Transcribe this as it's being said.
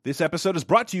This episode is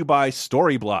brought to you by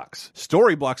Storyblocks.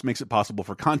 Storyblocks makes it possible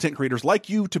for content creators like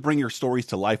you to bring your stories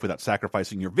to life without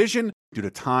sacrificing your vision due to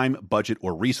time, budget,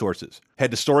 or resources. Head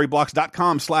to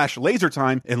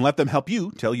storyblocks.com/lasertime and let them help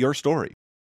you tell your story.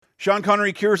 Sean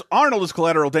Connery cures Arnold as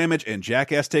collateral damage, and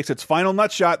Jackass takes its final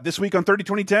nutshot this week on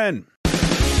 30-20-10.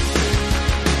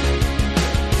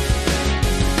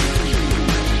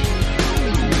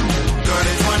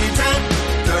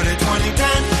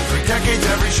 Decades,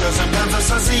 every show, sometimes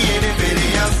associated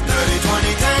videos.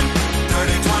 30-20-10,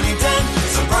 30-20-10.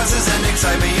 Surprises and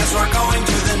excitement, yes, we're going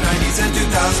to the 90s and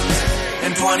 2000s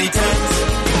and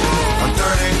 2010s on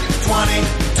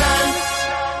 30-20-10.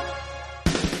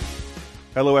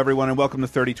 Hello, everyone, and welcome to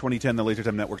 30-20-10, the Laser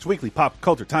Time Network's weekly pop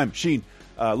culture time machine.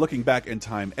 Looking back in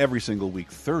time every single week,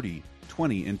 30,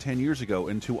 20, and 10 years ago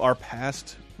into our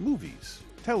past movies,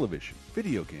 television,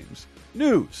 video games,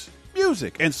 news,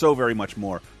 music, and so very much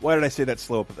more. Why did I say that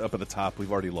slow up at the top? We've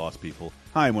already lost people.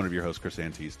 Hi, I'm one of your hosts, Chris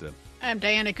Antista. I'm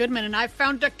Diana Goodman, and I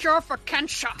found a cure for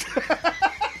cancer.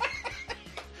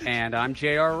 And I'm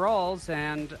J.R. Rawls,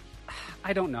 and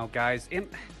I don't know, guys. Am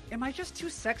I just too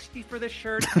sexy for this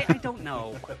shirt? I don't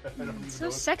know. It's so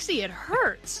sexy, it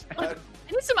hurts. Like, I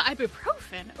need some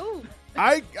ibuprofen. Ooh.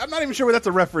 I'm not even sure what that's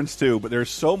a reference to, but there's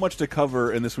so much to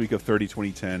cover in this week of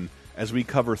 30-20-10 as we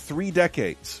cover 3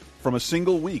 decades from a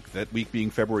single week, that week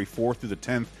being February 4th through the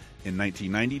 10th in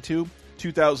 1992,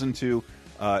 2002,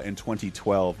 and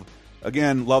 2012.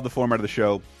 Again, love the format of the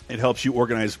show. It helps you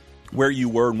organize where you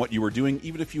were and what you were doing,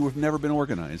 even if you have never been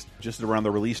organized, just around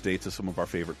the release dates of some of our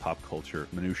favorite pop culture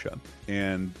minutia.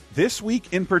 And this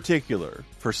week in particular,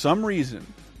 for some reason,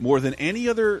 more than any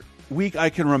other week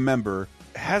I can remember,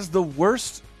 has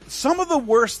some of the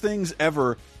worst things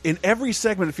ever. In every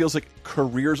segment, it feels like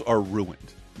careers are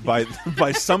ruined by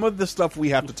some of the stuff we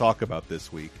have to talk about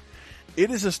this week. It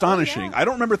is astonishing. Oh, yeah. I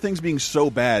don't remember things being so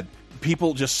bad,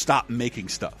 people just stop making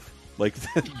stuff. Like,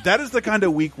 that is the kind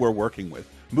of week we're working with.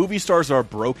 Movie stars are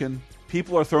broken.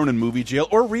 People are thrown in movie jail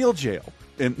or real jail.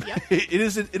 And yep. it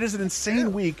is an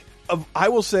insane week of, I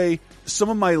will say, some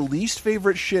of my least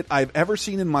favorite shit I've ever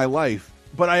seen in my life.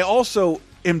 But I also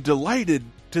am delighted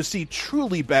to see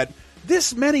truly bad,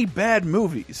 this many bad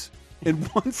movies in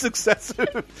one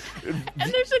successive.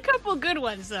 And there's a couple good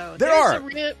ones, though. There's some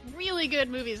really good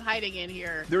movies hiding in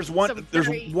here. There's one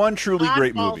truly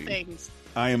great movie, things.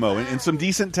 IMO, and some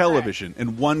decent television,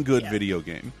 and one good video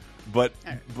game. But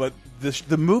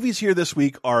the movies here this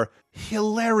week are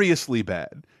hilariously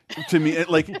bad. To me,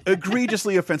 like,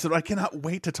 egregiously offensive. I cannot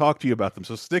wait to talk to you about them.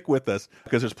 So stick with us,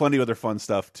 because there's plenty of other fun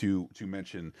stuff to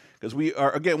mention. Because we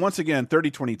are, once again,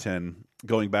 30-20-10,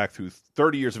 going back through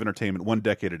 30 years of entertainment, one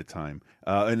decade at a time.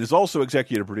 And is also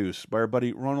executive produced by our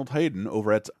buddy Ronald Hayden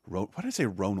over at, why did I say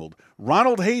Ronald?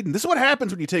 Ronald Hayden. This is what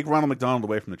happens when you take Ronald McDonald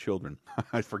away from the children.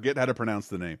 I forget how to pronounce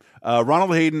the name.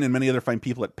 Ronald Hayden and many other fine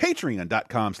people at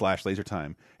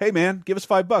patreon.com/lasertime. Hey, man, give us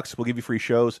 $5. We'll give you free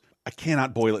shows. I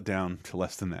cannot boil it down to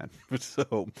less than that.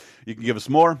 So you can give us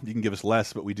more, you can give us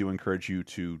less, but we do encourage you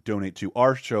to donate to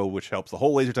our show, which helps the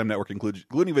whole Laser Time Network,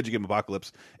 including Video Game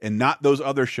Apocalypse, and not those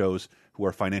other shows who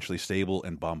are financially stable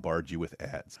and bombard you with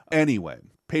ads. Anyway,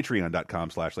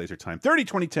 patreon.com/lasertime.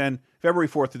 30-20-10, February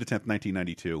 4th through the 10th,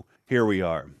 1992. Here we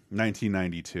are,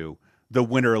 1992. The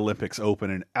Winter Olympics open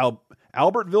in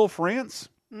Albertville, France?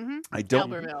 Mm-hmm.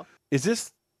 Albertville. Is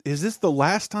this the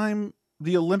last time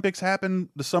the Olympics happen,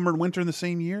 the summer and winter in the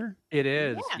same year? It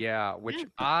is, yeah, which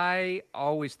I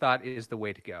always thought is the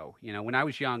way to go. You know, when I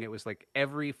was young, it was like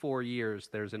every 4 years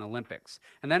there's an Olympics.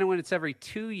 And then when it's every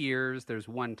 2 years, there's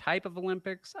one type of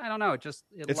Olympics. I don't know, it's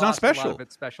lost not special. A lot of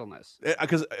its specialness.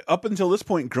 Because up until this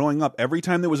point, growing up, every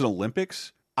time there was an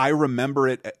Olympics, I remember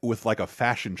it with like a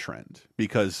fashion trend,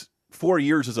 because 4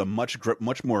 years is a much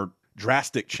more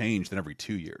drastic change than every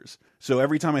 2 years. So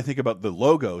every time I think about the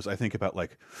logos, I think about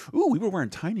like, ooh, we were wearing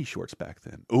tiny shorts back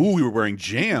then. Ooh, we were wearing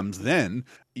jams then.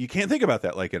 You can't think about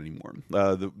that like it anymore.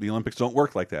 The Olympics don't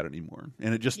work like that anymore.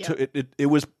 And it just it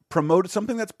was promoted,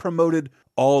 something that's promoted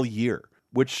all year,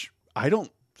 which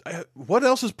what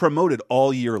else is promoted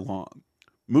all year long?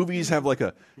 Movies have like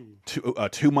a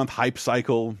 2-month hype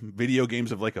cycle. Video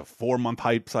games have like a 4-month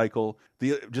hype cycle.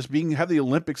 Have the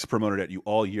Olympics promoted at you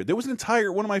all year. There was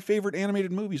one of my favorite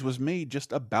animated movies was made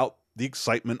just about the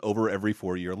excitement over every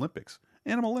 4-year Olympics.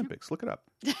 Animal Olympics, look it up.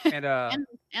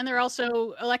 And they're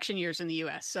also election years in the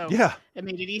U.S., so it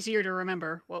made it easier to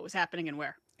remember what was happening and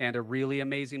where. And a really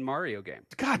amazing Mario game.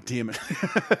 God damn it!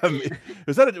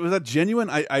 was that genuine?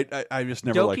 I just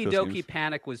never liked those Doki games.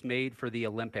 Panic was made for the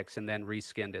Olympics and then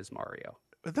reskinned as Mario.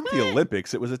 It's not the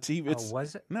Olympics. It was a TV.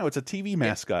 Was it? No, it's a TV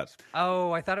mascot.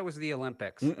 Oh, I thought it was the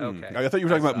Olympics. Okay. I thought you were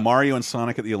talking about Mario and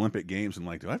Sonic at the Olympic Games, and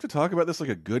like, do I have to talk about this like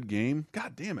a good game?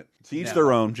 God damn it. To each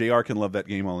their own. JR can love that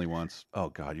game all he wants. Oh,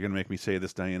 God, you're going to make me say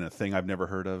this, Diana, a thing I've never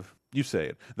heard of. You say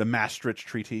it. The Maastricht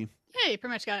Treaty. Yeah, you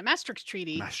pretty much got it. Maastricht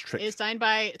Treaty is signed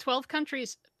by 12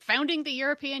 countries founding the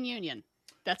European Union.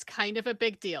 That's kind of a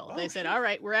big deal. They said, all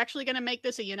right, we're actually going to make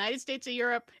this a United States of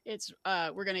Europe. It's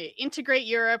we're going to integrate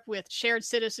Europe with shared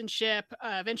citizenship.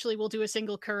 Eventually, we'll do a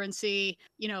single currency,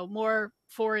 more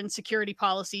foreign security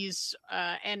policies.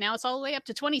 And now it's all the way up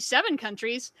to 27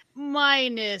 countries,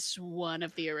 minus one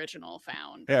of the original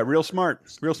found. Yeah, real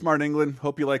smart. Real smart, England.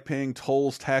 Hope you like paying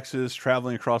tolls, taxes,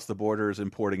 traveling across the borders,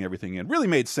 importing everything in. Really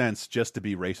made sense just to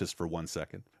be racist for 1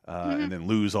 second and then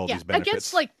lose all these benefits.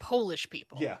 Against, like, Polish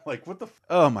people. Yeah, like, what the...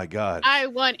 Oh, my God. I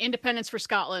want independence for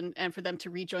Scotland and for them to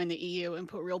rejoin the EU and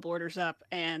put real borders up,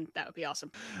 and that would be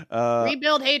awesome.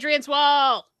 Rebuild Hadrian's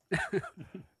Wall!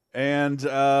 And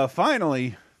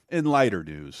finally, in lighter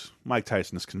news, Mike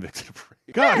Tyson is convicted of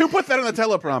rape. God, who put that on the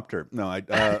teleprompter? No,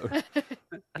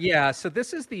 Yeah, so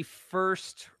this is the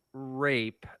first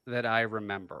rape that I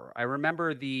remember. I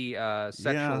remember the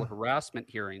sexual harassment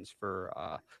hearings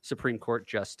for Supreme Court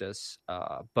Justice,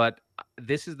 but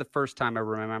this is the first time I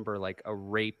remember like a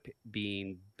rape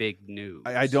being big news.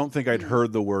 I don't think I'd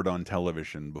heard the word on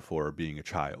television before being a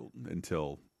child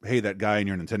until, hey, that guy in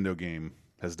your Nintendo game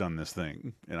has done this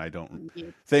thing, and I don't.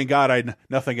 Thank God,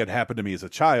 nothing had happened to me as a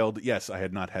child. Yes, I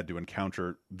had not had to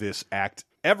encounter this act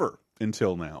ever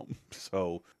until now.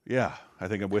 So yeah, I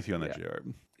think I'm with you on that, JR.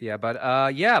 Yeah, but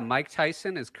Mike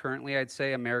Tyson is currently, I'd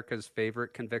say, America's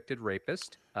favorite convicted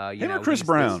rapist. Him or Chris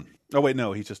Brown? Oh wait,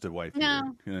 no, he's just a wife.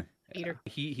 No. Yeah.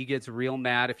 He gets real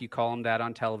mad if you call him that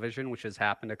on television, which has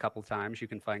happened a couple times. You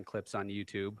can find clips on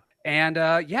YouTube. And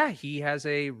he has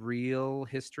a real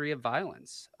history of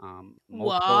violence.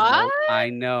 What? I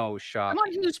know, shocking.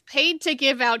 Someone who's paid to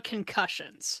give out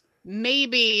concussions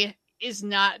maybe is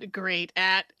not great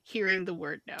at hearing the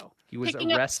word no. He was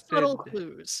picking arrested up subtle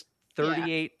clues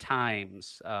 38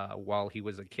 times while he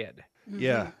was a kid.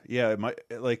 Yeah.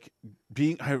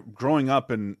 Growing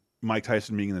up and Mike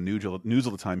Tyson being in the news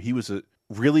all the time, he was a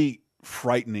really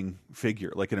frightening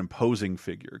figure, like an imposing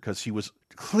figure, because he was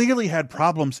clearly had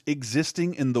problems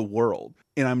existing in the world.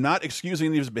 And I'm not excusing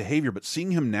any of his behavior, but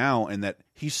seeing him now and that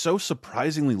he's so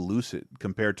surprisingly lucid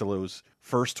compared to those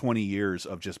first 20 years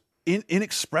of just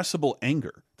inexpressible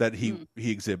anger that he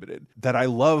exhibited, that I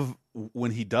love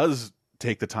when he does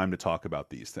take the time to talk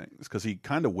about these things, because he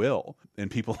kind of will.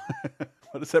 And people,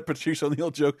 what is that Patrice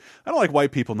O'Neill joke? I don't like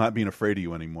white people not being afraid of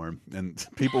you anymore. And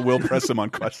people will press him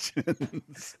on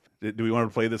questions. Do we want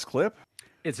to play this clip?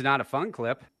 It's not a fun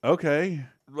clip. Okay.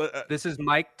 This is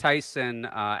Mike Tyson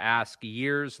asked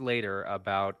years later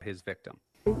about his victim.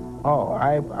 Oh,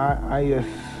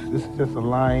 this is just a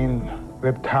lying,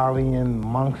 reptilian,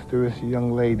 monstrous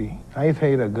young lady. I used to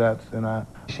hate her guts, and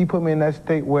she put me in that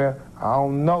state where I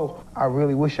don't know. I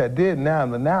really wish I did now,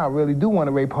 but now I really do want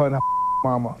to rape her and her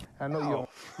mama. I know you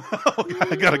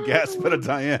don't. I got a gasp at a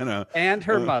Diana. And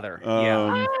her mother.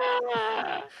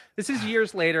 This is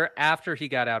years later after he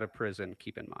got out of prison,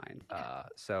 keep in mind.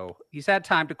 So he's had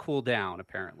time to cool down,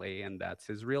 apparently, and that's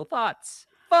his real thoughts.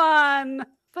 Fun.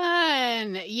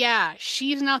 Yeah,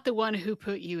 she's not the one who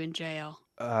put you in jail.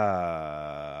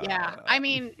 Yeah, I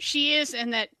mean, she is,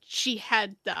 in that she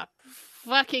had the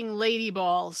fucking lady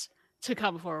balls to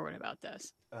come forward about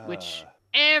this, which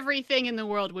everything in the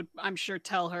world would, I'm sure,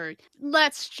 tell her,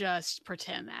 let's just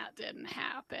pretend that didn't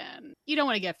happen. You don't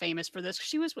want to get famous for this.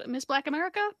 She was Miss Black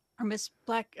America or Miss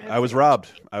Black. I was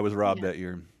robbed that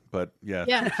year, but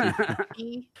yeah.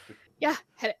 Yeah,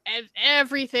 had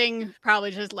everything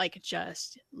probably just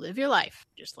live your life.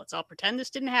 Just let's all pretend this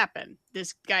didn't happen.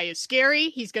 This guy is scary.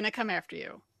 He's going to come after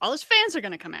you. All his fans are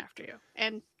going to come after you.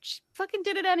 And she fucking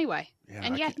did it anyway. Yeah,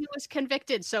 and yet he was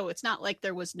convicted. So it's not like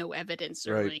there was no evidence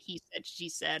or he said, she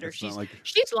said, or she's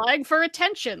lying for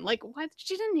attention. Like, why?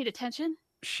 She didn't need attention.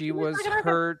 She was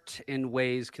hurt in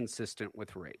ways consistent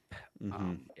with rape.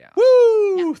 Mm-hmm.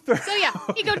 Woo! Yeah. So yeah,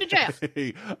 he go to jail.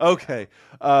 Okay.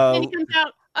 And he comes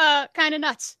out kind of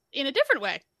nuts in a different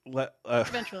way.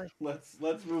 Eventually. Let's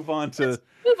move on to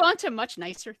much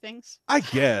nicer things. I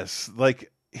guess.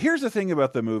 Like, here's the thing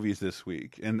about the movies this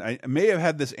week, and I may have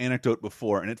had this anecdote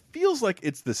before, and it feels like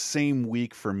it's the same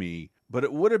week for me, but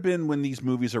it would have been when these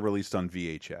movies are released on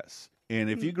VHS. And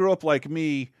if you grew up like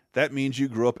me, that means you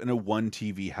grew up in a one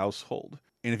TV household.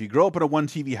 And if you grow up in a one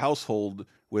TV household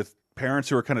with parents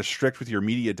who are kind of strict with your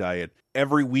media diet,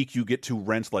 every week you get to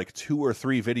rent like 2 or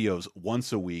 3 videos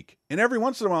once a week. And every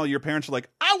once in a while, your parents are like,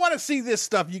 I want to see this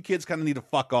stuff. You kids kind of need to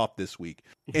fuck off this week.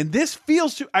 And this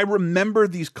feels to, I remember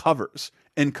these covers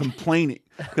and complaining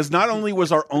because not only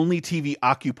was our only TV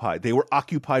occupied, they were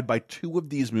occupied by 2 of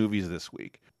these movies this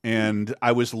week. And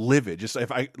I was livid. Just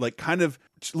if I like kind of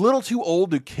a little too old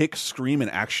to kick, scream,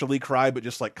 and actually cry, but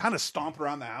just like kind of stomp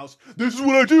around the house. This is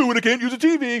what I do when I can't use a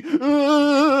TV.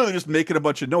 Just making a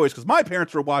bunch of noise because my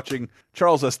parents were watching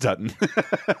Charles S. Dutton,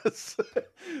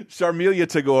 Sharmila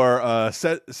Tagore,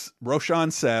 Roshan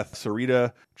Seth,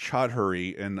 Sarita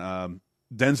Chaudhary, and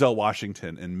Denzel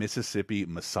Washington in Mississippi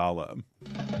Masala.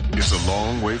 It's a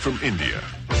long way from India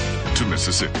to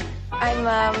Mississippi. I'm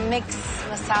a mixed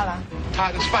masala.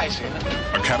 Hot and spicy.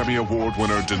 Academy Award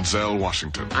winner Denzel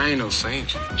Washington. I ain't no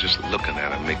saint. Just looking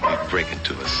at her make me break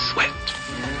into a sweat.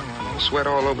 Sweat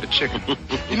all over the chicken.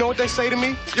 You know what they say to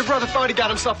me? Your brother thought he got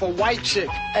himself a white chick.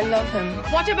 I love him.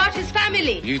 What about his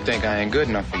family? You think I ain't good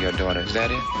enough for your daughter, is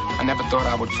that it? I never thought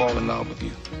I would fall in love with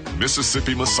you.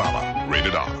 Mississippi Masala,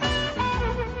 rated R.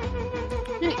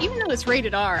 Even though it's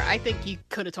rated R, I think you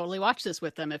could have totally watched this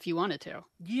with them if you wanted to.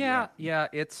 Yeah,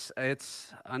 it's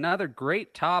another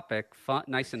great topic, fun,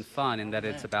 nice and fun, in that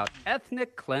it's about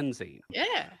ethnic cleansing.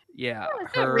 Yeah,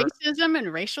 racism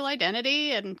and racial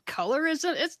identity and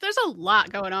colorism. There's a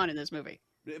lot going on in this movie.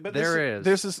 But there is.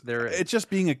 It's just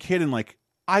being a kid and like,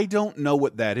 I don't know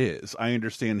what that is. I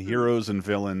understand heroes and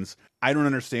villains. I don't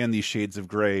understand these shades of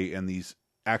gray and these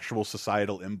actual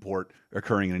societal import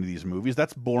occurring in any of these movies.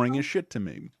 That's boring as shit to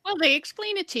me. Well, they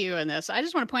explain it to you in this. I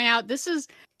just want to point out Denzel's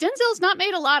not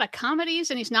made a lot of comedies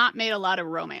and he's not made a lot of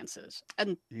romances.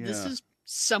 And this is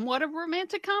somewhat a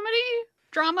romantic comedy,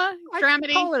 drama, dramedy.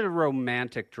 I call it a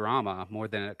romantic drama more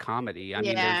than a comedy. I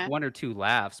mean, there's 1 or 2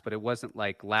 laughs, but it wasn't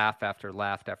like laugh after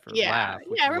laugh after laugh.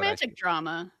 Yeah, romantic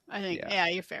drama. I think, yeah,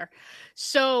 you're fair.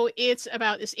 So it's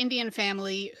about this Indian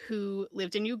family who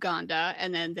lived in Uganda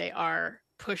and then they are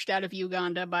pushed out of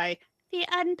Uganda by the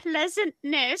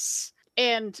unpleasantness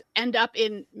and end up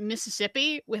in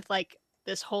Mississippi with like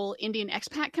this whole Indian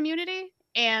expat community.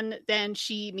 And then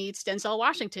she meets Denzel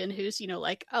Washington, who's,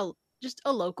 like just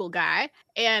a local guy.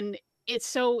 And it's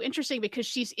so interesting because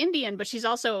she's Indian, but she's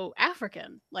also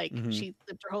African. Like she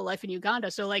lived her whole life in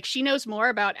Uganda. So like she knows more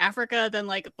about Africa than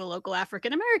like the local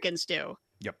African Americans do.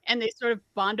 Yep. And they sort of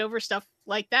bond over stuff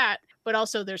like that. But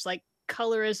also there's like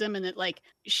colorism and that like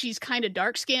she's kind of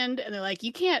dark skinned and they're like,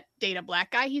 you can't date a black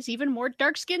guy, he's even more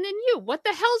dark skinned than you, what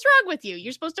the hell's wrong with you,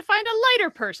 you're supposed to find a lighter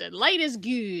person, light is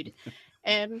good.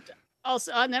 And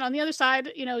also, and then on the other side,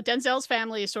 Denzel's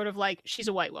family is sort of like, she's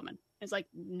a white woman. It's like,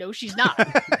 no, she's not.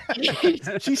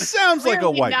 She sounds like a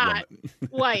white woman.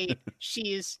 White,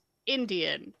 she's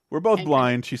Indian. We're both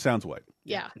blind, she sounds white.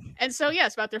 Yeah. And so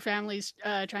it's about their families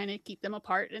trying to keep them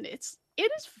apart, and it's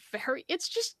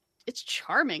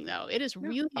charming though. It is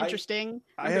really interesting.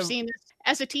 I've seen this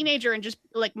as a teenager and just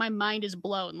like my mind is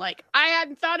blown. Like I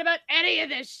hadn't thought about any of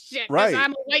this shit because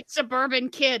I'm a white suburban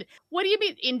kid. What do you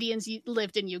mean Indians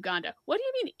lived in Uganda? What do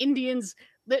you mean Indians?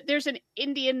 There's an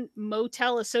Indian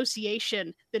motel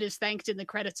association that is thanked in the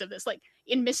credits of this, like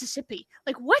in Mississippi.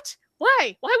 Like what?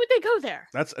 Why? Why would they go there?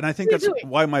 And I think that's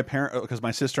why because my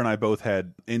sister and I both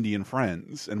had Indian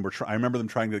friends, and I remember them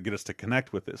trying to get us to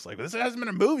connect with this. Like, this hasn't been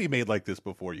a movie made like this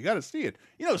before. You got to see it.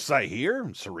 Sahir,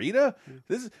 Sarita.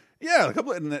 A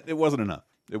couple, and it wasn't enough.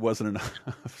 It wasn't enough.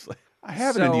 I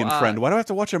have an Indian friend. Why do I have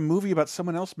to watch a movie about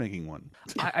someone else making one?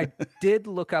 I did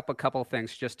look up a couple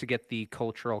things just to get the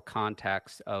cultural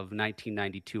context of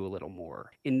 1992 a little more.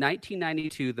 In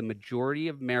 1992, the majority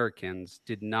of Americans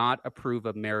did not approve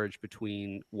of marriage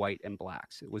between white and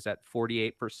blacks. It was at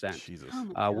 48%. Jesus.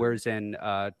 Whereas in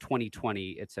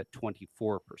 2020, it's at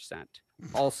 24%.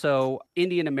 Also,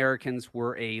 Indian Americans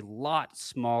were a lot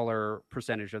smaller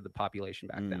percentage of the population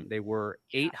back then. They were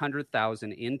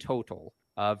 800,000 in total.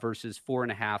 Versus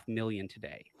 4.5 million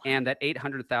today. And that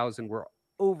 800,000 were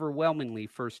overwhelmingly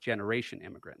first-generation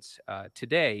immigrants.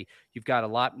 Today, you've got a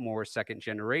lot more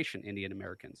second-generation Indian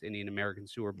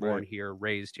Americans who were born here,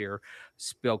 raised here,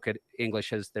 spoke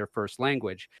English as their first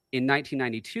language. In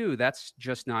 1992, that's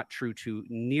just not true to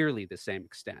nearly the same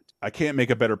extent. I can't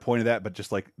make a better point of that, but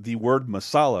just like the word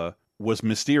masala was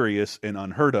mysterious and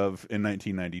unheard of in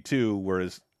 1992,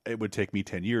 whereas it would take me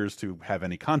 10 years to have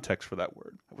any context for that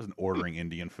word. I wasn't ordering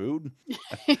Indian food.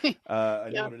 I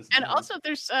know what it is. And also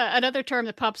there's another term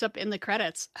that pops up in the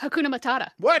credits, Hakuna Matata.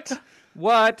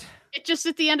 What? It just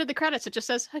at the end of the credits, it just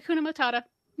says Hakuna Matata.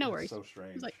 No worries. So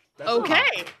strange. It's like,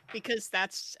 okay, because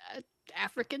that's an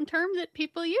African term that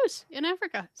people use in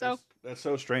Africa. So that's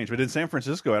so strange. But in San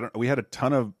Francisco, we had a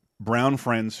ton of brown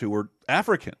friends who were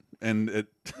African. And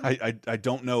I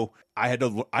don't know. I had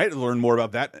to learn more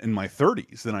about that in my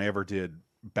 30s than I ever did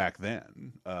back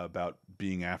then, about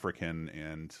being African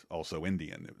and also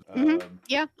Indian.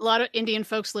 Yeah, a lot of Indian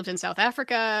folks lived in South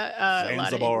Africa.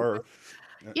 Zanzibar.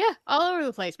 Yeah, all over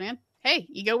the place, man. Hey,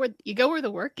 you go where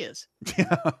the work is.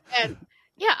 And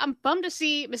yeah, I'm bummed to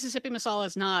see Mississippi Masala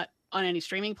is not on any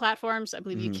streaming platforms. I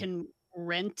believe you can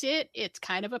rent it. It's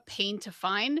kind of a pain to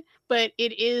find, but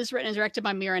it is written and directed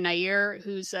by Meera Nair,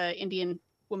 who's an Indian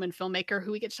woman filmmaker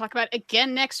who we get to talk about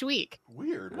again next week.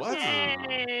 Weird. What?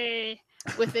 Yay.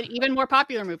 With an even more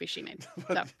popular movie she made.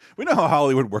 So. We know how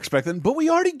Hollywood works back then, but we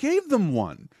already gave them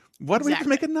one. Why do we have to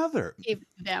make another? Give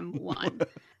them one.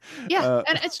 Yeah,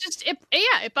 and it's just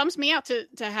it bums me out to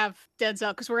have Denzel,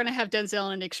 because we're gonna have Denzel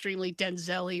in an extremely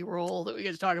Denzel-y role that we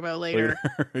get to talk about later.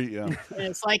 Yeah, and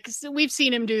it's like, so we've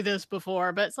seen him do this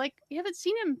before, but it's like you haven't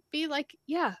seen him be like,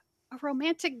 a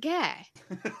romantic guy,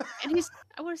 and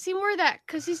I want to see more of that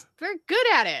because he's very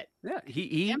good at it. Yeah,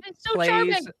 he so plays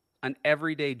charming. An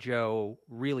everyday Joe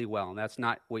really well, and that's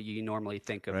not what you normally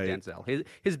think of Denzel.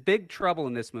 His big trouble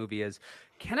in this movie is,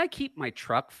 can I keep my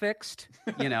truck fixed?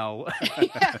 You know,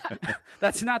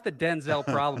 that's not the Denzel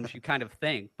problems you kind of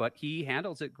think, but he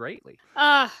handles it greatly.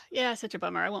 Yeah, such a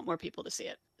bummer. I want more people to see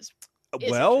it.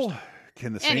 Well,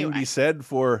 can the same be said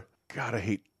for, God, I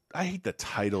hate the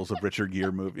titles of Richard Gere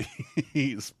movies.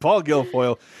 Paul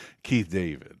Guilfoyle, Keith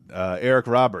David, Eric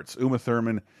Roberts, Uma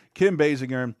Thurman, Kim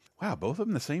Basinger. Wow, both of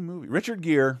them the same movie. Richard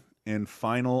Gere in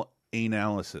Final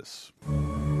Analysis.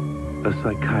 A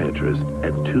psychiatrist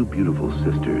and two beautiful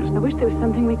sisters. I wish there was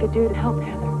something we could do to help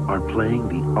Heather. Are playing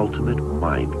the ultimate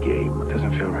mind game.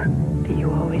 Doesn't feel right. Do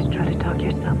you always try to talk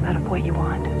yourself out of what you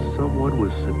want? Someone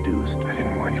was seduced. I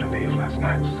didn't want you to leave last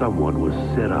night. Someone was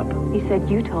set up. He said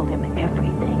you told him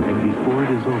everything. And before it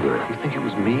is over, You think it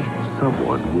was me?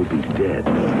 someone will be dead.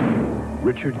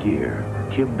 Richard Gere,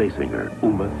 Kim Basinger,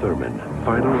 Uma Thurman.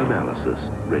 Final Analysis.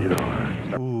 Rated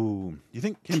R. Ooh, you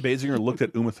think Kim Basinger looked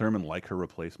at Uma Thurman like her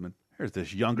replacement? There's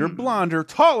this younger, blonder,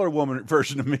 taller woman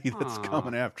version of me that's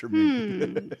coming after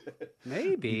me.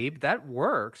 Maybe that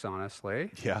works,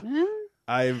 honestly. Yeah.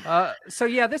 So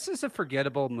yeah, this is a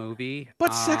forgettable movie.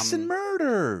 But sex and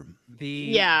murder.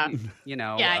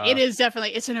 It is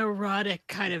definitely, it's an erotic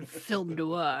kind of film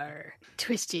noir,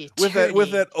 twisty, with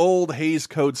that old Hays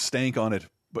Code stank on it.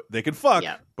 But they can fuck,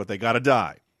 but they gotta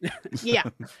die. Yeah,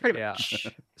 pretty much.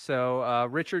 So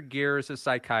Richard Gere is a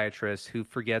psychiatrist who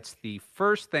forgets the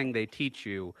first thing they teach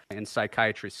you in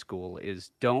psychiatry school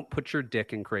is don't put your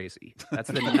dick in crazy.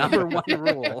 That's the number one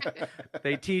rule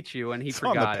they teach you, and he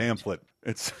forgot on the pamphlet.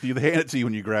 They hand it to you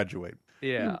when you graduate.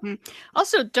 Yeah. Mm-hmm.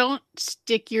 Also, don't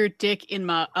stick your dick in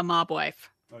a mob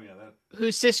wife. Oh yeah,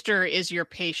 whose sister is your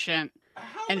patient.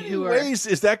 How many ways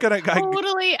is that gonna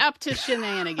totally up to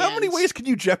shenanigans? How many ways can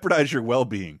you jeopardize your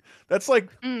well-being? That's like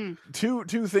two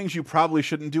things you probably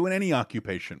shouldn't do in any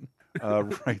occupation.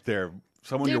 Right there,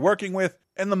 someone you're working with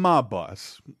and the mob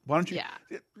boss. Why don't you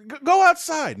go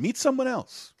outside, meet someone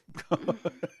else?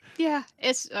 Yeah,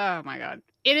 oh my god,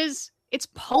 it's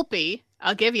pulpy.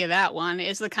 I'll give you that one.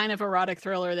 It's the kind of erotic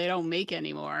thriller they don't make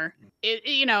anymore.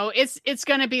 It's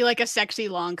gonna be like a sexy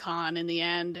long con in the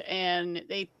end, and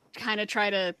they kind of try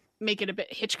to make it a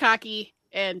bit Hitchcocky,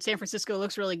 and San Francisco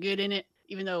looks really good in it,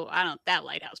 even though that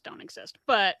lighthouse don't exist.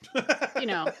 But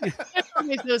there's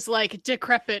always those like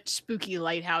decrepit, spooky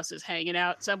lighthouses hanging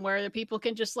out somewhere that people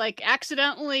can just like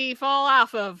accidentally fall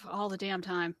off of all the damn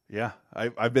time. Yeah,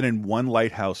 I've been in one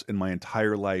lighthouse in my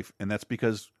entire life, and that's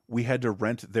because we had to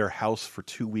rent their house for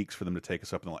 2 weeks for them to take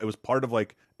us up. It was part of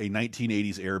like a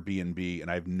 1980s Airbnb,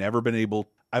 and I've never been able.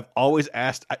 I've always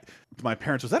asked my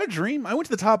parents, was that a dream? I went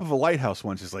to the top of a lighthouse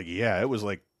once. It's like, yeah, it was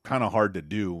like kind of hard to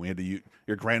do. We had to.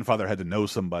 Your grandfather had to know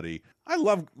somebody. I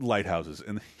love lighthouses,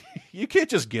 and you can't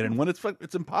just get in one.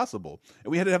 It's impossible.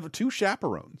 And we had to have 2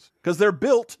 chaperones because they're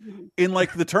built in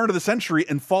like the turn of the century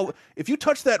and fall. If you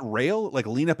touch that rail, like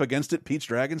lean up against it, Pete's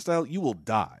Dragon style, you will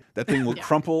die. That thing will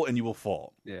crumple and you will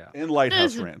fall. Yeah. In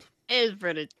Lighthouse Rant.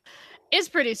 It's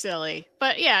pretty silly,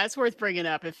 but yeah, it's worth bringing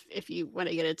up if you want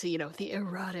to get into, the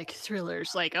erotic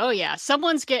thrillers. Like, oh yeah,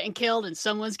 someone's getting killed and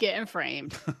someone's getting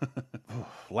framed.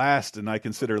 Last, and I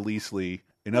consider leastly,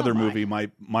 another movie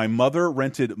my mother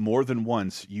rented more than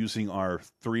once using our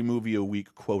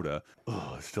 3-movie-a-week quota.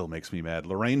 Oh, it still makes me mad.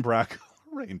 Lorraine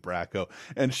Bracco,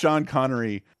 and Sean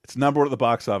Connery. It's #1 at the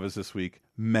box office this week.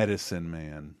 Medicine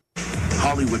Man.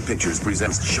 Hollywood Pictures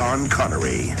presents Sean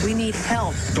Connery. We need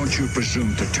help. Don't you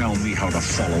presume to tell me how to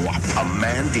follow up. A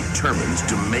man determined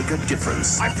to make a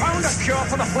difference. I found a cure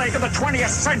for the plague of the 20th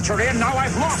century, and now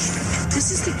I've lost it. This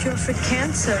is the cure for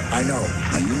cancer. I know.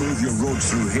 Now you move your road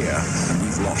through here, and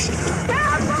we've lost it.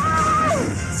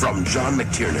 From John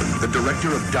McTiernan, the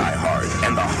director of Die Hard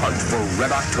and The Hunt for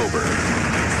Red October.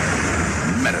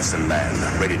 Medicine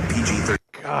Man, rated PG-13.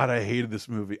 God, I hated this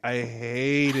movie.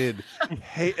 And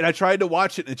I tried to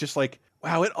watch it, and it's just like,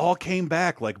 wow, it all came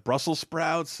back, like Brussels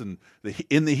sprouts and the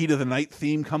In the Heat of the Night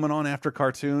theme coming on after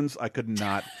cartoons. I could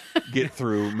not get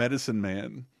through Medicine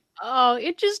Man. Oh,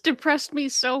 it just depressed me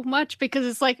so much because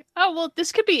it's like, oh, well,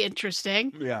 this could be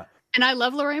interesting. Yeah. And I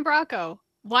love Lorraine Bracco.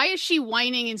 Why is she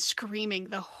whining and screaming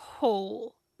the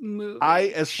whole movie?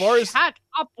 Shut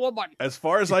up, woman. As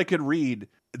far as I could read,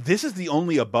 this is the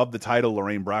only above the title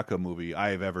Lorraine Bracco movie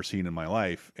I have ever seen in my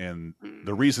life, and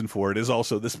the reason for it is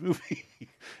also this movie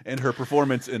and her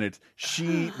performance in it.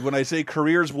 When I say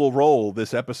careers will roll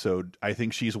this episode, I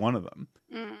think she's one of them.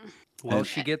 Well,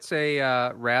 she gets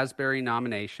a Raspberry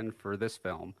nomination for this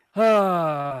film.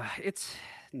 It's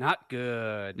not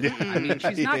good. I mean,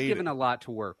 she's not given a lot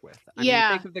to work with. I mean,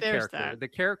 think of the character. That. The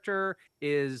character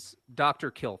is Dr.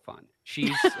 Killfun.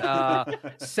 She's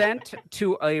sent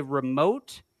to a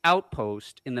remote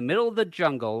outpost in the middle of the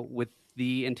jungle with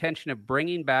the intention of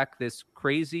bringing back this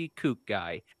crazy kook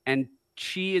guy. And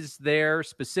she is there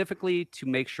specifically to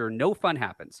make sure no fun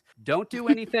happens. Don't do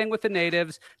anything with the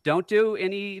natives. Don't do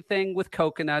anything with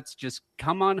coconuts. Just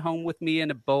come on home with me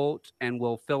in a boat and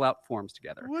we'll fill out forms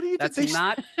together. What do you That's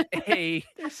not a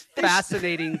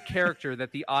fascinating character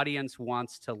that the audience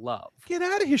wants to love. Get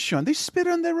out of here, Sean. They spit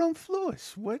on their own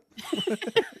floors. What?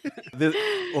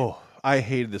 I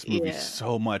hated this movie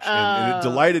so much. And it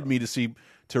delighted me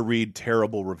to read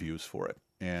terrible reviews for it.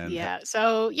 And the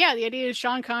idea is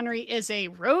Sean Connery is a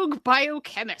rogue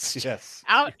biochemist. Yes.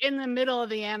 Out in the middle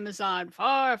of the Amazon,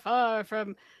 far, far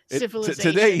from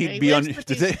civilization. Today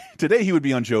he would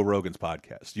be on Joe Rogan's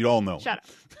podcast. You all know. Shut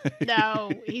up.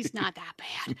 No, he's not that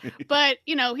bad. But,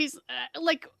 he's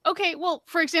okay, well,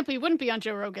 for example, he wouldn't be on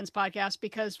Joe Rogan's podcast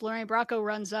because Lorraine Bracco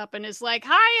runs up and is like,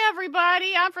 "Hi,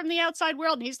 everybody. I'm from the outside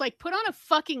world." And he's like, "Put on a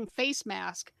fucking face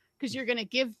mask because you're going to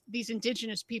give these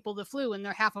indigenous people the flu and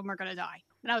half of them are going to die."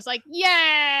 And I was like, yay!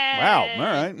 Wow, all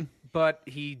right. But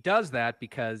he does that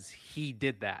because he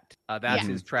did that. That's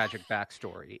his tragic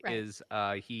backstory, is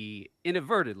he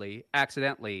inadvertently,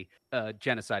 accidentally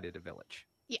genocided a village.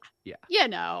 Yeah.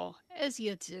 As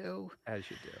you do.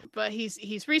 But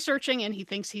he's researching and he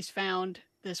thinks he's found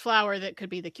this flower that could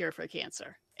be the cure for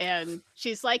cancer. And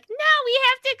she's like, "No, we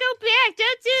have to go back.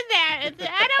 Don't do that.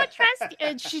 I don't trust you."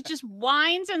 And she just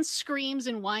whines and screams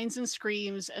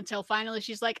until finally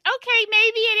she's like, "Okay,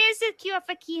 maybe it is a cure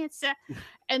for cancer."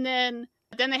 And then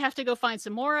they have to go find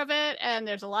some more of it. And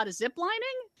there's a lot of zip lining.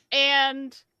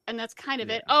 And that's kind of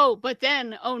it. Oh, but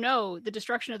then, no, the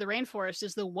destruction of the rainforest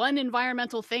is the one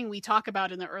environmental thing we talk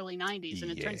about in the early 90s. And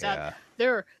it turns out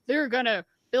they're going to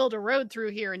build a road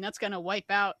through here and that's going to wipe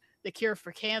out the cure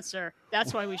for cancer.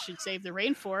 That's why we should save the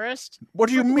rainforest. What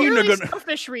do you mean they're gonna?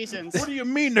 Selfish reasons. What do you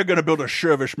mean they're gonna build a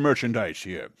service merchandise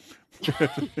here?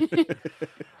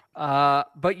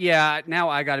 But now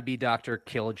I got to be Dr.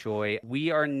 Killjoy.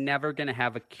 We are never gonna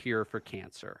have a cure for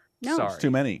cancer. No, sorry, it's too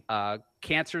many.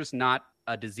 Cancer's not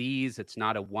a disease. It's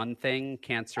not a one thing.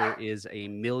 Cancer is a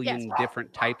million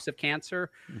different types of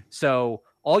cancer. So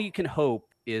all you can hope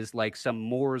is like some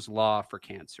Moore's law for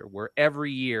cancer, where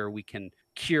every year we can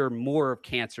cure more of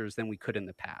cancers than we could in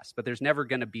the past. But there's never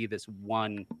going to be this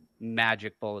one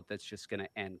magic bullet that's just going to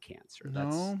end cancer.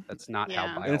 That's not how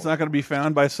biology. And it's not going to be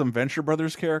found by some Venture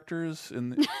Brothers characters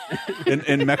in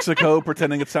Mexico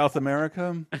pretending it's South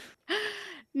America.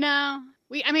 No.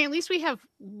 At least we have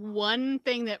one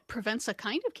thing that prevents a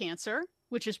kind of cancer,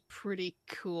 which is pretty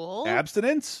cool.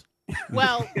 Abstinence?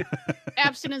 Well,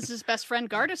 abstinence's best friend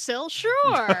Gardasil, sure.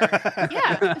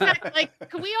 Yeah. In fact,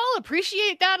 can we all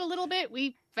appreciate that a little bit?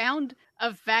 We found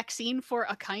a vaccine for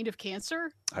a kind of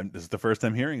cancer. This is the first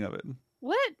time hearing of it.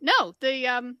 What? No, the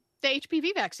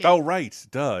HPV vaccine. Oh, right.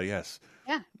 Duh, yes.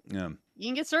 Yeah. Yeah. You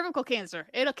can get cervical cancer.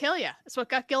 It'll kill you. That's what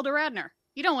got Gilda Radner.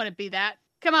 You don't want to be that.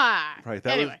 Come on. Right.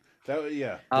 And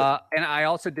I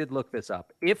also did look this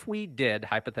up. If we did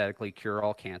hypothetically cure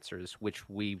all cancers, which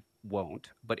we won't,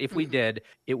 but if we did,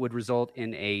 it would result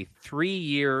in a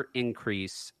 3-year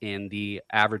increase in the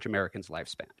average American's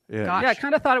lifespan. Yeah, I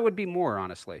kind of thought it would be more,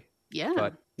 honestly. Yeah.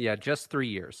 But just 3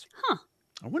 years. Huh.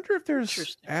 I wonder if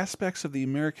there's aspects of the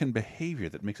American behavior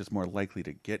that makes us more likely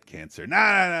to get cancer.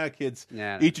 Nah, kids.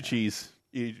 Eat your cheese.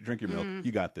 Drink your milk.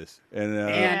 You got this.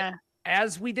 And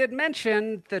as we did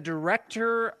mention, the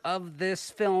director of this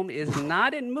film is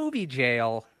not in movie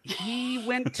jail. He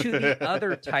went to the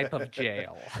other type of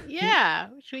jail. Yeah,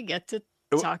 which we get to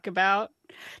talk about.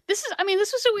 This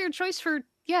was a weird choice for,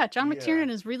 John McTiernan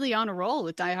is really on a roll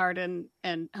with Die Hard and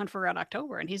Hunt for Red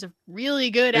October, and he's a really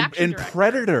good action director. And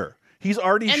Predator. He's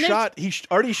already shot. He's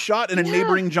already shot in a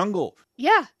neighboring jungle.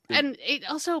 Yeah, and it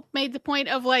also made the point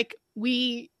of like,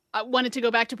 we wanted to go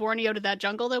back to Borneo to that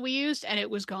jungle that we used, and it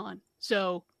was gone.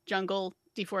 So jungle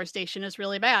deforestation is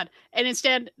really bad. And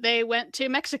instead, they went to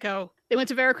Mexico. They went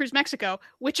to Veracruz, Mexico,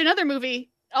 which another movie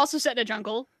also set in a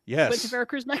jungle. Yes. Went to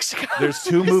Veracruz, Mexico. There's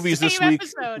 2 movies this week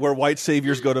episode. where white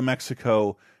saviors go to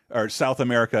Mexico, or South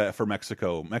America for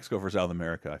Mexico. Mexico for South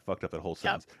America. I fucked up that whole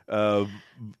sentence.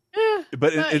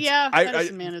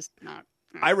 Medicine Man is not.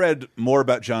 I read more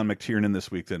about John McTiernan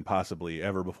this week than possibly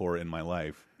ever before in my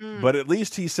life. But at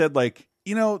least he said, like,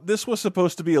 this was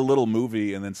supposed to be a little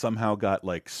movie and then somehow got,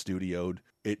 like, studioed.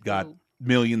 It got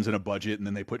millions in a budget, and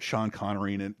then they put Sean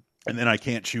Connery in it. And then I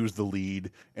can't choose the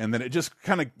lead. And then it just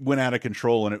kind of went out of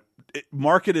control, and it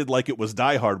marketed like it was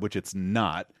Die Hard, which it's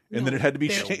not. And then it had to be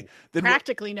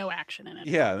practically no action in it.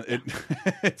 Yeah.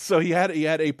 So he had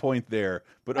a point there.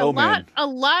 But man. A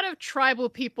lot of tribal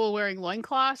people wearing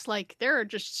loincloths. Like, there are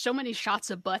just so many shots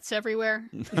of butts everywhere.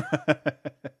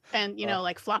 And,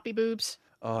 like floppy boobs.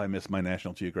 Oh, I miss my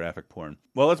National Geographic porn.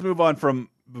 Well, let's move on from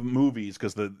movies,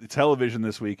 because the television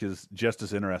this week is just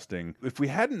as interesting. If we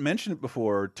hadn't mentioned it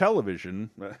before, television,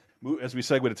 as we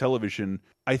segue to television,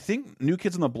 I think New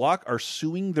Kids on the Block are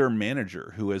suing their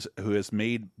manager who has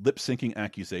made lip-syncing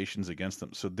accusations against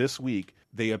them. So this week,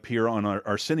 they appear on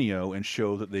Arsenio and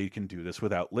show that they can do this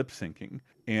without lip-syncing.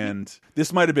 And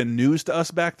this might have been news to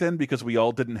us back then because we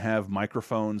all didn't have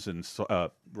microphones and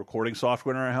recording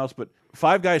software in our house, but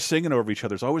 5 guys singing over each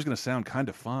other is always going to sound kind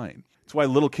of fine. That's why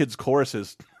little kids'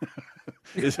 choruses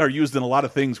are used in a lot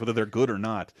of things, whether they're good or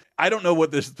not. I don't know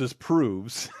what this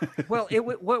proves. Well,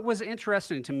 what was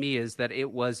interesting to me is that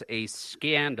it was a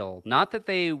scandal. Not that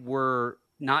they were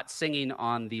not singing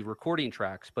on the recording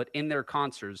tracks, but in their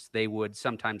concerts, they would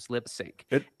sometimes lip sync.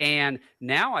 And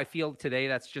now I feel today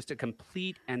that's just a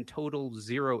complete and total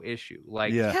zero issue.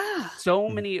 Like, so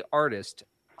many artists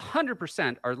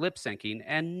 100% are lip syncing,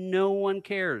 and no one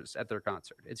cares at their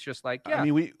concert. It's just like,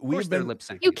 we've been lip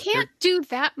syncing. You can't do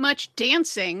that much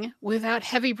dancing without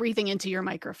heavy breathing into your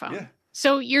microphone. Yeah.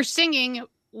 So you're singing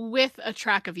with a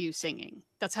track of you singing.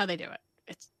 That's how they do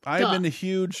it. I've been to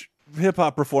huge hip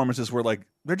hop performances where, like,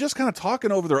 they're just kind of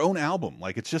talking over their own album.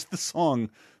 Like, it's just the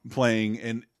song playing,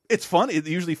 and it's fun.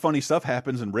 Usually funny stuff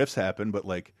happens and riffs happen, but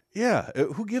like,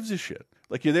 who gives a shit?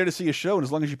 Like, you're there to see a show, and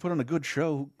as long as you put on a good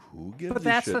show, who gives a shit? But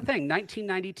that's the thing.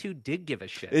 1992 did give a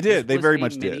shit. It did. They very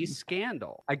much did.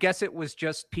 Scandal. I guess it was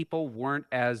just people weren't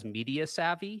as media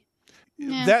savvy.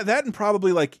 Yeah. That and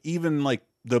probably, like, even like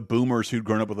the boomers who'd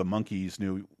grown up with the Monkees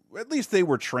knew at least they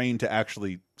were trained to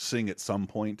actually sing at some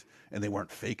point, and they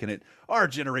weren't faking it. Our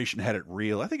generation had it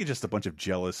real. I think it's just a bunch of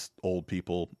jealous old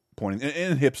people pointing,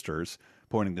 and hipsters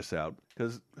pointing this out,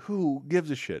 because who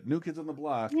gives a shit? New Kids on the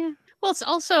Block. Yeah. Well,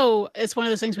 it's one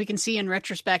of those things we can see in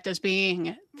retrospect as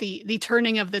being the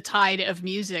turning of the tide of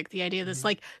music. The idea that's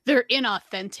like they're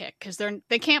inauthentic because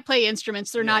they can't play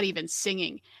instruments. They're not even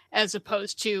singing, as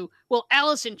opposed to, well,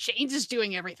 Alice in Chains is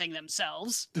doing everything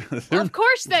themselves. Well, of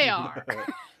course they are.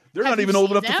 They're not even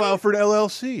old enough to file for an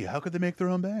LLC. How could they make their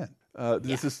own band?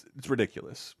 It's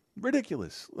ridiculous.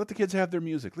 Ridiculous. Let the kids have their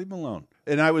music. Leave them alone.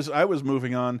 And I was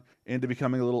moving on into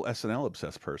becoming a little SNL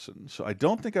obsessed person. So I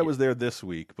don't think I was there this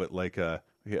week, but like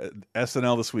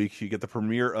SNL this week, you get the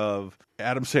premiere of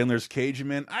Adam Sandler's Cajun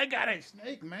Man. I got a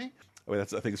snake, man. Oh, I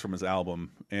think it's from his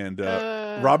album. And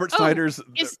Robert Snyder's.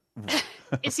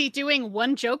 Is he doing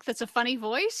one joke that's a funny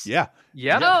voice? Yeah.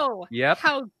 Yep. Oh, yep.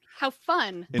 How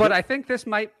fun. But I think this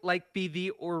might be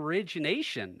the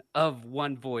origination of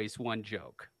one voice, one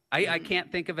joke. I can't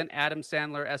think of an Adam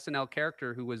Sandler SNL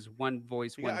character who was one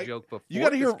voice, one joke before you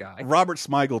got to hear guy. Robert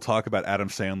Smigel talk about Adam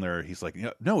Sandler. He's like,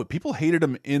 no, people hated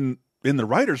him in the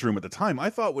writer's room at the time. I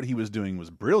thought what he was doing was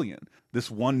brilliant. This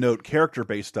one-note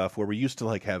character-based stuff where we used to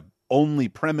like have only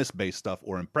premise-based stuff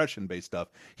or impression-based stuff.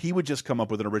 He would just come up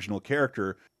with an original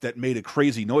character that made a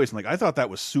crazy noise. And like, I thought that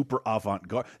was super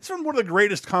avant-garde. It's from one of the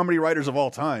greatest comedy writers of all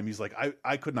time. He's like,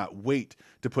 I could not wait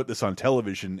to put this on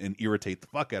television and irritate the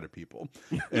fuck out of people.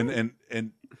 and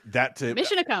that to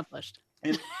mission accomplished.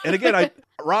 And again,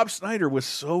 Rob Schneider was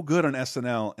so good on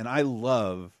SNL, and I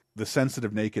love The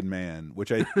Sensitive Naked Man,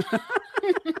 which I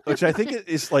think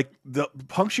is like the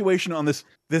punctuation on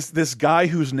this guy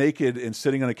who's naked and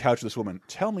sitting on a couch with this woman.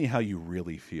 Tell me how you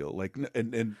really feel. Like,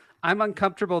 and I'm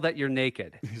uncomfortable that you're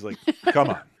naked. He's like, come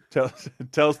on.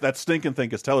 Tell us that stinking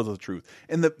thing is tell us the truth.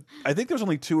 And I think there's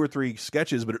only 2 or 3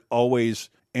 sketches, but it always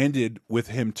ended with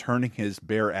him turning his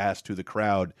bare ass to the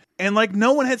crowd, and like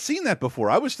no one had seen that before.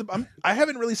 I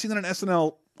haven't really seen that on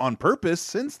SNL on purpose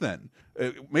since then.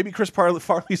 Maybe Chris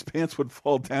Farley's pants would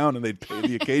fall down and they'd pay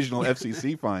the occasional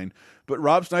FCC fine, but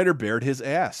Rob Schneider bared his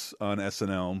ass on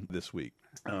SNL this week.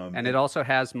 And it also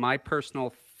has my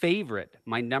personal favorite,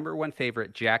 my number 1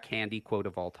 favorite Jack Handy quote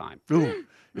of all time. Ooh,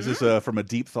 is this from a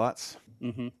Deep Thoughts?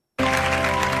 Mm-hmm.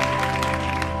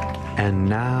 And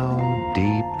now,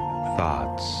 Deep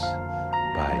Thoughts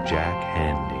by Jack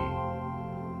Handy.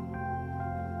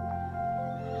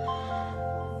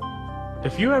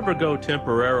 If you ever go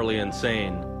temporarily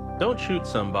insane, don't shoot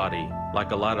somebody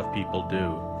like a lot of people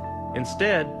do.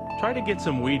 Instead, try to get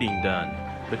some weeding done,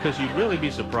 because you'd really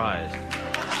be surprised.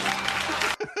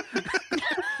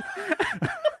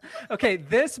 Okay,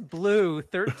 this blew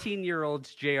 13-year-old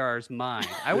JR's mind.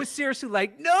 I was seriously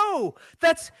like, no,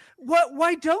 that's what.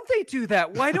 Why don't they do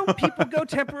that? Why don't people go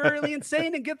temporarily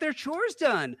insane and get their chores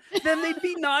done? Then they'd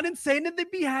be not insane and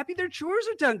they'd be happy their chores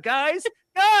are done. Guys,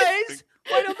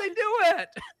 why don't they do it?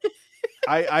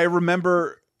 I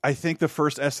remember, I think the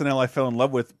first SNL I fell in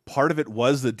love with, part of it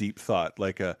was the deep thought.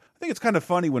 Like, I think it's kind of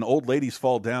funny when old ladies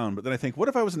fall down, but then I think, what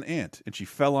if I was an ant and she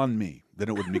fell on me? Then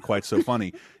it wouldn't be quite so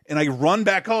funny. And I run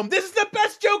back home. This is the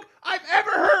best joke I've ever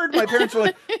heard. My parents were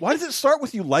like, why does it start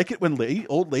with you like it when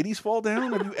old ladies fall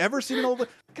down? Have you ever seen an old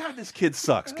God, this kid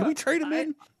sucks. Can we trade him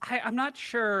in? I'm not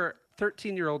sure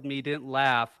 13-year-old me didn't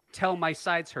laugh till my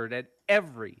sides hurt at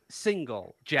every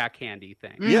single Jack Handy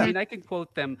thing. Yeah. I mean, I can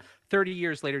quote them 30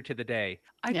 years later to the day.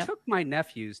 I took my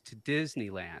nephews to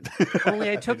Disneyland, only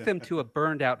I took them to a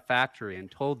burned out factory and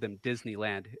told them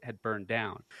Disneyland had burned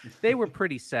down. They were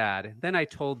pretty sad. Then I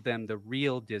told them the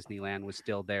real Disneyland was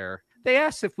still there. They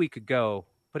asked if we could go,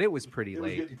 but it was pretty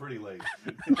late. It was getting pretty late.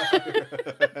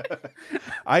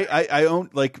 I own,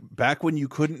 like, back when you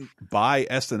couldn't buy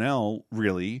SNL,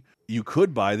 really, you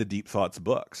could buy the Deep Thoughts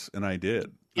books, and I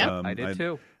did. Yeah, I did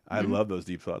too. I love those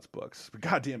Deep Thoughts books. But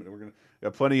God damn it, we're gonna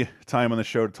got plenty of time on the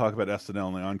show to talk about SNL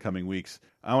in the oncoming weeks.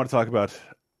 I want to talk about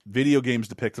video games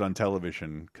depicted on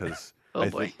television because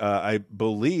I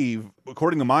believe,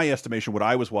 according to my estimation, what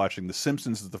I was watching, The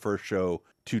Simpsons is the first show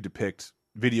to depict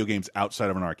video games outside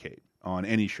of an arcade on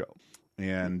any show.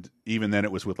 And even then,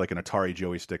 it was with like an Atari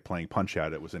joystick playing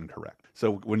Punch-Out. It was incorrect.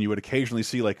 So when you would occasionally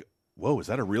see like, whoa, is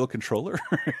that a real controller?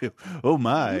 Oh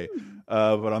my.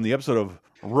 But on the episode of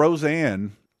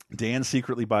Roseanne, Dan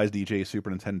secretly buys DJ a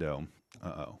Super Nintendo.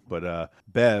 But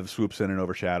Bev swoops in and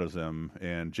overshadows him.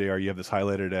 And JR, you have this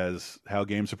highlighted as how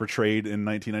games are portrayed in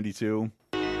 1992.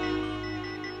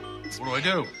 What do I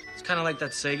do? It's kind of like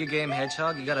that Sega game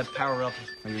Hedgehog. You gotta power up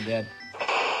or you're dead.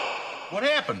 What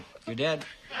happened? You're dead.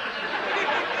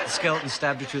 The skeleton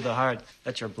stabbed you through the heart.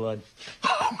 That's your blood.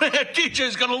 Oh, man,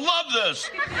 DJ's gonna love this.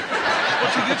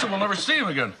 Once he gets it, we'll never see him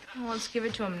again. Well, let's give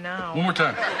it to him now. One more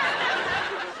time.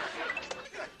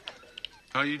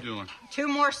 How you doing? 2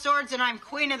 more swords and I'm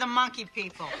queen of the monkey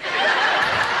people.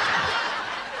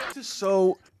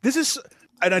 This is,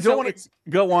 and I don't want to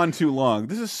go on too long.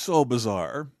 This is so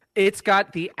bizarre. It's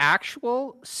got the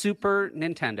actual Super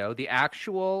Nintendo, the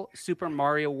actual Super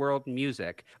Mario World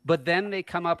music, but then they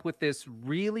come up with this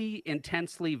really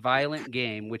intensely violent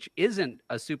game, which isn't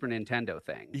a Super Nintendo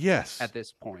thing. Yes. At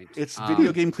this point. It's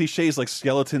video game cliches like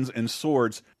skeletons and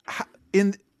swords.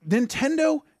 In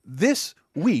Nintendo, this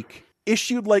week,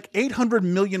 issued like 800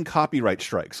 million copyright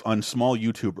strikes on small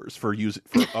YouTubers for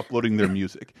uploading their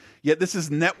music. Yet this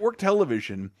is network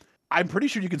television. I'm pretty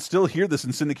sure you can still hear this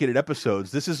in syndicated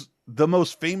episodes. This is the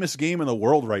most famous game in the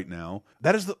world right now.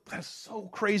 That's so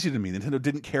crazy to me. Nintendo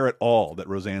didn't care at all that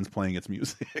Roseanne's playing its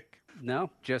music.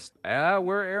 No, just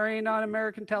we're airing on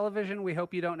American television. We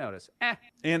hope you don't notice.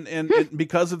 And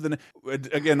because of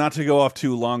again, not to go off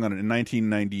too long on it, in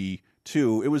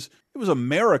 1992, it was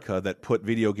America that put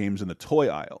video games in the toy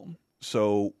aisle.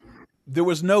 So there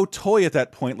was no toy at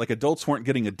that point. Like, adults weren't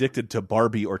getting addicted to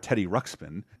Barbie or Teddy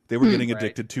Ruxpin. They were getting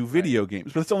addicted to video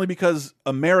games. But it's only because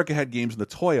America had games in the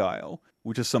toy aisle,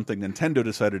 which is something Nintendo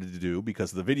decided to do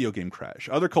because of the video game crash.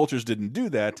 Other cultures didn't do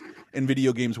that, and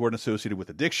video games weren't associated with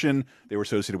addiction. They were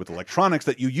associated with electronics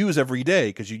that you use every day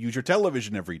because you use your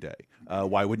television every day.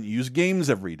 Why wouldn't you use games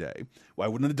every day? Why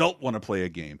would an adult want to play a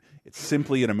game? It's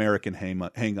simply an American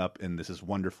hang-up, and this is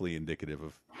wonderfully indicative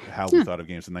of how we thought of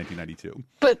games in 1992.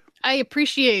 But I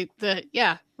appreciate that,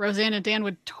 Roseanne and Dan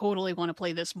would totally want to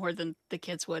play this more than the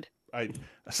kids would.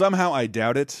 Somehow I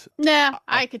doubt it. Nah,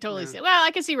 I could totally see. Well,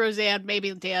 I could see Roseanne,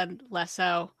 maybe Dan less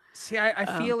so. See,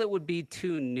 I feel it would be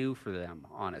too new for them,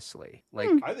 honestly. Like,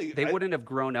 they wouldn't have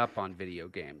grown up on video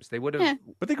games. They would have.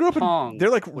 But they grew up Pong in. They're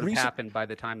like would have happened by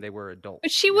the time they were adults.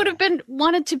 But she would have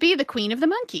wanted to be the queen of the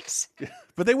monkeys.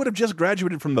 But they would have just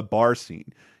graduated from the bar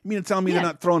scene. You mean to tell me they're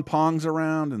not throwing pongs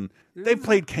around and they've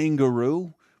played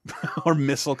Kangaroo or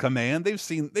Missile Command? They've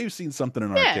seen something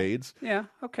in arcades. Yeah.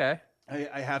 Okay.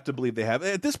 I have to believe they have.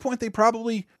 At this point, they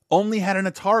probably only had an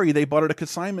Atari they bought at a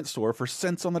consignment store for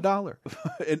cents on the dollar.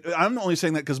 And I'm only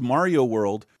saying that because Mario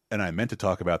World, and I meant to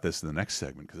talk about this in the next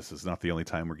segment because this is not the only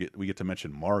time we get to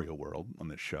mention Mario World on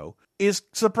this show, is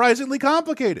surprisingly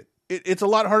complicated. It's a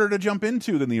lot harder to jump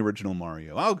into than the original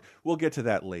Mario. We'll get to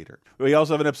that later. We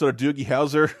also have an episode of Doogie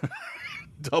Howser.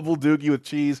 Double Doogie with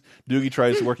cheese. Doogie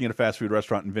tries working at a fast food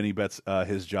restaurant, and Vinny bets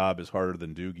his job is harder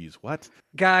than Doogie's. What?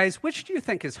 Guys, which do you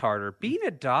think is harder, being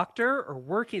a doctor or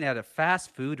working at a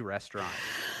fast food restaurant?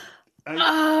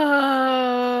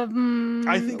 I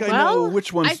think I know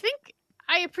which one's... I think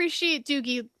I appreciate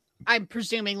Doogie, I'm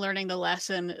presuming, learning the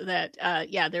lesson that,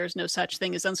 there is no such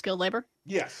thing as unskilled labor.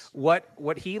 Yes.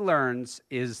 What he learns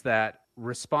is that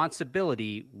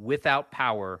responsibility without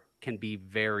power can be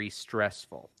very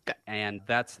stressful. And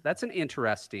that's an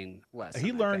interesting lesson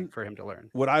He learned for him to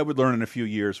learn. What I would learn in a few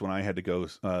years when I had to go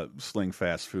sling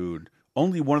fast food.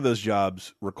 Only one of those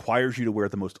jobs requires you to wear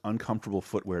the most uncomfortable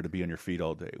footwear to be on your feet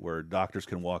all day, where doctors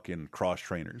can walk in cross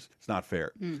trainers. It's not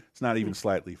fair. It's not even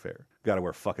slightly fair. Got to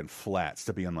wear fucking flats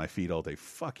to be on my feet all day.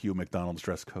 Fuck you, McDonald's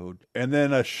dress code. And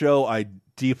then a show I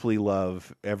deeply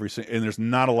love and there's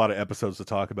not a lot of episodes to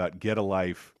talk about, Get a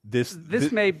Life. This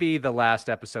may be the last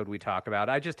episode we talk about.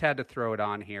 I just had to throw it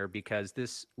on here because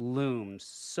this looms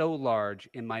so large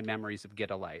in my memories of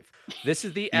Get a Life. This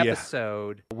is the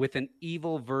episode with an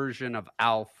evil version of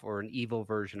Alf or an evil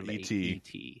version of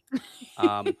E.T.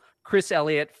 Chris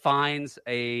Elliott finds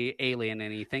a alien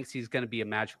and he thinks he's going to be a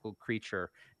magical creature.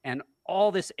 And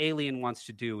all this alien wants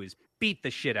to do is beat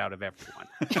the shit out of everyone.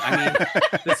 I mean,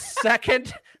 the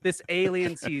second this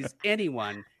alien sees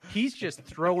anyone, he's just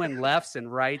throwing lefts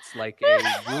and rights like a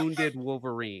wounded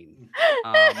Wolverine.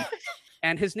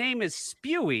 And his name is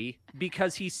Spewy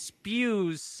because he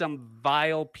spews some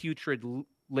vile, putrid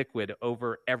liquid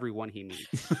over everyone he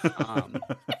meets.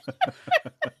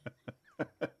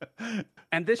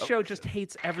 And this show just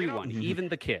hates everyone, even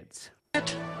the kids.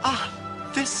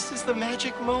 This is the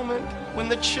magic moment when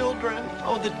the children,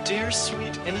 the dear,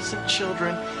 sweet, innocent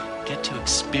children, get to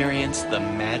experience the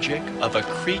magic of a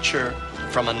creature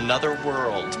from another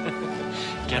world.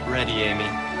 Get ready, Amy.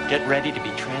 Get ready to be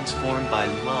transformed by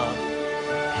love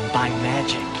and by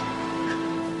magic.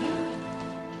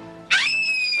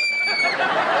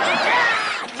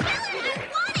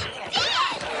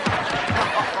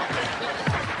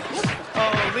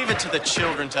 Leave it to the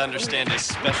children to understand his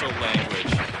special language.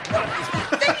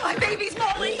 Take my babies,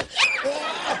 Molly!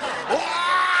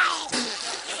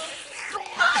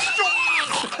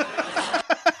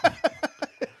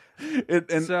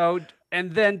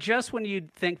 And then just when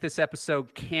you'd think this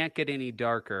episode can't get any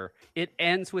darker, it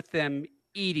ends with them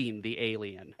eating the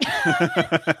alien.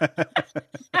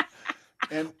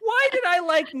 And why did I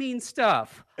like mean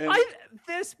stuff?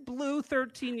 This blew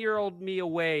 13-year-old me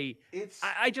away.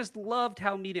 I just loved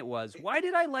how mean it was. Why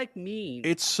did I like mean?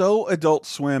 It's so Adult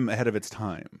Swim ahead of its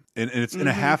time. And it's in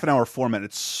a half-an-hour format.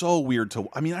 It's so weird to...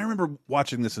 I mean, I remember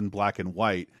watching this in black and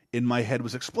white, and my head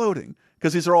was exploding.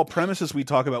 Because these are all premises we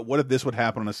talk about. What if this would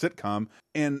happen on a sitcom?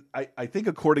 And I think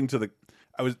according to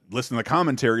I was listening to the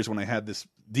commentaries when I had this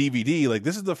DVD. Like,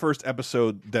 this is the first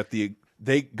episode that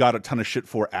they got a ton of shit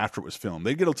for after it was filmed.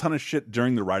 They'd get a ton of shit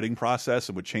during the writing process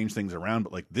and would change things around,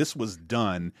 but like this was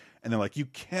done, and they're like, you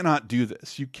cannot do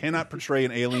this. You cannot portray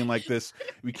an alien like this.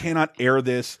 We cannot air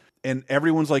this. And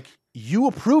everyone's like, you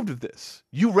approved of this.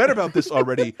 You read about this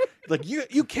already. Like,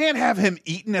 you can't have him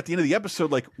eaten at the end of the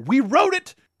episode. Like, we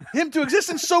wrote him to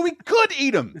existence so we could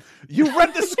eat him. You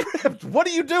read the script. What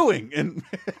are you doing? And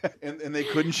they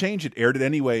couldn't change it. Aired it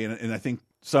anyway. And I think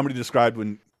somebody described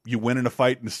when you win in a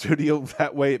fight in the studio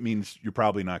that way, it means you're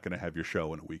probably not going to have your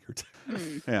show in a week or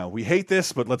two. Yeah, we hate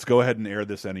this, but let's go ahead and air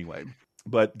this anyway.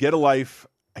 But Get a Life,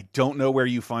 I don't know where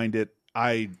you find it.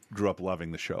 I grew up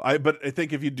loving the show. But I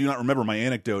think if you do not remember my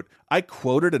anecdote, I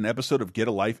quoted an episode of Get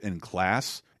a Life in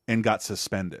class and got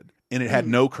suspended. And it had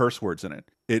no curse words in it.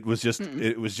 It was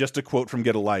just a quote from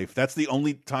Get a Life. That's the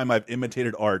only time I've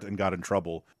imitated art and got in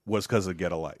trouble was because of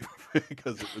Get a Life,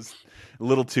 because it was a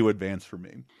little too advanced for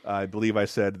me. I believe I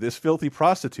said, this filthy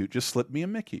prostitute just slipped me a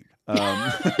Mickey.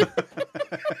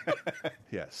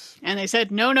 Yes. And they said,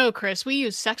 no, Chris, we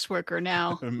use sex worker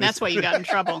now. That's why you got in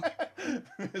trouble.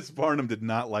 Miss Barnum did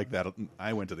not like that.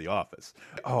 I went to the office.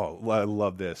 Oh, I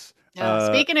love this.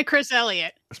 Speaking of Chris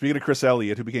Elliott. Speaking of Chris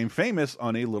Elliott, who became famous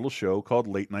on a little show called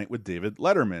Late Night with David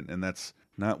Letterman. And that's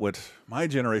not what my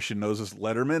generation knows as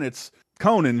Letterman. It's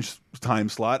Conan's time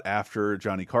slot after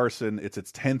Johnny Carson. It's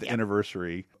its 10th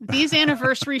anniversary. These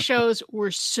anniversary shows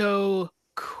were so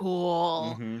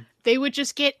cool. They would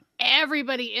just get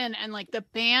everybody in, and like the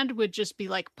band would just be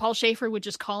like, Paul Schaefer would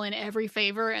just call in every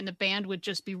favor, and the band would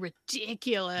just be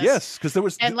ridiculous. Yes, because there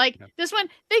was this one,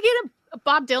 they get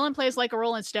Bob Dylan plays like a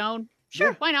Rolling Stone.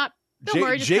 Sure, why not? Bill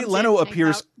Murray just Jay comes Leno in,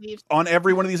 appears on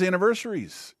every one of these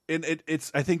anniversaries, and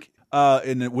it's I think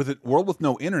with a world with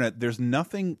no internet, there's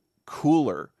nothing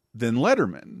cooler than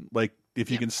Letterman. Like, if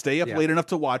you can stay up late enough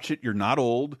to watch it, you're not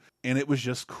old, and it was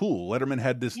just cool. Letterman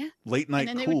had this late night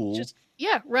cool.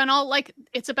 Run all like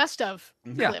it's a best of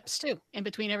clips too. In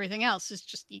between everything else, it's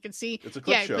just you can see. It's a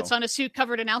clip he show. Puts on a suit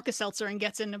covered in Alka-Seltzer and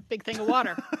gets in a big thing of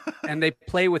water. And they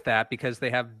play with that because they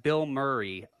have Bill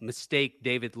Murray mistake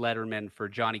David Letterman for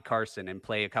Johnny Carson and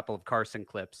play a couple of Carson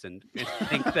clips and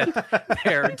think that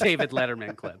they're David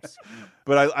Letterman clips.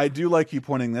 But I do like you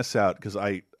pointing this out, because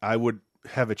I would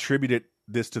have attributed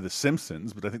this to The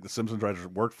Simpsons, but I think The Simpsons writers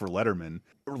worked for Letterman.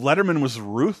 Letterman was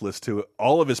ruthless to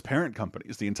all of his parent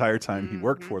companies the entire time he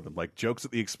worked for them, like jokes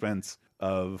at the expense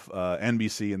of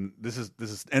NBC, and this is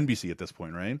NBC at this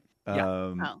point, right?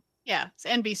 It's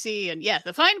NBC and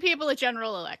the fine people at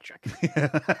General Electric.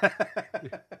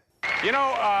 You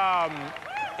know,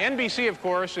 NBC, of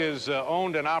course, is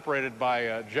owned and operated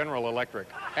by General Electric,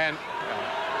 and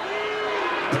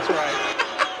that's right.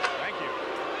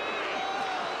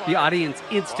 The audience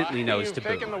instantly knows to boo.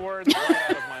 Taking the words right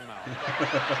out of my mouth.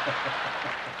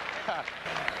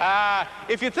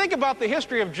 If you think about the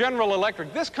history of General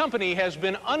Electric, this company has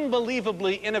been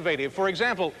unbelievably innovative. For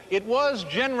example, it was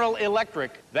General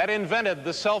Electric that invented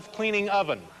the self-cleaning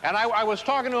oven. And I was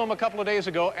talking to them a couple of days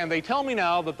ago, and they tell me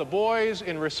now that the boys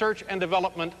in research and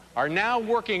development are now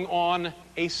working on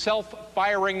a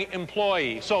self-firing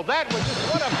employee. So that was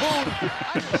just what a boon.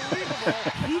 Unbelievable.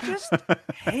 He just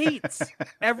hates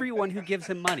everyone who gives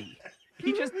him money.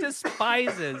 He just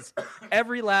despises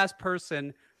every last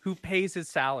person who pays his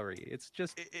salary. It's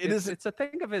just it's a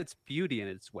thing of its beauty in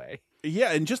its way.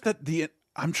 Yeah, and just that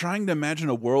I'm trying to imagine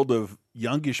a world of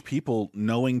youngish people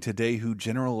knowing today who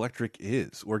General Electric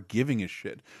is, or giving a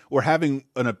shit, or having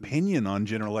an opinion on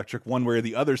General Electric one way or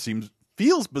the other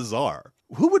feels bizarre.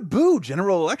 Who would boo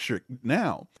General Electric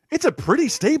now? It's a pretty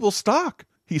stable stock,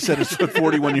 he said at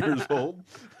 41 years old.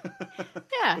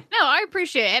 I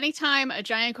appreciate it. Anytime a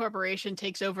giant corporation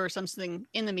takes over something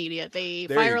in the media, they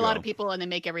fire a lot of people and they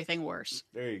make everything worse.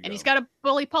 There you go. And he's got a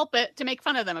bully pulpit to make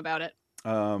fun of them about it.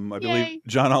 I believe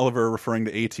John Oliver referring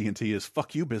to AT&T as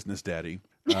 "fuck you, business daddy."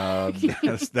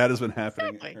 That has been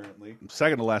happening apparently.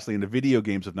 Second to lastly, in the video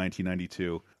games of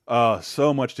 1992,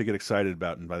 so much to get excited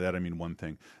about, and by that I mean one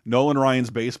thing: Nolan Ryan's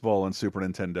baseball on Super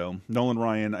Nintendo. Nolan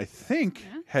Ryan, I think,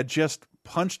 had just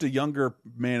punched a younger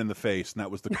man in the face, and that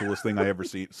was the coolest thing I ever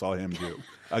saw him do.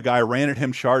 A guy ran at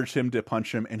him, charged him to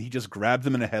punch him, and he just grabbed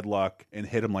him in a headlock and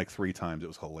hit him like 3 times. It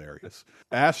was hilarious.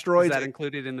 Asteroids. Is that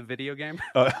included in the video game?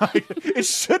 It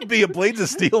should be a Blades of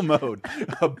Steel mode,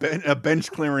 a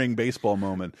bench clearing baseball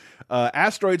moment.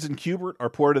 Asteroids and Qbert are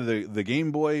ported to the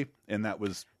Game Boy, and that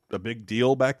was a big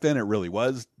deal back then. It really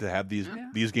was, to have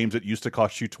these games that used to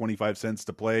cost you 25 cents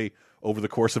to play over the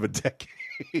course of a decade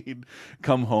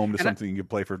come home to something you could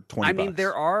play for 20 I mean,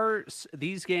 bucks.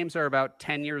 these games are about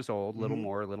 10 years old, a little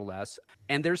more, a little less.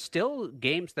 And there's still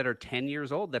games that are 10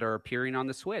 years old that are appearing on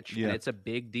the Switch. Yeah. And it's a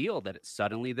big deal that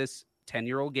suddenly this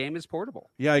 10-year-old game is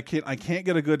portable. Yeah, I can't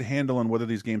get a good handle on whether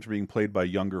these games are being played by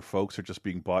younger folks or just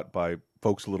being bought by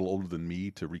folks a little older than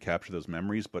me to recapture those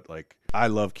memories. But I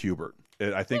love Qbert.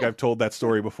 I think I've told that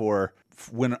story before.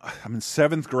 When I'm in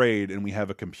 7th grade and we have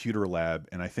a computer lab,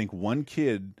 and I think one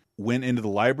kid went into the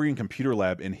library and computer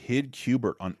lab and hid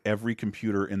Qbert on every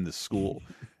computer in the school.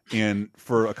 And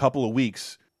for a couple of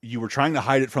weeks, you were trying to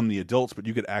hide it from the adults, but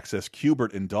you could access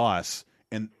Qbert in DOS,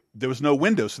 and there was no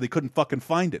Windows, so they couldn't fucking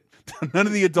find it. None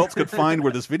of the adults could find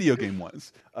where this video game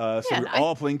was. So we were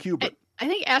all playing Qbert. I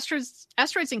think Asteroids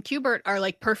and Qbert are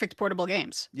like perfect portable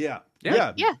games. Yeah.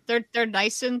 They're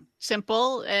nice and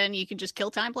simple, and you can just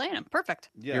kill time playing them. Perfect.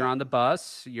 Yeah. You're on the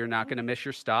bus. You're not going to miss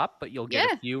your stop, but you'll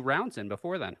get a few rounds in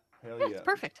before then. Hell yeah, it's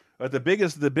perfect. But the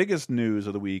biggest news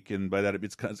of the week, and by that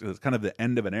it's kind of the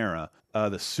end of an era.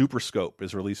 The Super Scope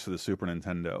is released for the Super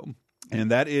Nintendo, and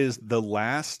that is the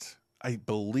last, I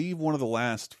believe, one of the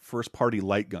last first-party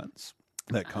light guns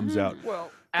that comes out.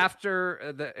 Well,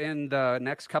 after in the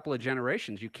next couple of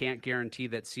generations, you can't guarantee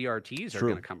that CRTs are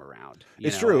going to come around.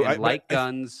 It's true. And light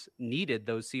guns needed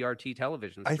those CRT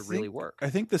televisions to really work. I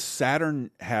think the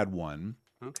Saturn had one.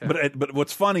 Okay. But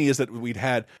what's funny is that we'd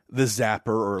had the Zapper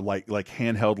or like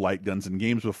handheld light guns in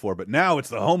games before, but now it's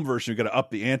the home version. You got to up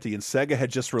the ante, and Sega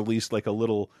had just released like a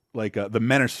little the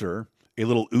Menacer, a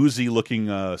little Uzi looking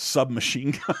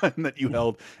submachine gun that you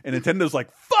held, and Nintendo's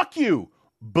like, "Fuck you,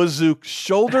 bazooka,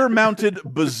 shoulder mounted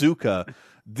bazooka."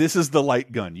 This is the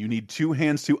light gun. You need two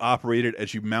hands to operate it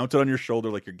as you mount it on your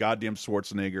shoulder like your goddamn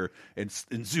Schwarzenegger and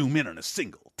zoom in on a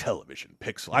single television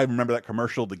pixel. I remember that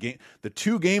commercial. The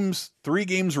 3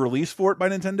 games released for it by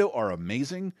Nintendo are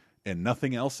amazing, and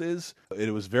nothing else is.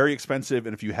 It was very expensive,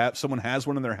 and if someone has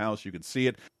one in their house, you can see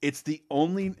it. It's the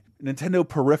only Nintendo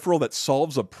peripheral that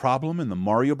solves a problem in the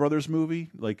Mario Brothers movie.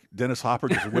 Like Dennis Hopper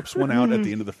just whips one out at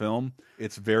the end of the film.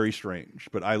 It's very strange,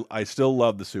 but I still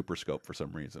love the Super Scope for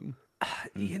some reason.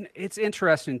 It's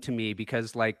interesting to me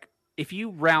because, like, if you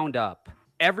round up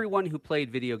everyone who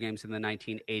played video games in the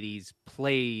 1980s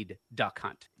played Duck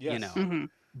Hunt, Yes.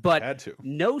 But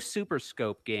no Super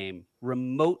Scope game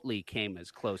remotely came as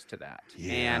close to that.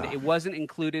 Yeah. And it wasn't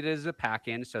included as a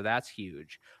pack-in, so that's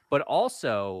huge. But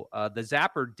also, the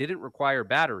Zapper didn't require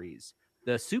batteries.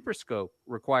 The Super Scope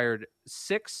required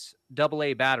 6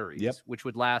 AA batteries, which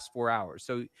would last 4 hours.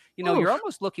 So, you're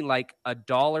almost looking like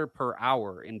 $1 per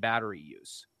hour in battery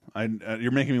use.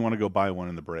 You're making me want to go buy one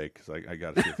in the break because I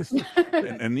got to see this.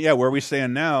 and yeah, where we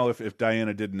stand now, if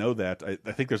Diana didn't know that,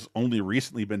 I think there's only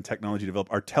recently been technology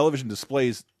developed. Our television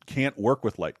displays can't work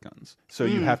with light guns. So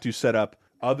you have to set up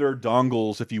other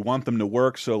dongles if you want them to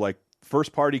work. So like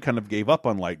First Party kind of gave up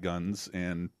on light guns,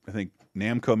 and I think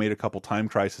Namco made a couple Time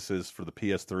Crises for the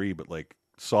PS3, but like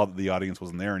saw that the audience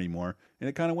wasn't there anymore, and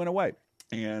it kind of went away.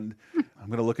 And I'm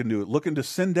going to look into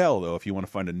Sindel, though, if you want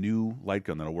to find a new light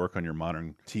gun that'll work on your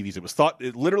modern TVs. It was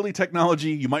literally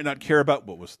technology you might not care about,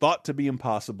 but was thought to be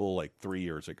impossible like 3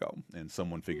 years ago, and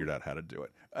someone figured out how to do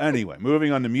it. Anyway,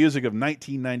 moving on to music of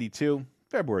 1992,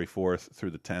 February 4th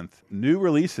through the 10th. New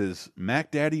releases,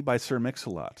 Mac Daddy by Sir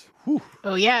Mix-a-Lot. Whew.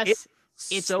 Oh, yes.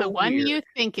 It's so the one weird. you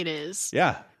think it is.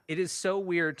 Yeah. It is so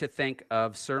weird to think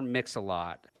of Sir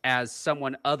Mix-a-Lot as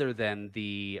someone other than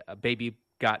the Baby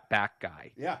Got Back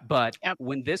guy. Yeah. But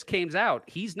when this came out,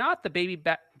 he's not the Baby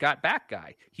Got Back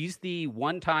guy. He's the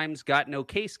One Times Got No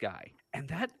Case guy. And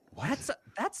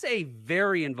that's a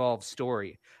very involved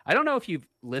story. I don't know if you've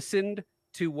listened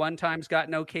to One Times Got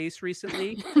No Case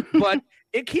recently, but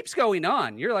it keeps going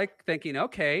on. You're like thinking,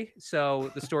 okay,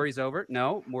 so the story's over.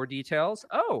 No, more details.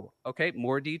 Oh, okay,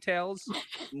 more details.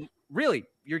 Really,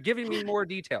 you're giving me more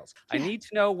details. I need to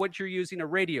know what you're using a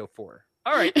radio for.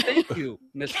 All right, thank you,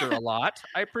 Mr. Alot.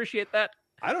 I appreciate that.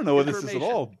 I don't know what this is at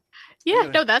all.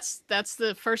 Yeah, no, that's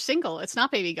the first single. It's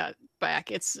not Baby Got Back.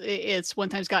 It's One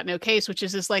Time's Got No Case, which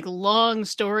is this like long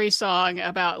story song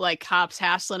about like cops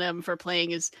hassling him for playing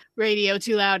his radio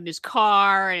too loud in his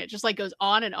car, and it just like goes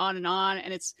on and on and on.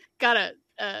 And it's got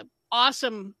a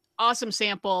awesome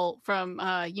sample from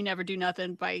You Never Do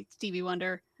Nothing by Stevie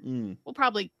Wonder. We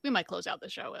might close out the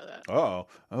show with that. Oh,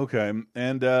 okay.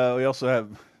 And we also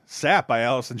have Sap by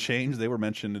Alice in Chains. They were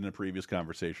mentioned in a previous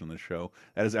conversation on the show.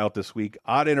 That is out this week.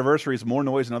 Odd Anniversaries, More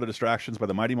Noise and Other Distractions by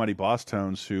the Mighty Mighty Boss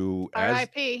Tones, who,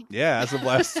 R.I.P. as of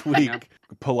last week,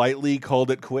 politely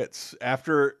called it quits.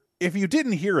 If you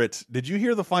didn't hear it, did you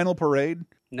hear the Final Parade?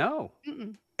 No.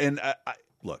 And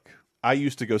look, I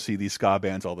used to go see these ska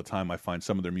bands all the time. I find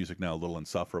some of their music now a little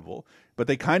insufferable. But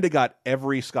they kind of got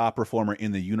every ska performer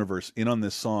in the universe in on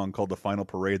this song called The Final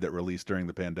Parade that released during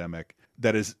the pandemic.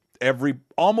 That is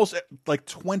almost like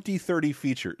 20, 30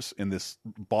 features in this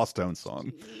Boss Tone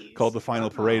song called The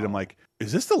Final Parade. I'm like,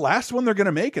 is this the last one they're going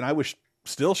to make? And I was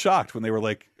still shocked when they were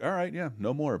like, all right, yeah,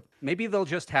 no more. Maybe they'll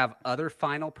just have other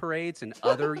Final Parades in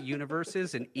other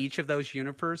universes. In each of those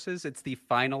universes, it's the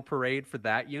Final Parade for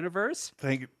that universe.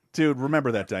 Thank you. Dude,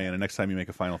 remember that, Diana, next time you make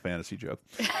a Final Fantasy joke.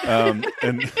 Yeah.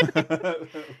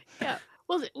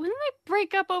 Well, wouldn't they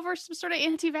break up over some sort of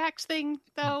anti-vax thing,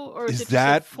 though? Or is it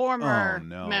that just a former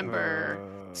member?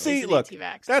 See, look,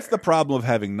 that's the problem of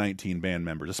having 19 band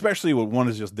members, especially when one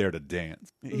is just there to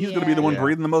dance. He's going to be the one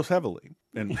breathing the most heavily.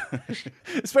 And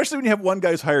especially when you have one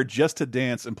guy's hired just to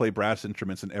dance and play brass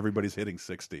instruments, and everybody's hitting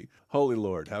 60. Holy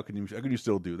Lord, how can you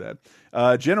still do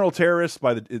that? General Terrorist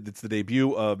it's the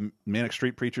debut of Manic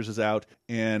Street Preachers is out,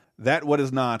 and That What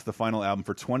Is Not, the final album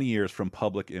for 20 years from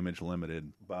Public Image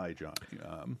Limited by John.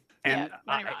 And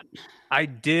I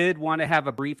did want to have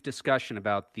a brief discussion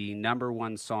about the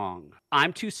 #1 song,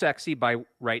 "I'm Too Sexy" by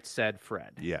Right Said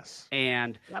Fred. Yes.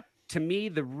 And to me,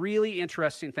 the really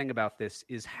interesting thing about this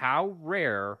is how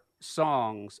rare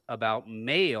songs about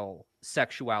male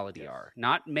sexuality are.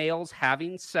 Not males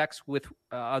having sex with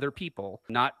other people,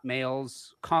 not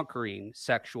males conquering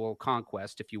sexual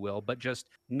conquest, if you will, but just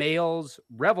males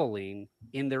reveling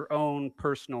in their own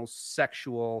personal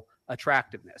sexual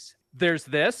attractiveness. There's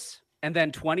this, and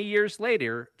then 20 years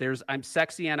later, there's "I'm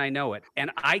Sexy and I Know It."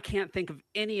 And I can't think of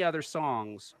any other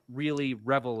songs really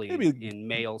reveling in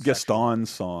male Gaston's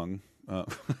song.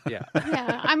 Yeah.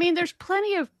 Yeah. I mean, there's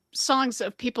plenty of songs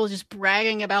of people just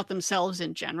bragging about themselves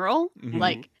in general. Mhm.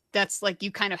 Like, that's like,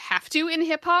 you kind of have to in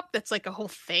hip hop. That's like a whole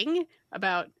thing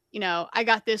about, I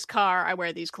got this car, I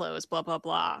wear these clothes, blah, blah,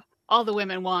 blah. All the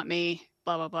women want me,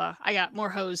 blah, blah, blah. I got more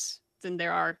hoes than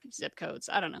there are zip codes.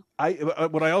 I don't know.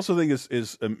 What I also think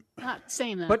is not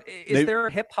saying that. But is there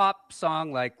a hip hop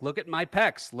song like "Look at my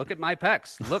pecs, look at my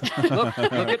pecs, look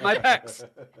at my pecs"?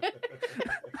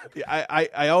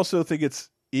 I also think it's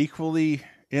equally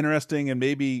interesting and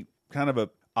maybe kind of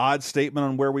a odd statement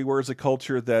on where we were as a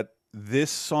culture that this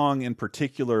song in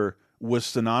particular was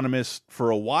synonymous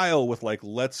for a while with like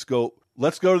let's go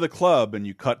to the club, and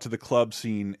you cut to the club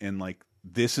scene and like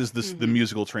this is the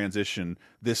musical transition.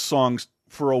 This song's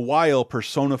for a while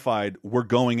personified we're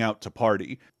going out to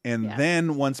party. And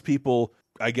then once people,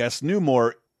 I guess, knew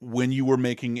more, when you were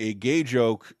making a gay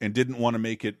joke and didn't want to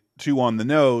make it too on the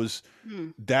nose,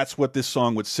 that's what this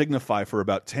song would signify for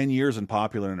about 10 years in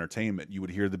popular entertainment. You would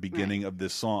hear the beginning of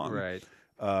this song. Right.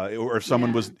 Or if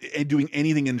someone was doing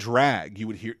anything in drag,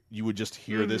 you would just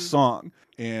hear this song.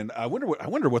 And I wonder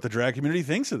what the drag community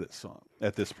thinks of this song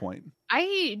at this point.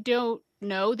 I don't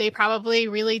know. They probably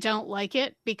really don't like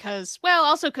it because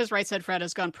Right Said Fred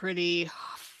has gone pretty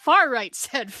far. Right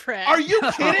Said Fred. Are you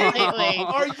kidding?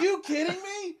 Are you kidding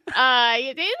me?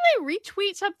 Didn't they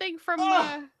retweet something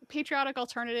from Patriotic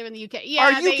Alternative in the UK?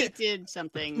 Yeah, they did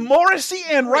something. Morrissey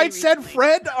and Right Said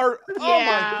Fred are. Yeah, oh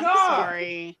my god!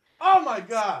 Sorry. Oh my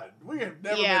god! We have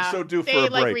never been so due for a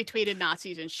break. They retweeted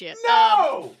Nazis and shit.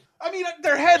 No. I mean,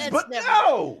 their heads, but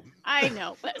no. I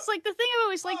know, but it's like the thing I've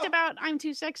always liked about "I'm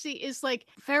Too Sexy" is like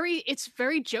it's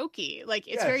very jokey, like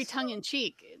it's very tongue in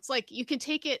cheek. It's like you can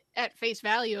take it at face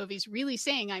value of he's really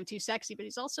saying "I'm too sexy," but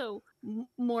he's also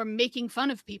more making fun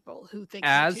of people who think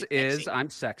as is "I'm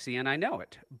Sexy and I Know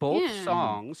It." Both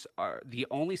songs are the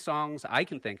only songs I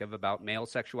can think of about male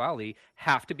sexuality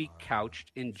have to be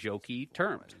couched in jokey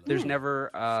terms. There's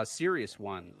never a serious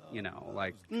one,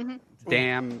 like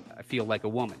 "Damn, I Feel Like a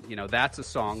Woman." That's a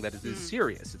song that is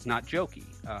serious. It's not jokey.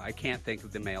 I can't think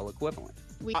of the male equivalent.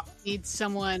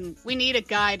 We need a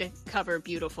guy to cover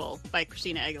 "Beautiful" by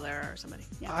Christina Aguilera or somebody.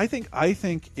 Yeah. I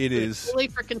think it is fully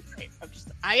freaking straight.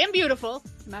 I am beautiful,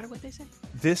 no matter what they say.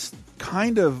 This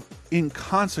kind of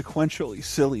inconsequentially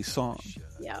silly song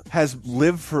has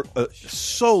lived for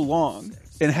so long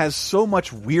and has so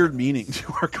much weird meaning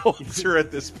to our culture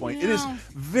at this point. It is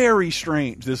very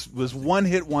strange. This was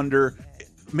one-hit wonder.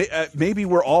 Maybe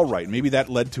we're all right. Maybe that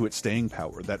led to its staying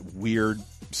power, that weird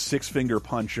six-finger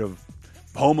punch of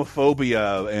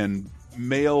homophobia and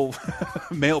male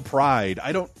pride.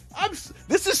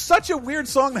 This is such a weird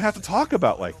song to have to talk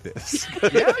about like this.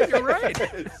 Yeah, you're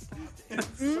right. It's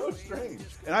so strange.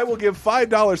 And I will give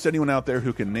 $5 to anyone out there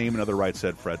who can name another Right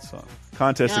Said Fred song.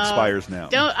 Contest expires now.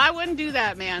 I wouldn't do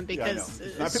that, man, because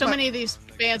so many of these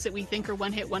bands that we think are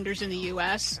one-hit wonders in the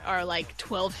U.S. are like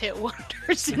 12-hit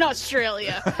wonders in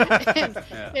Australia. And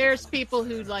there's people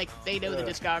who they know the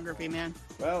discography, man.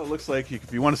 Well, it looks like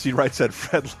if you want to see Right Said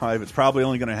Fred live, it's probably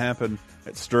only going to happen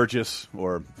at Sturgis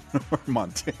or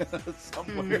Montana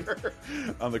somewhere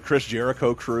on the Chris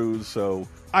Jericho cruise. So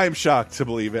I am shocked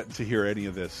to hear any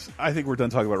of this. I think we're done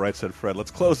talking about Right Said Fred.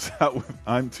 Let's close out with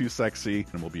 "I'm Too Sexy,"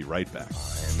 and we'll be right back. I'm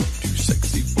too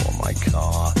sexy for my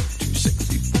car, too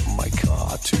sexy for my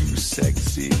car, too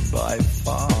sexy by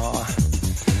far.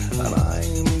 And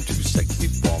I'm too sexy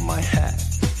for my hat,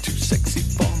 too sexy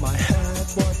for my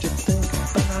hat. What do you think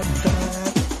about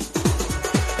that?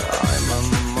 I'm a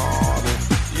model,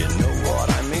 you know what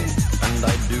I mean, and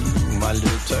I do my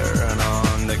little turn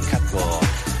on the catwalk.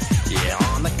 Yeah,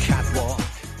 on the catwalk.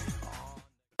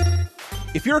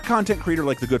 If you're a content creator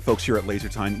like the good folks here at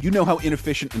LaserTime, you know how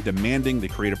inefficient and demanding the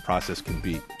creative process can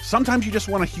be. Sometimes you just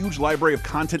want a huge library of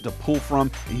content to pull from,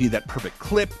 and you need that perfect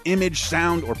clip, image,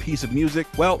 sound, or piece of music.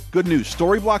 Well, good news.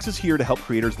 Storyblocks is here to help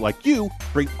creators like you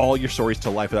bring all your stories to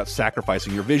life without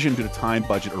sacrificing your vision due to time,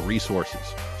 budget, or resources.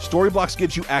 Storyblocks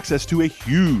gives you access to a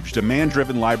huge,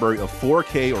 demand-driven library of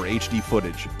 4K or HD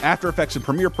footage, After Effects and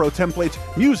Premiere Pro templates,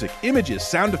 music, images,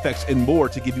 sound effects, and more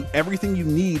to give you everything you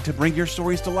need to bring your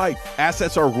stories to life.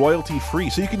 Assets are royalty-free,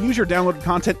 so you can use your downloaded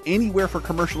content anywhere for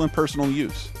commercial and personal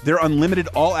use. Their unlimited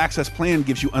all-access plan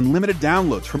gives you unlimited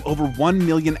downloads from over 1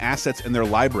 million assets in their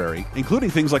library,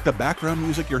 including things like the background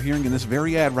music you're hearing in this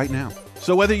very ad right now.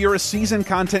 So whether you're a seasoned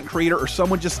content creator or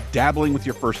someone just dabbling with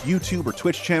your first YouTube or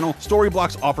Twitch channel,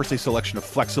 Storyblocks offers a selection of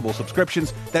flexible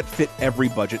subscriptions that fit every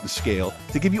budget and scale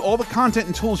to give you all the content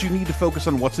and tools you need to focus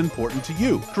on what's important to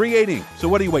you, creating. So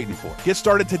what are you waiting for? Get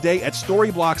started today at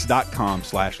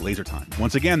storyblocks.com/lasertime.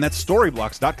 Once again, that's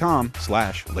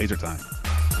storyblocks.com/lasertime.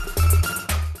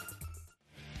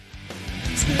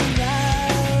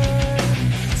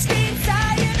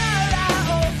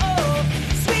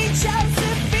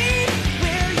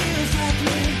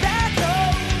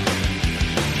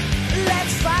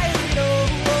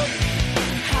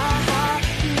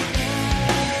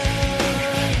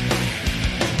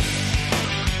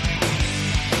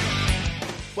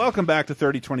 Welcome back to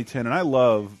 30-2010, and I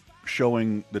love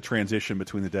showing the transition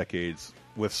between the decades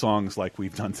with songs like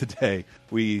we've done today.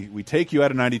 We take you out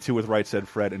of 92 with Right Said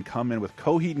Fred and come in with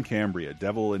Coheed and Cambria,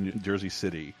 Devil in Jersey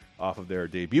City, off of their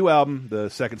debut album, The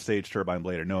Second Stage Turbine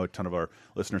Blade. I know a ton of our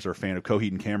listeners are a fan of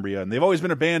Coheed and Cambria, and they've always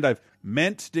been a band I've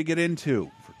meant to get into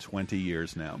for 20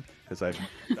 years now, because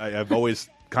I've always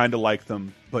kind of liked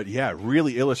them. But yeah, it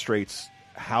really illustrates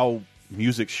how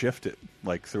music shifted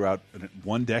like throughout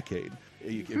one decade.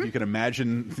 If you can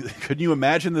imagine, couldn't you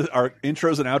imagine our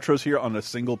intros and outros here on a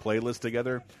single playlist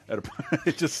together?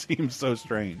 It just seems so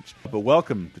strange. But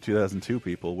welcome to 2002,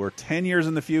 people. We're 10 years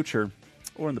in the future,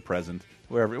 or in the present,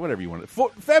 whatever you want.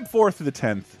 Feb 4th through the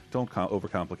 10th. Don't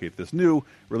overcomplicate this. New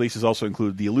releases also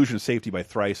include The Illusion of Safety by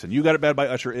Thrice, and You Got It Bad by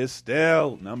Usher is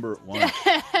still number one.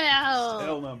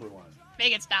 Still number one.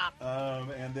 Make it stop.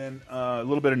 And then a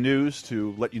little bit of news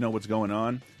to let you know what's going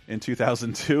on in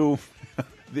 2002.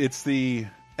 It's the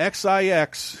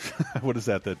XIX, what is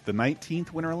that, the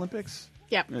 19th Winter Olympics?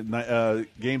 Yep.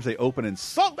 Games, they open in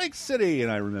Salt Lake City, and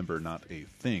I remember not a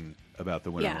thing about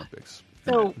the Winter Olympics.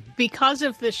 So because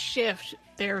of this shift,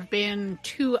 there have been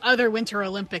 2 other Winter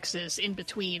Olympicses in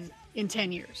between in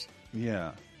 10 years.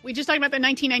 Yeah. We just talked about the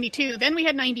 1992. Then we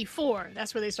had 94.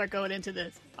 That's where they start going into the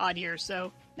odd years.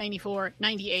 So 94,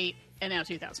 98, and now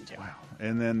 2002. Wow.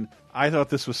 And then I thought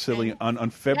this was silly on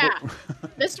February. Yeah.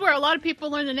 This is where a lot of people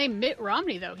learned the name Mitt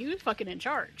Romney, though. He was fucking in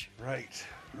charge. Right.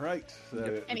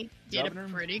 And he did a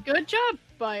pretty good job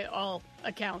by all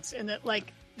accounts. And that,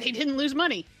 like, they didn't lose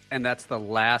money. And that's the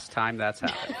last time that's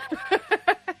happened.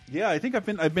 Yeah, I think I've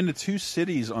been to 2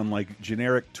 cities on like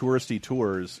generic touristy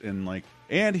tours,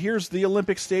 and here's the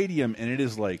Olympic Stadium, and it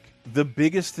is like the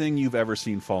biggest thing you've ever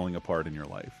seen falling apart in your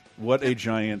life. What a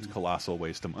giant, colossal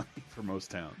waste of money for most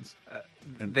towns.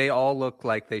 And they all look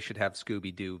like they should have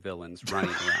Scooby-Doo villains running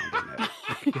around in it.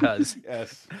 Because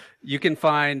you can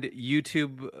find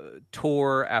YouTube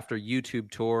tour after YouTube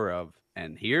tour of,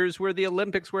 and here's where the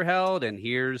Olympics were held, and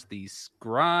here's the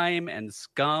grime and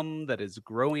scum that is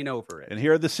growing over it. And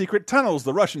here are the secret tunnels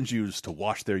the Russians used to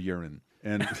wash their urine.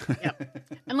 And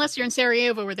Unless you're in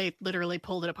Sarajevo, where they literally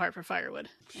pulled it apart for firewood.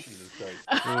 Jesus Christ.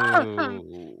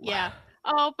 Yeah.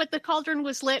 Oh, but the cauldron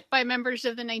was lit by members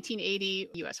of the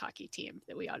 1980 U.S. hockey team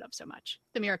that we all love so much.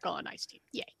 The Miracle on Ice team.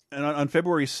 Yay. And on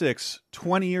February 6th,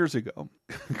 20 years ago,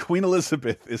 Queen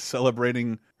Elizabeth is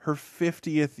celebrating her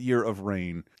 50th year of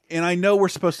reign. And I know we're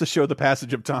supposed to show the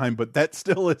passage of time, but that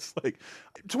still is like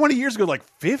 20 years ago, like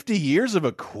 50 years of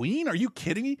a queen? Are you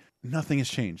kidding me? Nothing has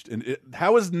changed. And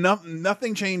how has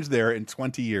nothing changed there in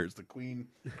 20 years? The queen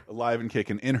alive and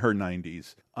kicking in her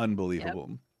 90s. Unbelievable.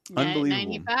 Yep. Unbelievable.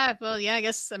 95. Well, yeah, I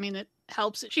guess, it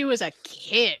helps. She was a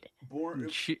kid.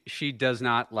 She does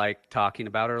not like talking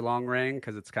about her long reign,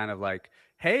 because it's kind of like,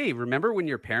 hey, remember when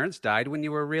your parents died when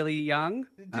you were really young?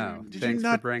 Thanks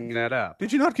for bringing that up.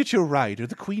 Did you not get your rider?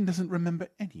 The queen doesn't remember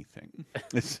anything.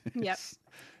 Yep.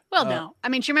 Well, no.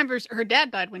 She remembers her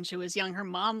dad died when she was young. Her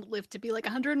mom lived to be like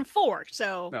 104.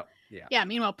 So, yeah.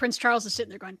 Meanwhile, Prince Charles is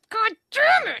sitting there going, God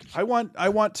damn it! I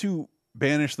want to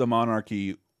banish the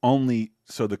monarchy only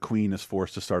so the queen is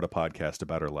forced to start a podcast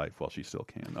about her life while she still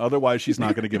can. Otherwise, she's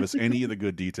not going to give us any of the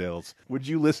good details. Would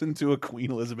you listen to a Queen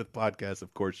Elizabeth podcast?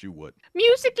 Of course you would.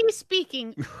 Musically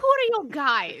speaking, who are your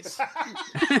guys?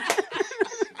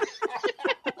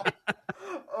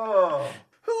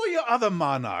 the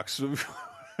monarchs.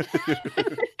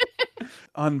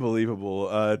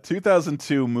 Unbelievable.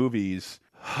 2002 movies.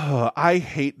 I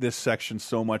hate this section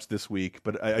so much this week,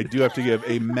 but I do have to give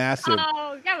a massive,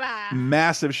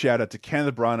 massive shout out to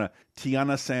Kenneth Branagh,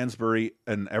 Tiana Sansbury,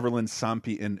 and Evelyn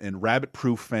Sampi in Rabbit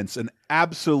Proof Fence, an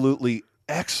absolutely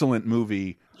excellent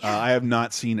movie. I have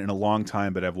not seen in a long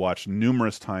time, but I've watched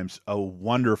numerous times. A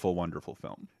wonderful, wonderful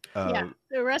film.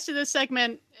 The rest of this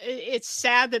segment, it's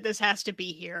sad that this has to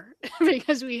be here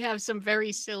because we have some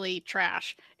very silly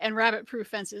trash. And Rabbit Proof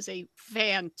Fence is a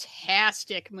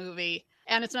fantastic movie.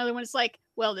 And it's another one. It's like,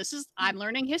 well, I'm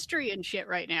learning history and shit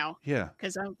right now. Yeah.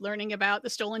 Because I'm learning about the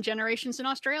stolen generations in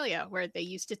Australia, where they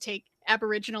used to take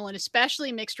Aboriginal and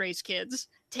especially mixed race kids,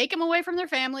 take them away from their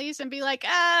families and be like,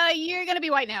 you're going to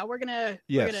be white now. We're going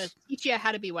to teach you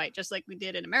how to be white, just like we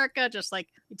did in America, just like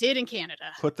we did in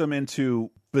Canada. Put them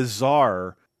into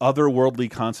bizarre, otherworldly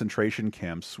concentration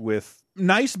camps with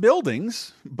nice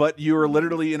buildings, but you're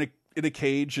literally in a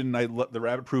cage, and the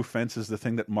rabbit-proof fence is the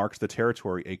thing that marks the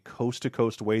territory. A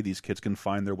coast-to-coast way these kids can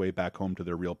find their way back home to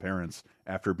their real parents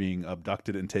after being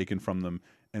abducted and taken from them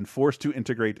and forced to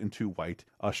integrate into white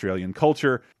Australian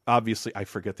culture. Obviously, I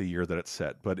forget the year that it's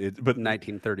set, but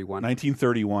 1931.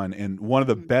 1931, and one of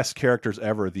the best characters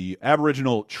ever, the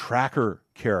Aboriginal tracker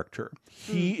character.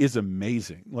 He is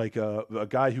amazing. Like a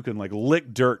guy who can like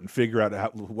lick dirt and figure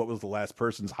out what was the last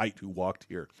person's height who walked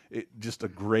here. Just a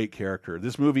great character.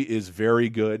 This movie is very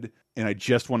good, and I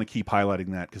just want to keep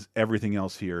highlighting that because everything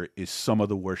else here is some of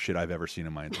the worst shit I've ever seen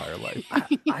in my entire life.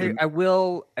 I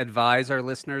will advise our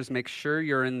listeners, make sure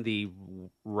you're in the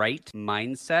right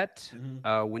mindset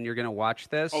when you're going to watch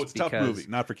this. Oh, it's a tough movie,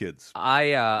 not for kids.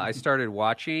 I started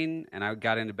watching, and I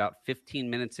got in about 15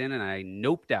 minutes in, and I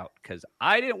noped out because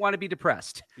I didn't want to be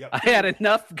depressed. Yep. I had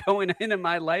enough going in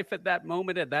my life at that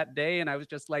moment, at that day, and I was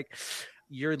just like,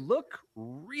 you look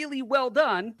really well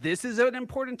done. This is an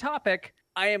important topic.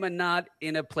 I am not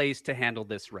in a place to handle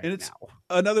this right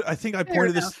now. I think I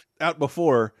pointed this out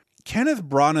before. Kenneth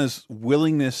Branagh's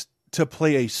willingness to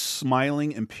play a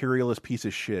smiling imperialist piece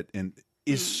of shit and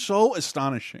is so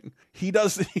astonishing. He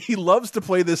loves to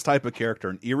play this type of character,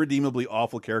 an irredeemably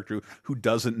awful character who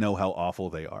doesn't know how awful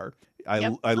they are.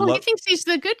 He thinks he's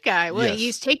the good guy. Well,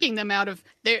 he's taking them out of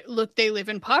their look. They live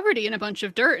in poverty in a bunch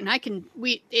of dirt, and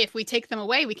if we take them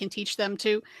away, we can teach them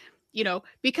to,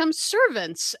 become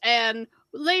servants and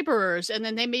laborers, and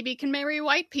then they maybe can marry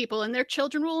white people, and their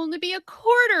children will only be a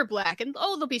quarter black, and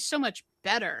they'll be so much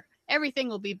better. Everything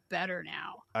will be better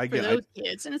now for those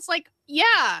kids. And it's like,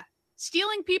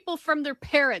 stealing people from their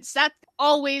parents. That's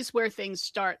always where things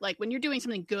start. Like when you're doing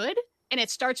something good and it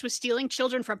starts with stealing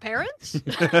children from parents,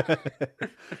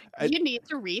 you need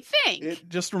to rethink. It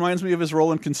just reminds me of his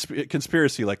role in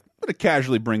Conspiracy. Like, I'm going to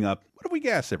casually bring up, what do we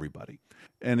gas everybody?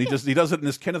 And he does it in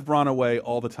this Kenneth Branagh way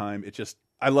all the time.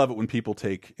 I love it when people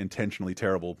take intentionally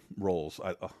terrible roles.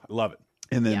 I love it.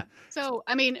 And then, so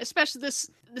I mean, especially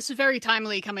this is very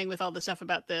timely, coming with all the stuff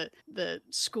about the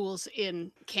schools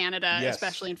in Canada,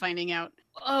 especially in finding out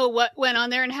what went on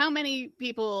there and how many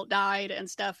people died and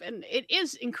stuff. And it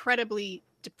is incredibly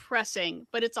depressing,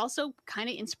 but it's also kind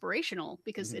of inspirational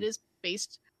because it is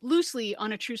based loosely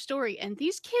on a true story. And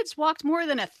these kids walked more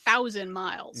than 1,000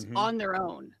 miles on their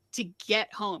own to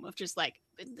get home, of just like,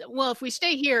 well, if we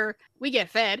stay here, we get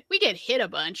fed. We get hit a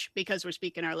bunch because we're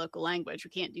speaking our local language. We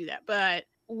can't do that. But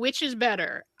which is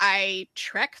better? I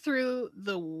trek through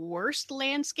the worst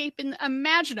landscape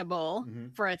imaginable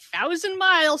for 1,000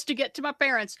 miles to get to my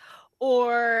parents,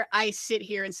 or I sit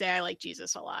here and say I like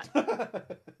Jesus a lot.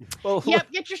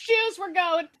 Yep, get your shoes, we're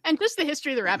going. And just the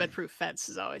history of the rabbit-proof fence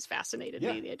has always fascinated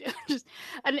me. The idea,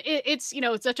 it's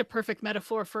it's such a perfect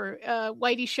metaphor for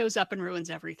Whitey shows up and ruins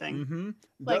everything.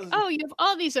 Like, you have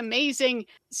all these amazing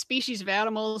species of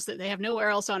animals that they have nowhere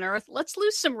else on Earth. Let's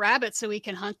lose some rabbits so we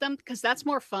can hunt them because that's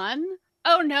more fun.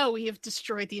 Oh no, we have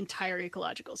destroyed the entire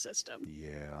ecological system.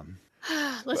 Yeah.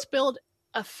 Let's build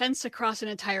a fence across an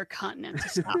entire continent to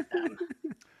stop them.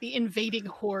 The invading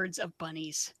hordes of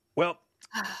bunnies. Well,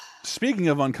 speaking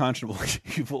of unconscionable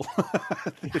evil.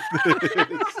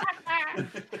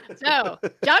 So,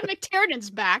 John McTiernan's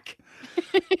back.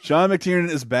 John McTiernan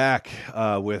is back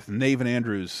with Navin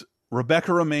Andrews.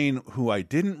 Rebecca Romaine, who I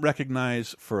didn't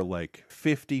recognize for like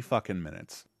 50 fucking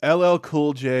minutes. LL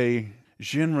Cool J,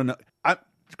 Jean Reno,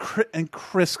 and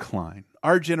Chris Klein.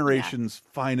 Our generation's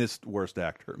finest worst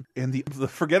actor in the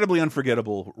forgettably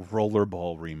unforgettable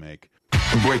Rollerball remake.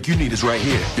 The break you need is right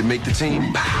here to make the team.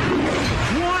 1, 2,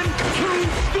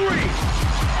 3.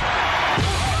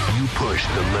 You push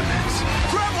the limits.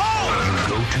 Grab hold! You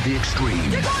go to the extreme.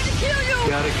 They're going to kill you!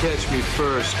 Gotta catch me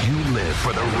first. You live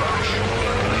for the rush.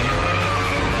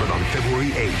 But on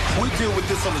February 8th. We deal with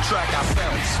this on the track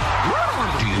ourselves.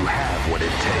 Do you have what it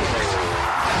takes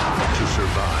to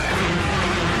survive?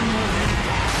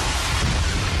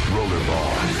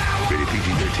 Rollerball, rated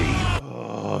PG-13.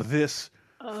 Oh, this.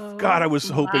 God, I was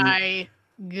hoping. My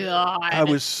God. I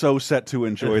was so set to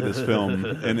enjoy this film.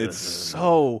 And it's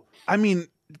so. I mean,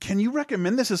 can you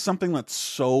recommend this as something that's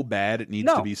so bad it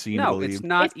needs to be seen? No, it's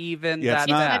not even that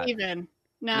bad. Not even.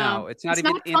 No, it's not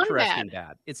even interesting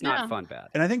bad. It's not fun bad.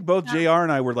 And I think both JR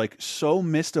and I were like so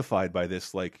mystified by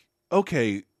this. Like,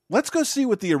 okay, let's go see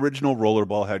what the original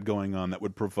Rollerball had going on that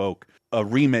would provoke a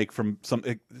remake from some.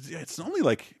 It's only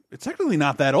like, it's technically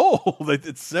not that old.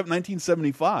 It's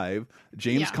 1975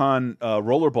 James Caan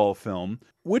Rollerball film,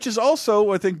 which is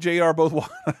also, I think JR both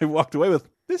walked away with.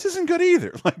 This isn't good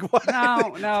either. Like, what?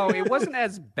 No, it wasn't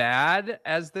as bad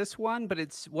as this one, but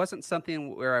it wasn't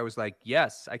something where I was like,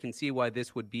 yes, I can see why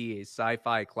this would be a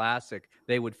sci-fi classic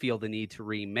they would feel the need to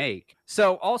remake.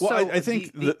 So also, I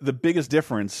think the biggest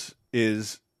difference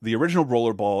is the original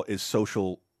Rollerball is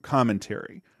social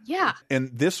commentary. Yeah. And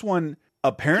this one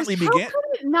apparently began. How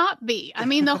could it not be? I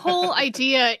mean, the whole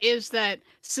idea is that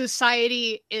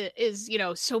society is,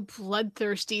 so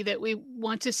bloodthirsty that we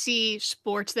want to see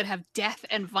sports that have death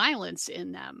and violence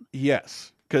in them.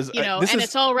 Yes. Because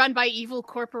it's all run by evil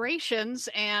corporations,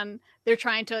 and they're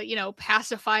trying to,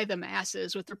 pacify the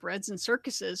masses with their breads and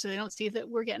circuses so they don't see that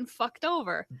we're getting fucked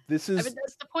over. That's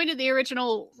the point of the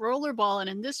original Rollerball, and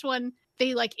in this one,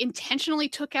 they intentionally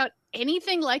took out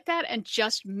anything like that and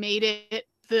just made it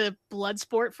the blood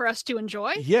sport for us to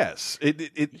enjoy. Yes, then they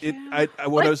took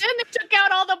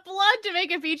out all the blood to make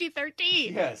it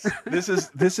PG-13. Yes, this is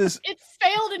it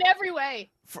failed in every way.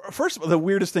 First of all, the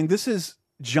weirdest thing, this is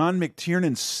John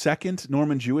McTiernan's second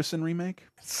Norman Jewison remake.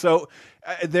 So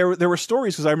there were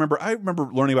stories, because I remember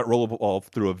learning about Rollerball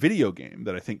through a video game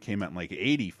that I think came out in like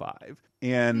 '85,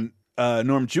 and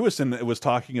Norm Jewison was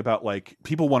talking about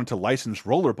people wanted to license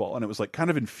Rollerball, and it was kind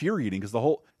of infuriating because the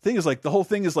whole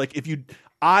thing is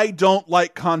I don't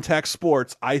like contact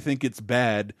sports. I think it's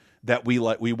bad that we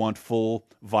want full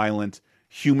violent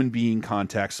human being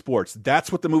contact sports.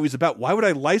 That's what the movie's about. Why would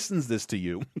I license this to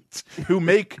you who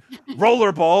make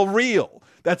Rollerball real?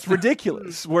 That's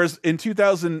ridiculous. Whereas in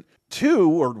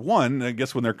 2002 or 1, I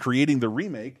guess when they're creating the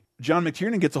remake, John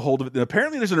McTiernan gets a hold of it. And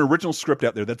apparently there's an original script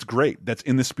out there that's great. That's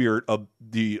in the spirit of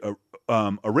the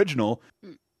original.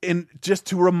 And just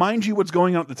to remind you what's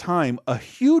going on at the time, a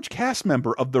huge cast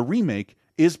member of the remake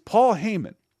is Paul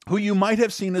Heyman, who you might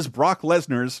have seen as Brock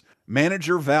Lesnar's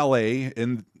manager valet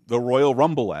in the Royal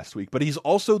Rumble last week. But he's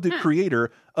also the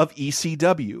creator of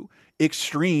ECW,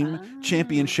 Extreme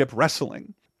Championship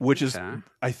Wrestling, which is,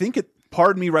 I think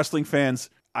pardon me, wrestling fans,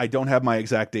 I don't have my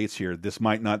exact dates here. This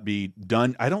might not be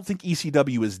done. I don't think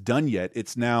ECW is done yet.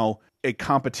 It's now a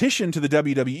competition to the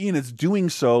WWE, and it's doing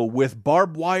so with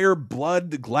barbed wire,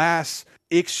 blood, glass,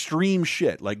 extreme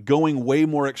shit, going way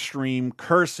more extreme,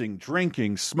 cursing,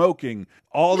 drinking, smoking,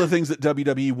 all the things that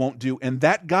WWE won't do. And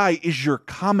that guy is your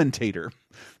commentator.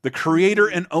 The creator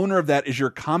and owner of that is your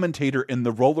commentator in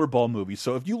the Rollerball movie.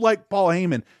 So if you like Paul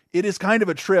Heyman, it is kind of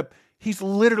a trip. He's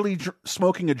literally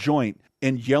smoking a joint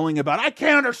and yelling about, I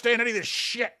can't understand any of this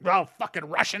shit. Oh, fucking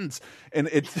Russians. And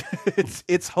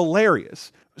it's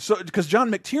hilarious. So, because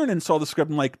John McTiernan saw the script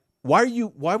and why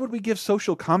would we give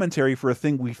social commentary for a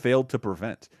thing we failed to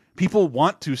prevent? People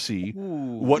want to see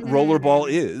what Rollerball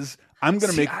is. I'm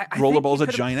going to make Rollerball a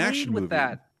giant action movie.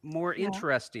 That more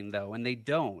interesting though, and they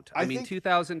don't. I mean,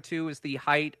 2002 is the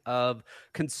height of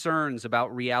concerns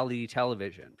about reality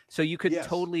television. So you could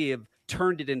totally have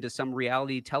turned it into some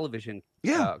reality television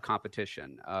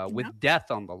competition with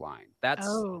death on the line. That's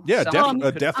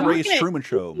a Death Race Truman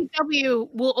Show. ECW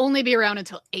will only be around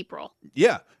until April.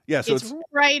 Yeah. So it's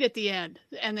right at the end,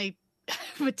 and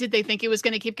but did they think it was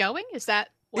going to keep going? Is that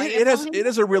why it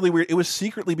is a really weird? It was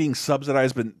secretly being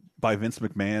subsidized, by Vince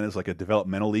McMahon as a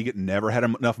developmental league. It never had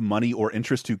enough money or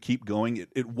interest to keep going.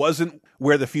 It wasn't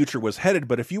where the future was headed.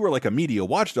 But if you were a media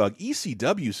watchdog,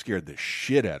 ECW scared the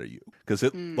shit out of you because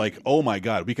oh my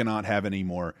God, we cannot have any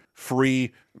more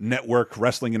free network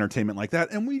wrestling entertainment like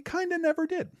that. And we kind of never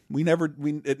did.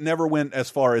 It never went as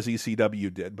far as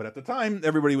ECW did. But at the time,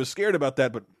 everybody was scared about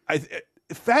that. But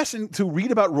fascinating to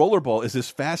read about Rollerball is this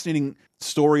fascinating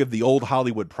story of the old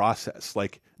Hollywood process.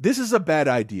 This is a bad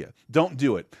idea. Don't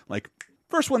do it.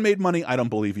 First one made money. I don't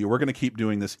believe you. We're going to keep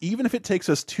doing this. Even if it takes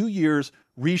us 2 years,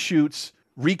 reshoots,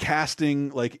 recasting,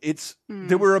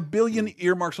 there were a billion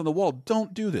earmarks on the wall.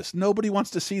 Don't do this. Nobody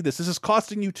wants to see this. This is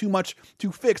costing you too much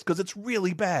to fix because it's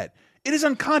really bad. It is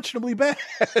unconscionably bad.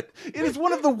 It is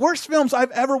one of the worst films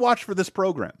I've ever watched for this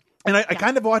program. And I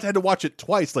kind of had to watch it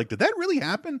twice. Like, did that really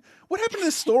happen? What happened to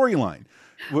this storyline?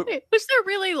 Wait, was there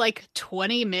really like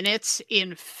 20 minutes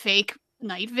in fake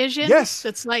night vision? Yes.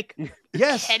 That's like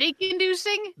headache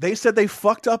inducing? They said they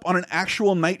fucked up on an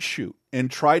actual night shoot and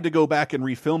tried to go back and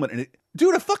refilm it. And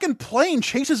dude, a fucking plane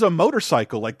chases a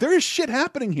motorcycle. Like, there is shit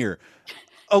happening here.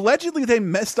 Allegedly, they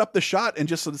messed up the shot and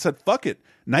just said, fuck it.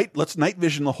 Let's night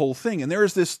vision the whole thing. And there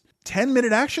is this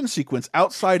 10-minute action sequence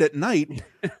outside at night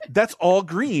that's all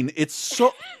green. It's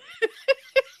so...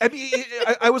 I mean,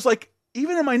 I was like,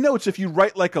 even in my notes, if you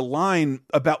write like a line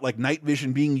about like night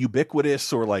vision being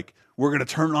ubiquitous or like, we're going to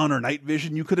turn on our night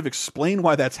vision, you could have explained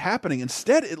why that's happening.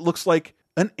 Instead, it looks like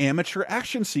an amateur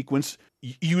action sequence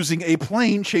using a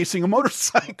plane chasing a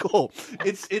motorcycle.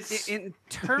 It's in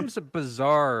terms of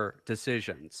bizarre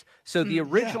decisions. So the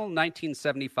original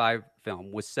 1975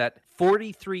 film was set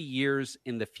 43 years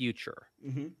in the future.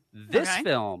 This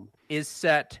film is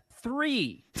set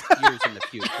 3 years in the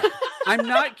future. I'm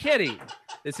not kidding.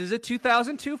 This is a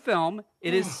 2002 film.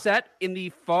 It is set in the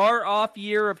far off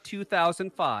year of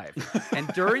 2005. And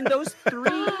during those 3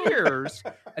 years,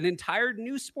 an entire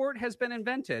new sport has been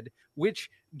invented,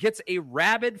 which gets a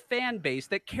rabid fan base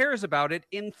that cares about it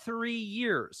in 3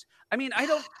 years. I mean,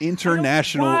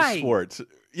 international sports.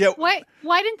 Yeah. Why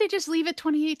didn't they just leave it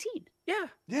 2018?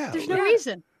 Yeah. There's no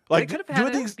reason. Like, they could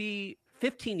have had it be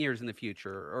 15 years in the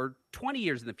future or 20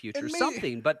 years in the future,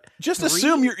 something. But just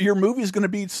assume your movie is going to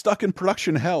be stuck in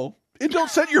production hell. And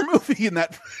don't set your movie in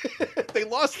that. They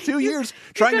lost 2 years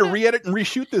trying to re-edit and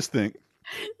reshoot this thing.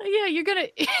 Yeah, you're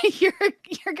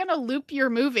gonna loop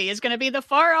your movie. It's gonna be the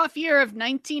far off year of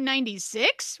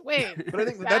 1996. Wait, but I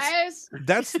think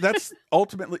that's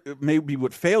ultimately maybe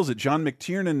what fails it. John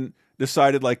McTiernan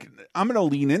decided, like, I'm going to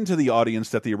lean into the audience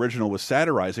that the original was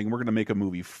satirizing. We're going to make a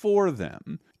movie for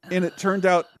them. And it turned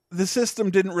out the system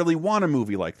didn't really want a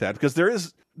movie like that, because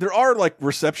there are like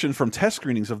reception from test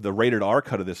screenings of the rated R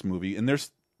cut of this movie. And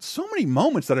there's so many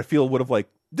moments that I feel would have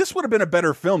this would have been a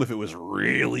better film if it was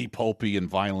really pulpy and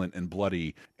violent and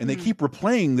bloody. And they keep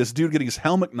replaying this dude getting his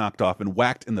helmet knocked off and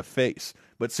whacked in the face,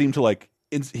 but seem to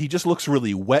he just looks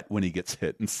really wet when he gets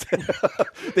hit. Instead,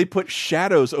 they put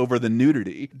shadows over the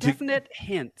nudity. Definite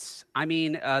hints. I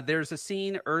mean, there's a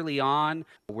scene early on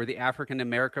where the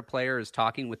African-American player is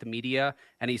talking with the media,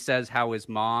 and he says how his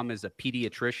mom is a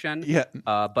pediatrician. Yeah.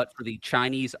 But for the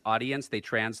Chinese audience, they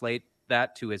translate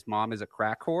that to his mom is a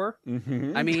crack whore.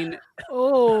 I mean,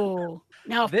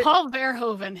 now if Paul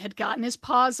Verhoeven had gotten his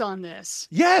paws on this,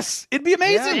 yes, it'd be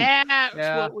amazing.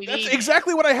 That's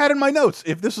exactly what I had in my notes.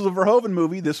 If this was a Verhoeven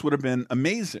movie, this would have been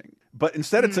amazing. But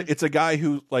instead, it's a guy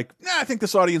who I think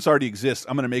this audience already exists.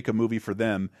 I'm going to make a movie for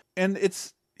them, and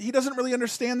he doesn't really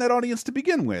understand that audience to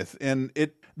begin with. And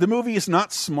the movie is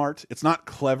not smart. It's not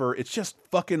clever. It's just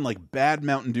fucking like bad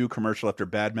Mountain Dew commercial after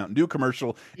bad Mountain Dew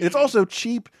commercial. And it's also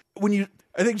cheap.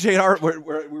 I think JR, where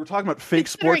we were talking about fake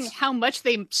considering sports. how much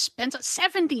they spent,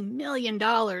 $70 million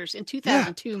in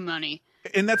 2002 money.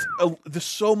 And that's there's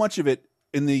so much of it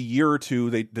in the year or two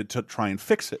they to try and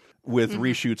fix it with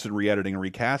reshoots and re-editing and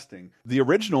recasting. The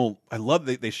original, I love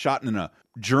they shot in a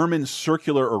German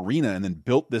circular arena and then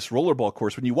built this rollerball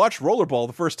course. When you watch rollerball,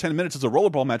 the first 10 minutes is a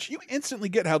rollerball match. You instantly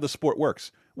get how the sport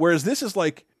works. Whereas this is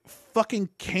like fucking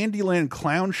Candyland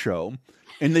clown show.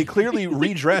 And they clearly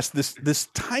redressed this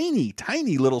tiny,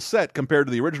 tiny little set compared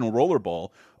to the original rollerball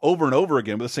over and over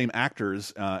again with the same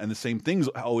actors and the same things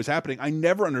always happening. I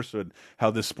never understood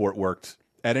how this sport worked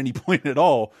at any point at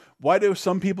all. Why do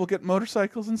some people get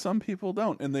motorcycles and some people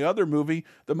don't? In the other movie,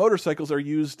 the motorcycles are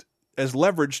used as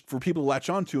leverage for people to latch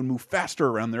onto and move faster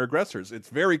around their aggressors. It's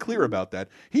very clear about that.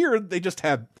 Here, they just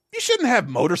have... You shouldn't have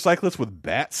motorcyclists with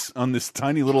bats on this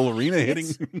tiny little arena hitting...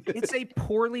 It's a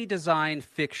poorly designed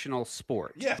fictional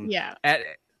sport. Yeah. At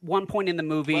one point in the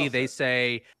movie, they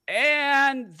say,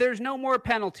 and there's no more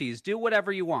penalties. Do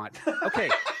whatever you want. Okay.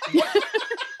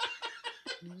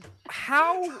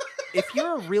 How... If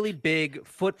you're a really big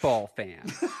football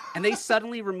fan and they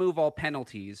suddenly remove all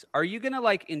penalties, are you going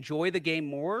to enjoy the game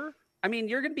more? I mean,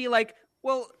 you're going to be like,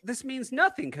 well, this means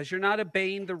nothing because you're not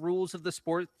obeying the rules of the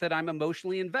sport that I'm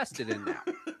emotionally invested in now.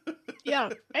 Yeah,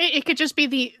 it could just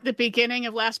be the beginning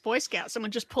of Last Boy Scout.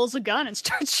 Someone just pulls a gun and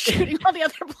starts shooting all the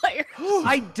other players.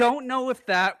 I don't know if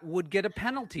that would get a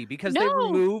penalty because they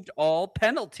removed all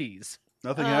penalties.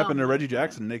 Nothing happened to Reggie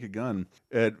Jackson, Naked Gun.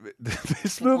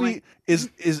 This movie is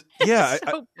yeah.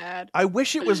 So bad. I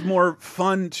wish it was more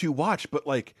fun to watch, but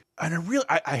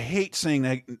I hate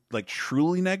saying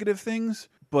truly negative things,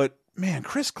 but man,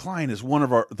 Chris Klein is one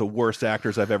of the worst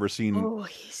actors I've ever seen. Oh,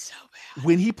 he's so bad.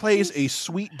 When he plays a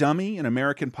sweet dummy in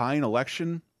American Pie in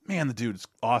Election, man, the dude's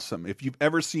awesome. If you've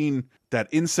ever seen that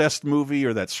incest movie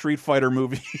or that Street Fighter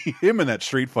movie, him in that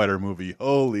Street Fighter movie,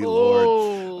 holy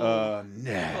Lord.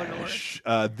 Nash.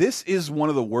 This is one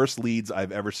of the worst leads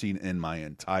I've ever seen in my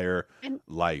entire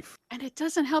life. And it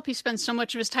doesn't help he spends so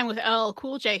much of his time with LL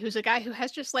Cool J, who's a guy who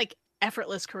has just like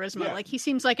effortless charisma. Yeah. Like he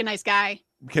seems like a nice guy,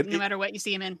 no matter what you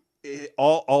see him in.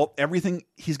 Everything,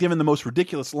 he's given the most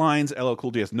ridiculous lines. LL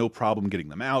Cool J has no problem getting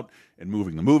them out and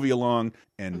moving the movie along,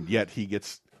 and yet he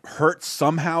gets hurt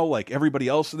somehow like everybody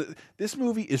else. This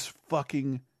movie is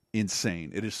fucking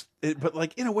insane. But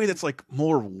like in a way that's like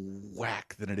more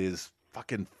whack than it is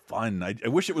fucking fun. I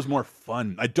wish it was more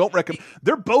fun. I don't recommend.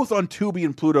 They're both on Tubi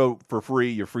and Pluto for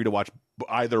free. You're free to watch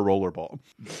either Rollerball.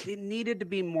 It needed to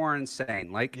be more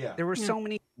insane. Like there were so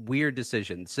many weird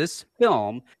decisions. This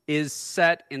film is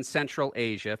set in Central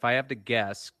Asia. If I have to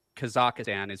guess,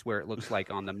 Kazakhstan is where it looks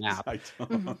like on the map.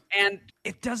 And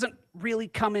it doesn't really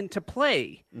come into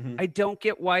play. I don't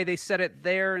get why they set it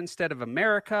there instead of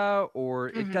America, or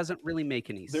it doesn't really make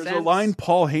any sense. There's a line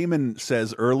Paul Heyman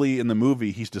says early in the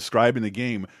movie. He's describing the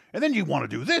game, and then you want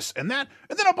to do this and that,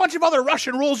 and then a bunch of other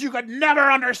Russian rules you could never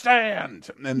understand.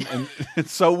 And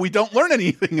so we don't learn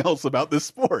anything else about this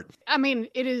sport. I mean,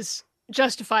 it is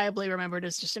justifiably remembered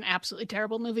as just an absolutely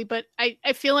terrible movie, but I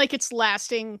feel like its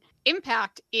lasting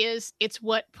impact is it's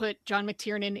what put John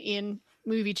McTiernan in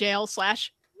movie jail /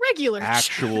 regular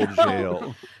actual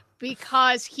jail.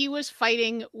 Because he was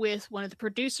fighting with one of the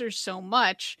producers so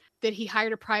much that he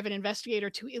hired a private investigator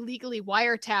to illegally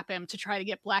wiretap him to try to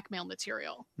get blackmail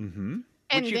material. And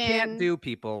which you can't do,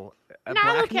 people.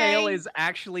 Blackmail is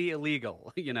actually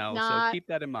illegal, so keep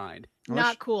that in mind.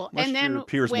 Not cool. And then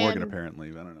Piers Morgan, apparently.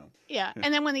 I don't know. Yeah.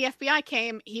 And then when the FBI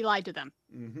came, he lied to them.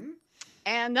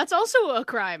 And that's also a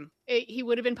crime. He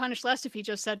would have been punished less if he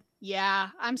just said, yeah,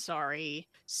 I'm sorry.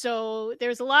 So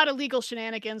there's a lot of legal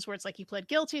shenanigans where it's like he pled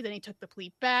guilty, then he took the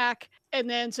plea back. And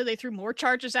then so they threw more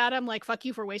charges at him, like, fuck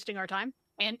you for wasting our time.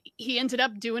 And he ended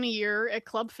up doing a year at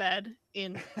Club Fed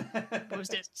in, what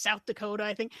was it, South Dakota,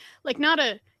 I think. Like, not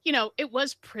a, it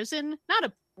was prison, not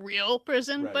a real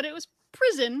prison, but it was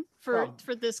prison for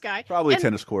this guy. Probably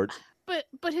tennis courts.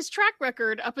 But his track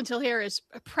record up until here is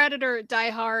Predator, Die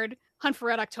Hard, Hunt for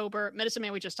Red October, Medicine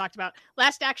Man we just talked about,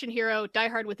 Last Action Hero, Die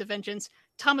Hard with a Vengeance,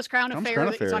 Thomas Crown Affair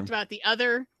that you talked about, the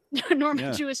other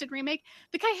Norman Jewison remake.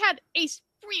 The guy had a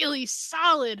really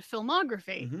solid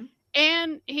filmography,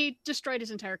 and he destroyed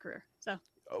his entire career. So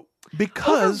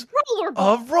because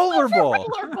of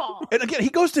Rollerball. And again, he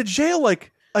goes to jail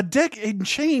like a decade and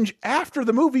change after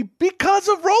the movie because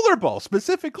of Rollerball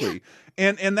specifically.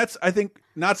 And that's, I think,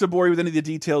 not to bore you with any of the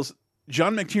details,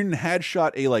 John McTiernan had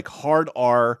shot a like hard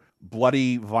R,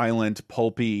 bloody, violent,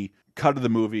 pulpy cut of the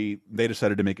movie. They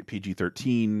decided to make it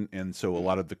PG-13, and so a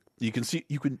lot of you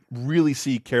can really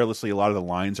see carelessly a lot of the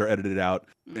lines are edited out,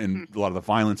 and a lot of the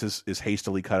violence is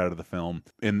hastily cut out of the film.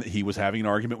 And he was having an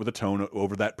argument with a tone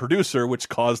over that producer, which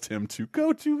caused him to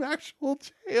go to actual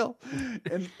jail.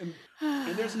 And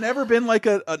there's never been like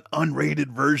an unrated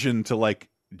version to like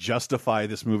justify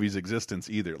this movie's existence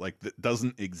either. Like, that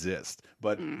doesn't exist,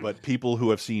 but people who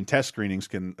have seen test screenings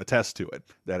can attest to it,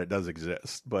 that it does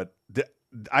exist. But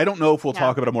I don't know if we'll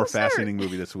talk about a more fascinating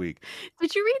movie this week.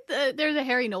 Did you read the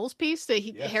Harry Knowles piece that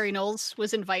Harry Knowles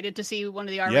was invited to see one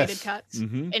of the R-rated cuts,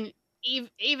 and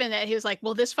even that he was like,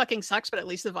 well, this fucking sucks, but at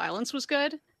least the violence was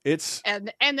good.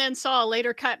 And then saw a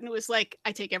later cut and was like,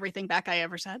 I take everything back I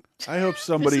ever said. I hope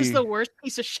somebody. This is the worst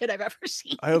piece of shit I've ever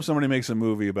seen. I hope somebody makes a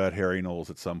movie about Harry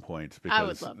Knowles at some point, because I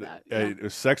would love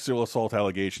that. Sexual assault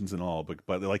allegations and all,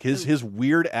 but like his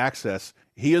weird access,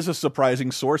 he is a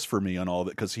surprising source for me on all of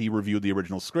it, because he reviewed the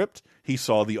original script, he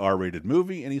saw the R-rated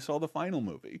movie, and he saw the final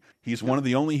movie. He's one of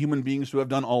the only human beings to have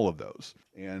done all of those,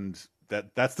 and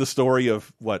that's the story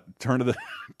of what turn of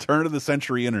the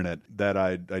century internet that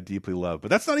I deeply love. But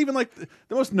that's not even like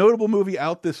the most notable movie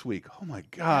out this week. Oh my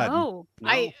god! No.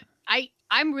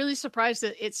 I'm really surprised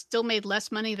that it still made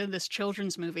less money than this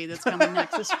children's movie that's coming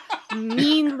next. This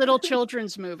mean little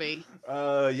children's movie.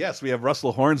 Yes, we have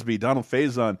Russell Hornsby, Donald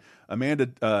Faison, Amanda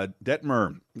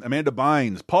Detmer, Amanda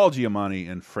Bynes, Paul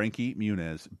Giamatti, and Frankie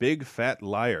Muniz. Big Fat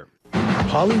Liar.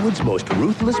 Hollywood's most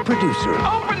ruthless producer.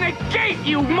 Open the gate,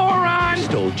 you moron!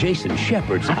 Stole Jason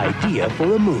Shepard's idea for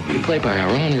a movie. We play by our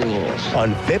own rules.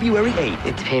 On February 8th,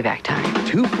 it's payback time.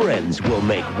 Two friends will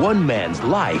make one man's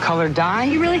life. Colored dye?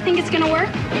 You really think it's gonna work?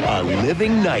 A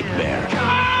living nightmare.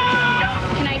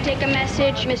 Can I take a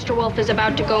message? Mr. Wolf is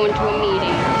about to go into a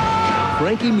meeting.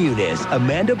 Frankie Muniz,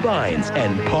 Amanda Bynes,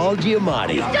 and Paul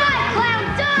Giamatti. Die,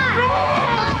 clown,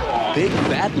 die! Big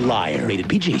Fat Liar. Rated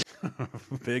PG.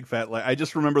 Big fat liar. I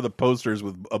just remember the posters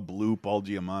with a blue Paul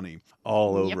Giamatti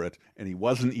all over it, and he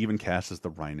wasn't even cast as the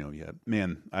Rhino yet.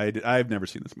 Man, I've never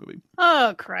seen this movie.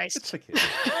 Oh, Christ. It's for kids.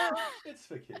 It's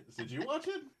for kids. Did you watch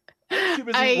it? Too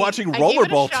busy watching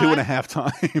Rollerball 2.5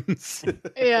 times.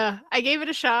 Yeah, I gave it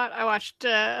a shot. I watched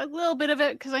a little bit of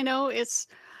it because I know it's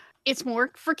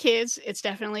more for kids. It's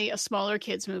definitely a smaller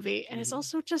kids movie, and it's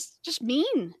also just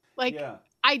mean. Like,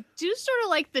 I do sort of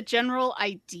like the general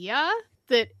idea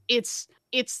that it's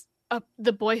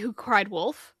the Boy Who Cried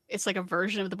Wolf. It's like a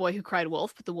version of the Boy Who Cried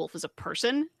Wolf, but the wolf is a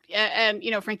person. And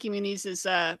Frankie Muniz is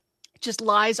just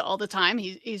lies all the time.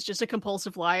 He's just a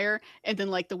compulsive liar. And then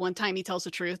like the one time he tells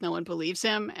the truth, no one believes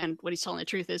him. And what he's telling the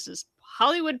truth is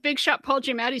Hollywood big shot Paul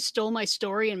Giamatti stole my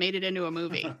story and made it into a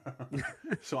movie.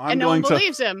 So no one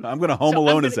believes him. I'm going to Home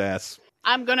Alone his ass.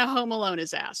 I'm going to Home Alone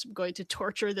his ass. I'm going to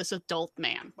torture this adult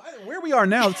man. Where we are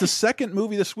now, it's the second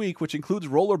movie this week, which includes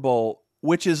Rollerball,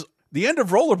 which is the end of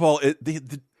Rollerball.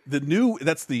 The new,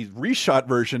 that's the reshot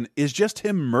version, is just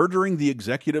him murdering the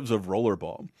executives of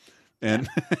Rollerball. And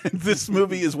this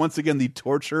movie is once again the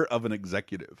torture of an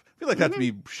executive. I feel like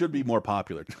that should be more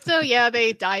popular. So yeah,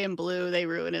 they dye him blue. They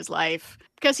ruin his life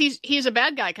because he's a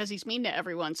bad guy because he's mean to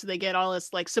everyone. So they get all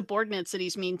his like subordinates that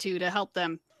he's mean to help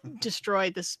them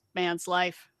destroy this man's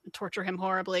life and torture him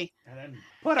horribly. And then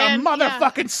put a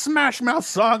motherfucking Smash Mouth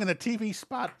song in a TV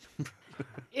spot.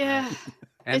 Yeah.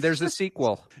 And there's a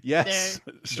sequel. Yes.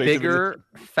 Bigger,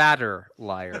 fatter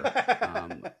liar.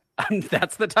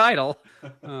 That's the title.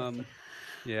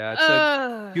 Yeah, it's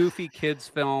a goofy kids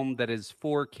film that is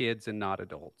for kids and not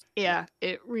adults. Yeah,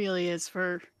 it really is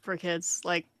for kids.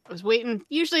 Like, I was waiting.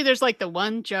 Usually there's like the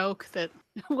one joke that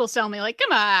will sell me like,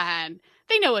 come on,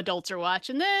 they know adults are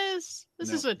watching this.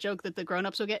 This is a joke that the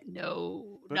grown-ups will get.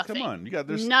 No, but nothing. Come on,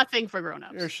 there's nothing for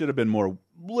grown-ups. There should have been more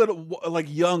like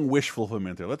young wish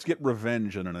fulfillment there. Let's get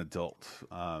revenge on an adult,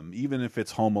 even if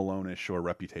it's Home Alone-ish or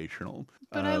reputational.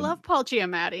 But I love Paul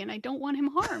Giamatti, and I don't want him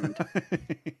harmed.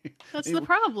 That's the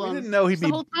problem. We didn't know he'd be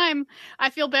the whole time. I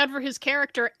feel bad for his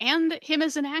character and him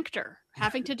as an actor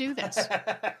having to do this.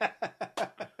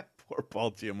 Poor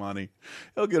Paul Giamatti.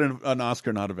 He'll get an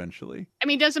Oscar nod eventually. I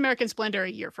mean, does American Splendor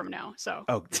a year from now? So.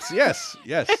 Oh, yes.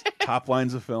 Top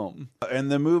lines of film.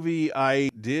 And the movie I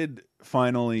did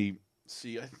finally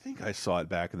see, I think I saw it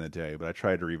back in the day, but I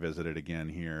tried to revisit it again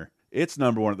here. It's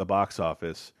 #1 at the box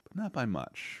office, but not by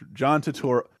much. John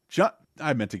Turturro's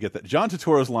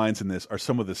lines in this are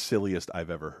some of the silliest I've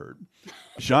ever heard.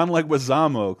 John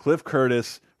Leguizamo, Cliff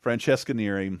Curtis, Francesca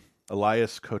Neri,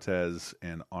 Elias Cotes,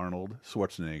 and Arnold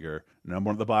Schwarzenegger. #1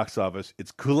 at the box office.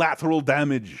 It's Collateral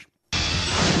Damage.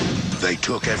 They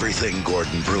took everything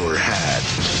Gordon Brewer had.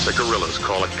 The guerrillas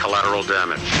call it collateral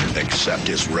damage. Except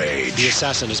his rage. The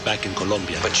assassin is back in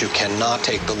Colombia. But you cannot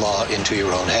take the law into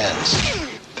your own hands.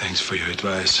 Thanks for your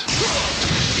advice.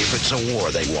 If it's a war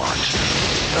they want.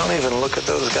 Don't even look at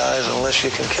those guys unless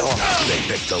you can kill them. They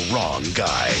picked the wrong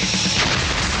guy.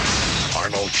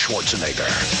 Arnold Schwarzenegger.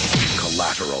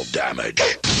 Collateral Damage.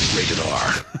 Rated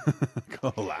R.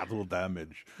 Collateral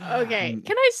Damage. Okay,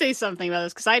 can I say something about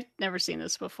this? Because I'd never seen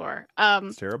this before.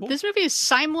 It's terrible. This movie is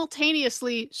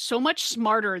simultaneously so much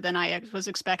smarter than I was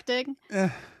expecting,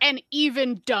 and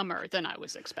even dumber than I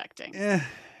was expecting.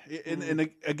 And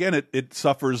again, it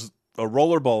suffers a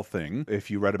rollerball thing. If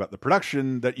you read about the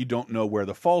production, that you don't know where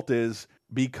the fault is,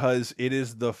 because it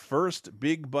is the first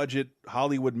big budget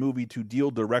Hollywood movie to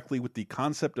deal directly with the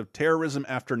concept of terrorism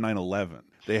after 9/11.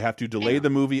 They have to delay the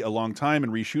movie a long time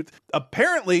and reshoot.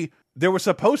 Apparently, there was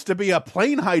supposed to be a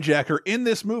plane hijacker in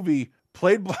this movie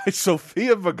played by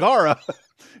Sofia Vergara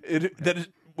that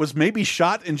was maybe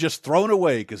shot and just thrown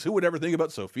away, because who would ever think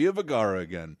about Sofia Vergara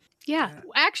again? Yeah,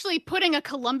 actually putting a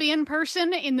Colombian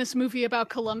person in this movie about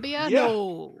Colombia? Yeah.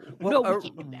 No. Well, no, we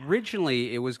can't do that.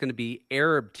 Originally, it was going to be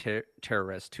Arab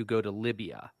terrorists who go to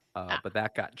Libya, but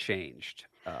that got changed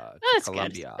to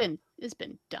Colombia. Good. It's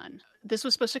been done. This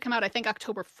was supposed to come out, I think,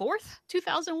 October 4th,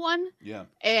 2001. Yeah.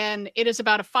 And it is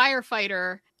about a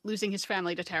firefighter losing his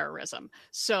family to terrorism.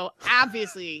 So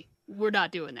obviously, we're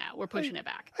not doing that. We're pushing it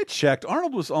back. I checked.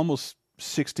 Arnold was almost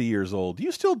 60 years old. Do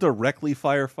you still directly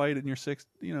firefight in your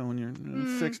when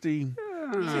you're 60?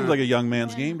 Seems like a young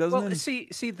man's game, doesn't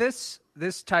it? See, this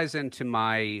ties into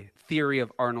my theory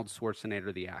of Arnold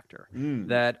Schwarzenegger, the actor.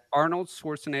 That Arnold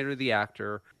Schwarzenegger, the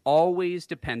actor, always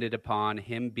depended upon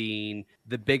him being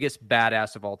the biggest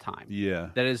badass of all time. Yeah.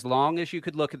 That as long as you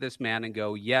could look at this man and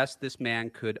go, yes, this man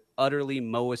could utterly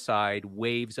mow aside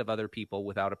waves of other people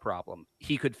without a problem,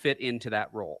 he could fit into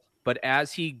that role. But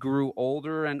as he grew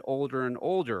older and older and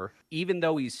older, even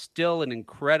though he's still an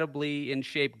incredibly in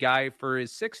shape guy for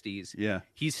his 60s,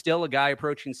 he's still a guy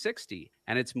approaching 60.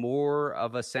 And it's more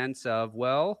of a sense of,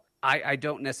 well, I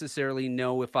don't necessarily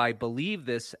know if I believe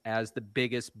this as the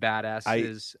biggest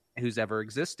badass who's ever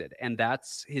existed. And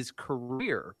that's his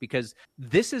career, because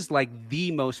this is like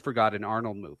the most forgotten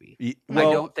Arnold movie. I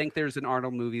don't think there's an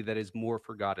Arnold movie that is more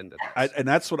forgotten than this. And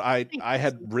that's what I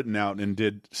had written out and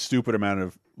did stupid amount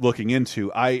of looking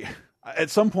into.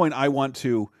 At some point, I want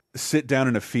to sit down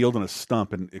in a field on a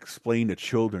stump and explain to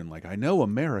children, like, I know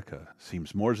America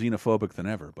seems more xenophobic than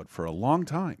ever, but for a long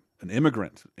time, an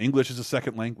immigrant, English as a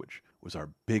second language, was our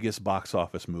biggest box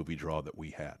office movie draw that we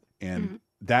had. And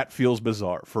that feels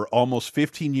bizarre. For almost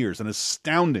 15 years, an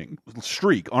astounding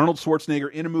streak. Arnold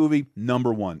Schwarzenegger in a movie,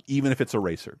 #1, even if it's a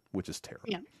racer, which is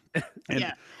terrible.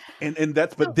 Yeah. And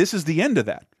that's, but this is the end of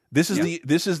that. This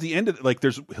is the end of, like,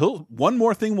 one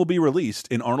more thing will be released,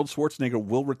 and Arnold Schwarzenegger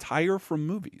will retire from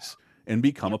movies and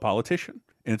become a politician.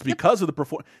 And it's because of the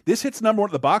performance. This hits #1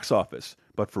 at the box office,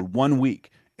 but for 1 week.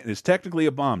 And is technically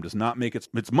a bomb, does not make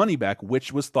its money back,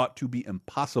 which was thought to be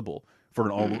impossible for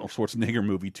an Arnold Schwarzenegger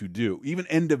movie to do. Even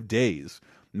End of Days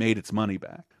made its money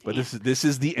back. But this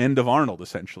is the end of Arnold,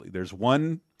 essentially. There's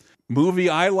one movie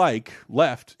I like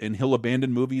left, and he'll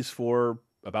abandon movies for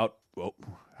about,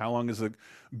 how long is a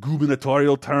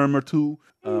gubernatorial term or two?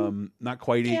 Not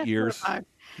quite 8 years.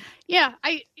 Yeah,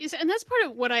 and that's part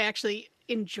of what I actually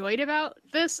enjoyed about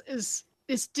this is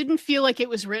this didn't feel like it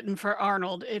was written for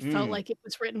Arnold. It felt like it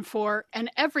was written for an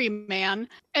everyman.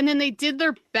 And then they did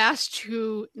their best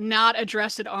to not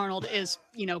address that Arnold is,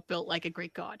 built like a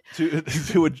Greek god.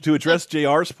 To address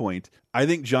JR's point, I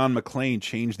think John McClane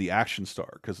changed the action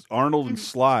star, because Arnold and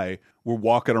Sly were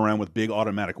walking around with big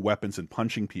automatic weapons and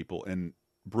punching people, and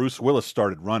Bruce Willis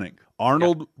started running.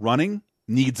 Arnold running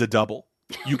needs a double.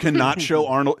 You cannot show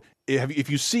Arnold. If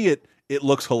you see it, it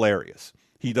looks hilarious.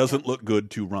 He doesn't look good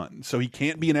to run. So he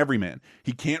can't be an everyman.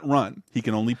 He can't run. He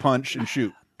can only punch and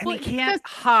shoot. And he can't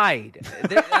hide.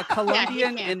 A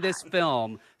Colombian in this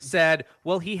film said,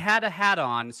 well, he had a hat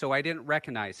on, so I didn't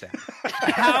recognize him.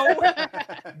 How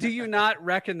do you not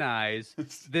recognize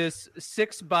this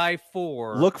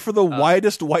 6x4? Look for the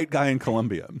widest white guy in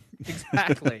Colombia.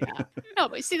 Exactly. No,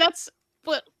 but see, that's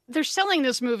what they're selling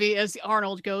this movie as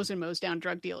Arnold goes and mows down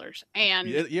drug dealers. And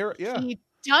he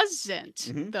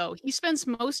doesn't, though. He spends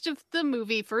most of the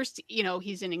movie first,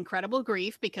 he's in incredible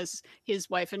grief because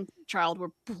his wife and child were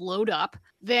blowed up.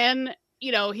 Then,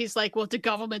 he's like, well, the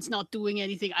government's not doing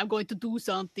anything. I'm going to do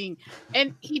something.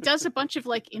 And he does a bunch of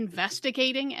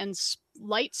investigating and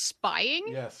light spying.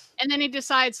 Yes. And then he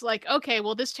decides okay,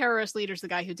 well, this terrorist leader's the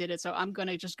guy who did it. So I'm going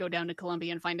to just go down to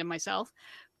Colombia and find him myself.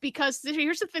 Because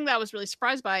here's the thing that I was really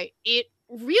surprised by. It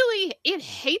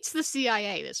hates the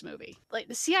CIA, this movie.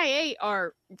 The CIA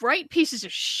are right pieces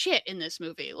of shit in this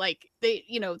movie.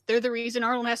 They're the reason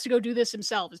Arnold has to go do this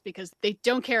himself, is because they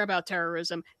don't care about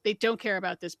terrorism. They don't care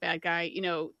about this bad guy.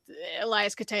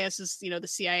 Elias Koteas is, the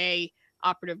CIA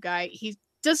operative guy. He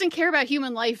doesn't care about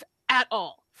human life at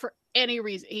all for any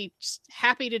reason. He's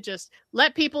happy to just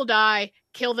let people die,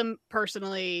 kill them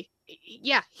personally.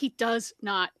 Yeah, he does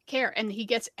not care. And he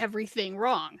gets everything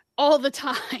wrong all the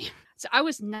time. So I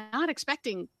was not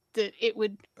expecting that it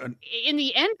would, in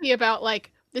the end, be about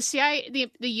the CIA,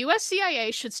 the U.S.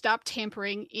 CIA should stop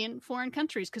tampering in foreign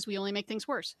countries because we only make things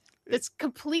worse. That's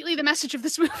completely the message of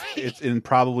this movie. It's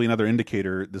probably another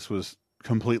indicator this was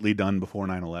completely done before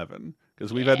 9/11,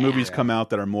 because we've had movies come out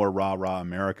that are more rah-rah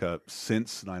America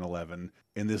since 9/11,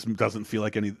 and this doesn't feel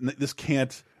like this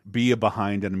can't be a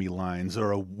behind enemy lines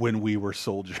or a when we were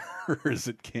soldiers.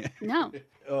 It can't. No.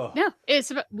 No,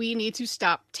 it's about, we need to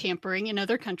stop tampering in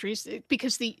other countries,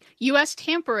 because the U.S.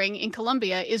 tampering in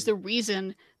Colombia is the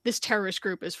reason this terrorist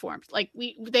group is formed.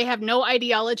 They have no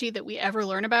ideology that we ever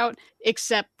learn about,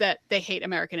 except that they hate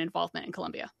American involvement in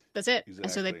Colombia. That's it. Exactly.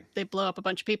 And so they blow up a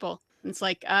bunch of people. And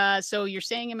it's so you're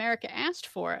saying America asked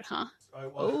for it, huh?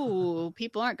 Oh,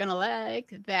 people aren't going to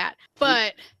like that.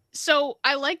 But so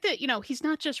I like that, he's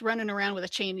not just running around with a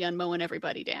chain gun mowing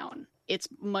everybody down. It's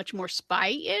much more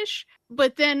spy-ish.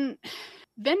 But then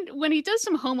when he does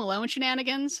some Home Alone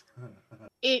shenanigans,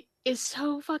 it is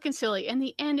so fucking silly. And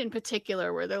the end in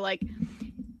particular, where they're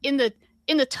in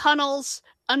the tunnels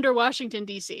under Washington,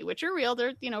 D.C., which are real.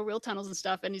 They're, real tunnels and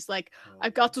stuff. And he's like,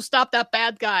 I've got to stop that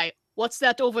bad guy. What's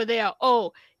that over there?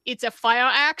 Oh, it's a fire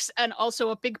axe and also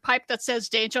a big pipe that says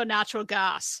danger natural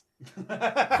gas.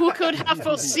 Who could have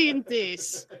foreseen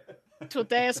this?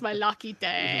 Today is my lucky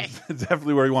day.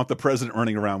 Definitely where you want the president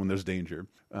running around when there's danger.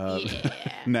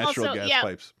 Natural gas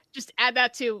pipes. Just add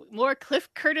that to more Cliff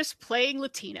Curtis playing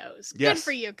Latinos. Yes. Good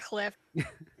for you, Cliff.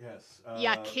 Yes.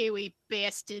 Ya Kiwi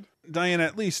bastard. Diana,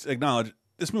 at least acknowledge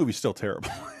this movie's still terrible.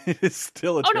 It's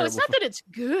still a terrible. Oh no, it's not that it's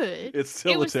good. It's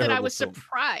still it was a terrible that I was film.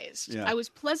 surprised. Yeah. I was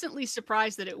pleasantly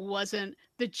surprised that it wasn't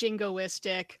the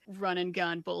jingoistic run and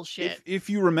gun bullshit. If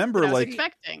you remember, that I was like,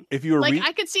 expecting. if you were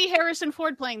I could see Harrison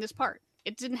Ford playing this part.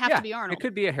 It didn't have to be Arnold. It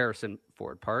could be a Harrison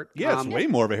Ford part. Yeah, it's way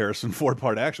more of a Harrison Ford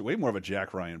part, actually. Way more of a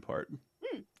Jack Ryan part.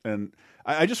 And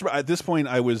I just, at this point,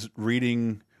 I was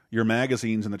reading your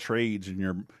magazines and the trades and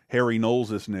your Harry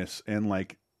Knowles-ness, and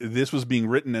like this was being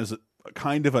written as a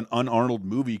kind of an un-Arnold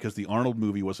movie because the Arnold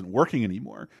movie wasn't working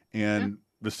anymore. And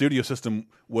the studio system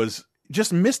was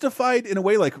just mystified in a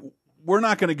way like, we're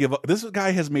not going to give up. This guy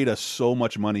has made us so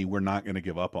much money, we're not going to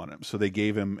give up on him. So they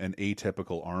gave him an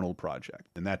atypical Arnold project,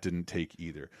 and that didn't take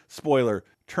either. Spoiler,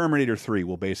 Terminator 3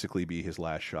 will basically be his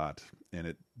last shot, and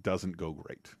it doesn't go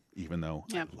great, even though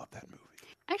I love that movie.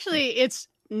 Actually, it's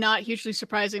not hugely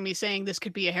surprising me saying this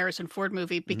could be a Harrison Ford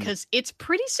movie because it's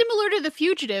pretty similar to The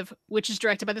Fugitive, which is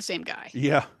directed by the same guy.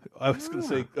 Yeah, I was going to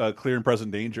say Clear and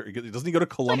Present Danger. Doesn't he go to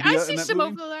Colombia I see in that some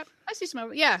movie? overlap. I see some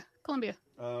overlap. Yeah, Colombia.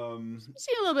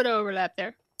 See a little bit of overlap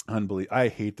there. Unbelievable. I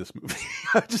hate this movie.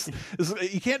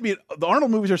 You can't be. The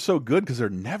Arnold movies are so good because they're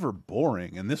never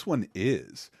boring, and this one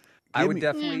is. I would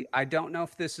definitely. I don't know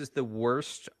if this is the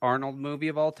worst Arnold movie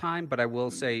of all time, but I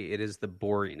will say it is the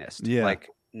boringest. Yeah. Like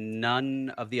none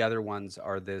of the other ones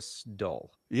are this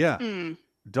dull. Yeah.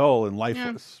 Dull and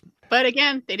lifeless. But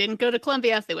again, they didn't go to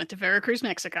Colombia. They went to Veracruz,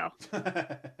 Mexico.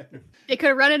 They could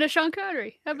have run into Sean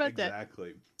Connery. How about that?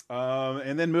 Exactly.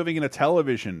 And then moving into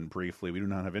television briefly, we do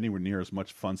not have anywhere near as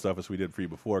much fun stuff as we did for you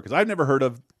before, because I've never heard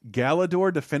of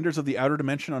Galador, Defenders of the Outer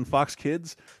Dimension on Fox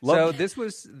Kids. So this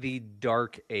was the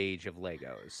dark age of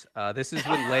Legos. This is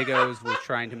when Legos was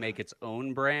trying to make its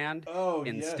own brand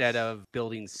instead of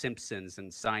building Simpsons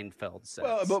and Seinfeld sets.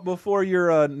 Well, but before your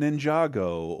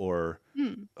Ninjago or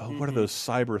what are those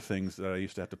cyber things that I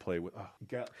used to have to play with?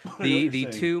 The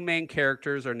two main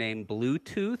characters are named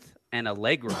Bluetooth and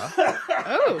Allegra.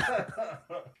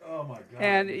 Oh my god!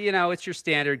 And you know, it's your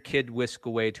standard kid whisk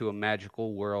away to a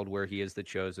magical world where he is the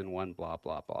chosen one. Blah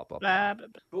blah blah blah. blah. Blah.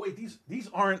 But wait, these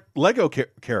aren't Lego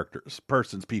characters,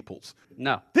 persons, peoples.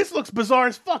 No, this looks bizarre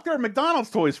as fuck. There are McDonald's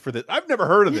toys for this. I've never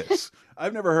heard of this.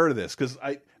 I've never heard of this because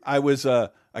I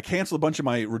canceled a bunch of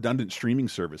my redundant streaming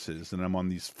services and I'm on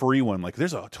these free one. Like,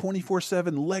 there's a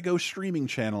 24/7 Lego streaming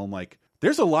channel. I'm like,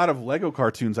 there's a lot of Lego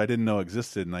cartoons I didn't know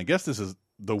existed, and I guess this is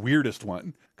the weirdest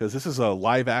one because this is a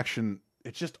live action.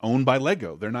 It's just owned by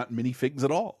Lego. They're not minifigs at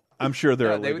all. I'm sure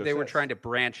they're. They were trying to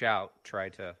branch out, try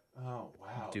to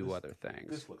do other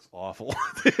things. This looks awful.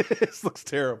 This looks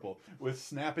terrible. With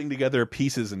snapping together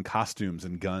pieces and costumes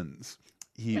and guns.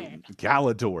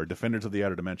 Galador, Defenders of the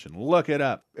Outer Dimension. Look it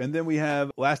up. And then we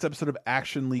have last episode of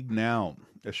Action League Now,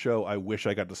 a show I wish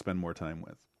I got to spend more time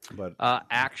with. But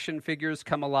action figures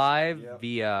come alive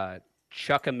via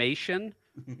Chuckimation.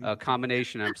 A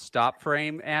combination of stop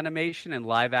frame animation and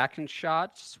live action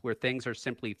shots where things are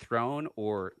simply thrown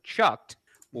or chucked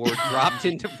or dropped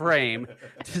into frame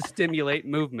to stimulate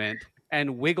movement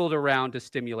and wiggled around to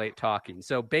stimulate talking.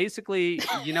 So basically,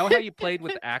 you know how you played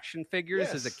with action figures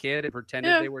as a kid and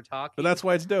pretended they were talking? But that's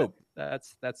why it's dope.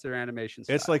 That's their animation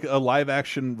style. It's like a live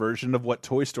action version of what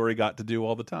Toy Story got to do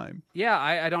all the time. Yeah,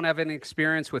 I don't have any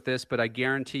experience with this, but I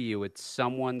guarantee you it's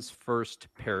someone's first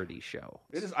parody show.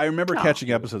 It is. I remember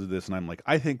catching episodes of this and I'm like,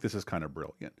 I think this is kind of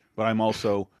brilliant. But I'm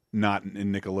also not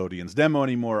in Nickelodeon's demo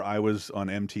anymore. I was on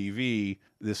MTV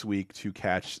this week to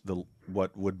catch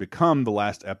what would become the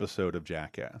last episode of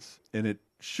Jackass. And it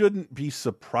shouldn't be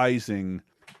surprising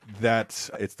that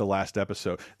it's the last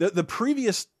episode. The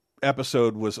previous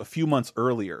episode was a few months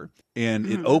earlier, and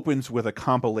it opens with a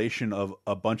compilation of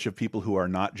a bunch of people who are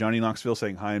not Johnny Knoxville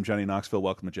saying, "Hi, I'm Johnny Knoxville,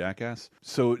 welcome to Jackass."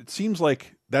 So it seems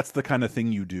like that's the kind of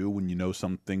thing you do when you know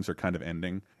some things are kind of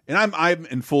ending. And I'm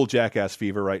in full Jackass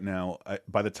fever right now.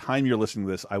 By the time you're listening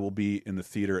to this, I will be in the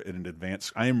theater in an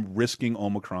advance. I am risking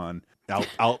Omicron.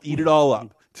 I'll eat it all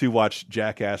up to watch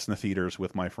Jackass in the theaters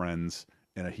with my friends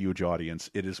and a huge audience.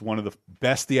 It is one of the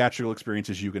best theatrical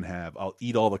experiences you can have. I'll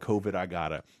eat all the COVID I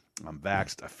gotta. I'm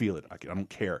vaxxed. I feel it. I don't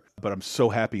care. But I'm so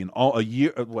happy. In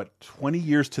 20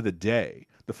 years to the day,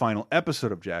 the final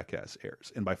episode of Jackass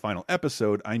airs. And by final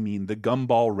episode, I mean the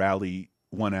Gumball Rally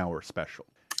 1 hour special.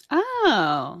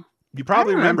 Oh. You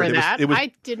probably remember that. It was,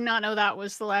 I did not know that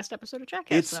was the last episode of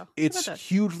Jackass. It's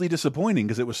hugely disappointing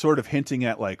because it was sort of hinting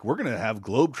at, like, we're going to have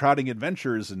globe-trotting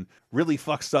adventures and really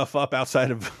fuck stuff up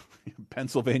outside of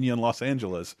Pennsylvania and Los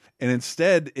Angeles. And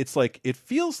instead, it's like, it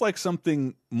feels like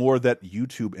something more that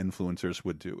YouTube influencers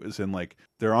would do, as in like,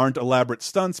 there aren't elaborate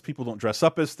stunts. People don't dress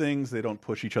up as things. They don't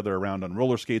push each other around on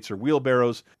roller skates or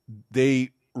wheelbarrows.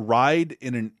 They ride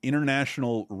in an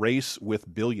international race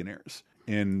with billionaires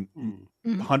in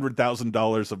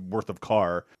 $100,000 of worth of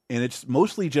car. And it's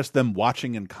mostly just them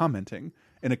watching and commenting.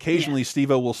 And occasionally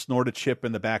Steve-O will snort a chip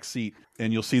in the back seat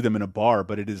and you'll see them in a bar,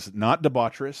 but it is not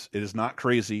debaucherous. It is not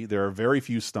crazy. There are very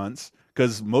few stunts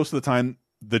because most of the time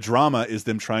the drama is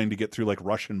them trying to get through like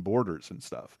Russian borders and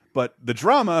stuff. But the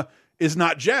drama is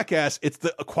not Jackass. It's the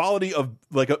quality of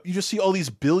like, you just see all these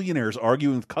billionaires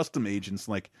arguing with custom agents.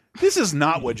 Like, this is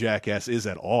not what Jackass is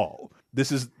at all.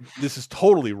 This is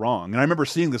totally wrong. And I remember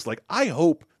seeing this like, I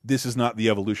hope this is not the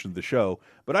evolution of the show,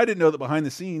 but I didn't know that behind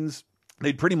the scenes,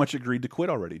 they'd pretty much agreed to quit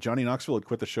already. Johnny Knoxville had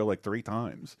quit the show like 3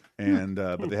 times, and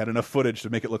but they had enough footage to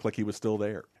make it look like he was still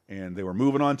there. And they were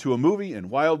moving on to a movie in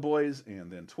Wild Boys, and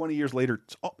then 20 years later,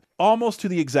 almost to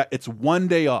the exact, it's 1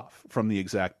 day off from the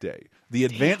exact day. The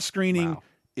advanced screening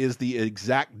is the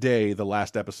exact day the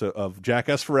last episode of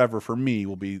Jackass Forever for me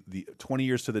will be the 20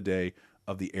 years to the day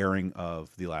of the airing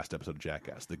of the last episode of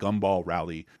Jackass, the Gumball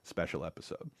Rally special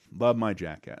episode. Love my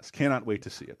Jackass. Cannot wait to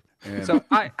see it. And so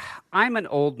I'm an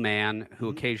old man who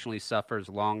occasionally suffers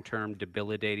long-term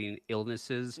debilitating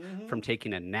illnesses from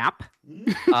taking a nap.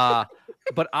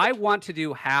 But I want to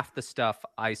do half the stuff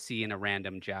I see in a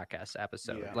random Jackass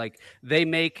episode. Yeah. Like they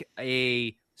make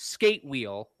a skate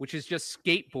wheel, which is just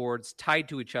skateboards tied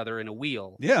to each other in a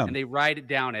wheel. Yeah. And they ride it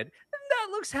down it. That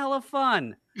looks hella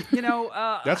fun. You know,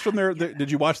 that's from their.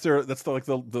 Did you watch their? That's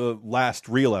the last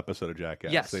real episode of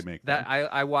Jackass. Yes, they make that.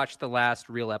 I watched the last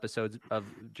real episodes of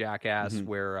Jackass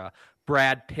where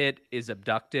Brad Pitt is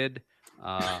abducted.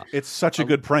 It's such a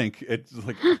good prank. It's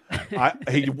like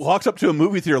he walks up to a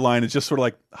movie theater line. It's just sort of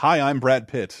like, "Hi, I'm Brad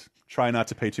Pitt. Try not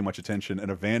to pay too much attention."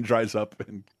 And a van drives up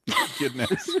and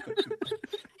kidnaps.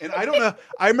 And I don't know.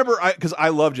 I remember because I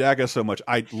love Jackass so much.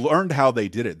 I learned how they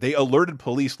did it. They alerted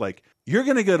police like, you're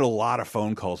going to get a lot of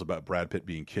phone calls about Brad Pitt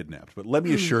being kidnapped, but let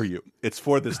me assure you, it's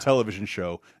for this television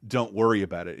show. Don't worry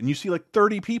about it. And you see like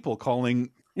 30 people calling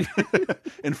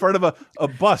in front of a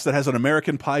bus that has an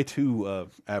American Pie 2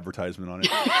 advertisement on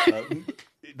it.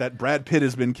 That Brad Pitt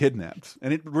has been kidnapped,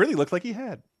 and it really looked like he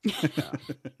had.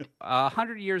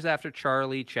 100 years after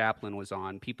Charlie Chaplin was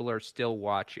on, people are still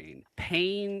watching.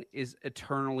 Pain is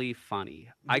eternally funny.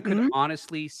 I could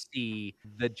honestly see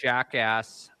the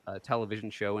Jackass television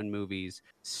show and movies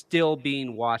still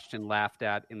being watched and laughed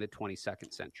at in the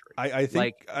 22nd century. I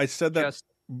think I said that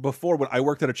before when I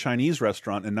worked at a Chinese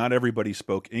restaurant, and not everybody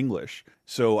spoke English,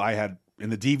 so I had. In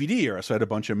the DVD era, so I had a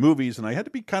bunch of movies, and I had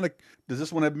to be kind of, does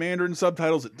this one have Mandarin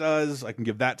subtitles? It does. I can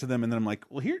give that to them, and then I'm like,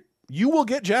 well, here, you will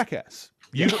get Jackass.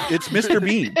 It's Mr.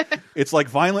 Bean. It's like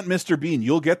violent Mr. Bean.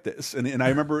 You'll get this. And I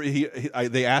remember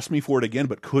they asked me for it again,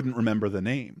 but couldn't remember the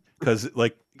name because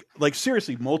like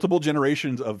seriously, multiple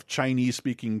generations of Chinese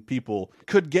speaking people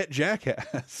could get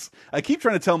Jackass. I keep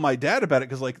trying to tell my dad about it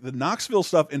because like the Knoxville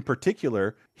stuff in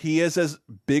particular, he is as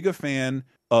big a fan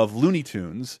of Looney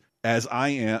Tunes as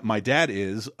my dad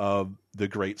is of the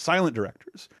great silent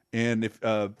directors. And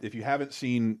if you haven't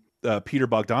seen Peter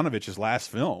Bogdanovich's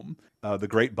last film, The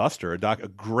Great Buster, a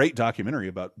great documentary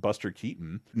about Buster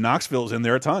Keaton, Knoxville's in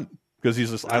there a ton because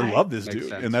he's just, I love this dude.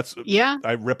 Sense. And that's,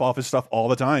 I rip off his stuff all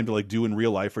the time to like do in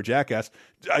real life for Jackass.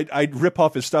 I rip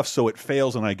off his stuff so it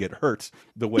fails and I get hurt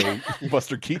the way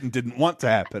Buster Keaton didn't want to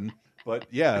happen. But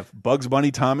yeah, if Bugs Bunny,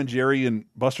 Tom and Jerry, and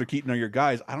Buster Keaton are your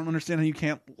guys, I don't understand how you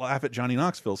can't laugh at Johnny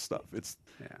Knoxville's stuff. It's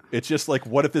just like,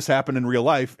 what if this happened in real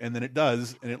life? And then it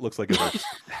does, and it looks like it hurts.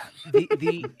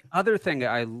 The other thing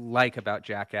I like about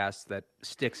Jackass that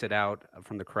sticks it out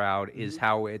from the crowd is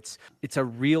how it's a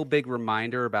real big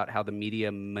reminder about how the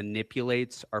media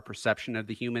manipulates our perception of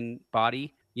the human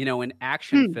body. You know, in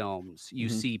action films, you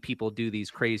see people do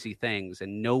these crazy things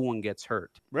and no one gets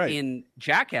hurt. Right. In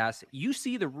Jackass, you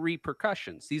see the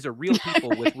repercussions. These are real people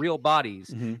with real bodies,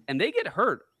 and they get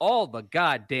hurt all the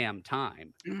goddamn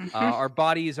time. Our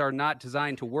bodies are not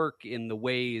designed to work in the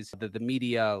ways that the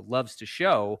media loves to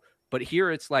show. But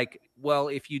here it's like, well,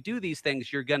 if you do these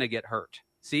things, you're going to get hurt.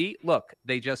 See, look,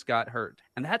 they just got hurt.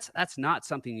 And that's not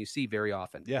something you see very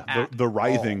often. Yeah, the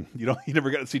writhing. You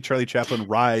never got to see Charlie Chaplin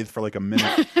writhe for like a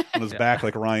minute on his back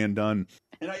like Ryan Dunn.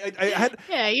 And I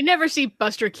had you never see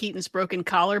Buster Keaton's broken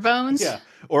collarbones. Yeah,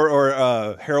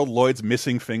 or Harold Lloyd's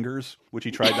missing fingers, which he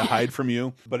tried to hide from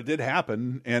you, but it did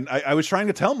happen. And I was trying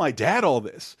to tell my dad all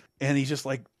this, and he just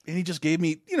gave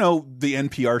me the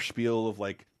NPR spiel of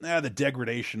like the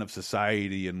degradation of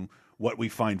society and what we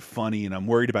find funny, and I'm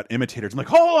worried about imitators. I'm like,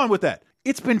 hold on with that.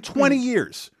 It's been 20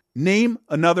 years. Name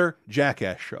another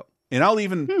Jackass show. And I'll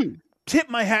even tip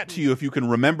my hat to you if you can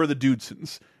remember the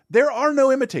Dudesons. There are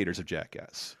no imitators of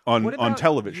Jackass on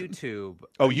television. YouTube?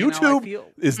 Oh, YouTube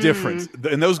is different.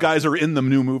 And those guys are in the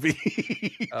new movie.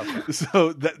 Okay.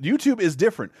 So that YouTube is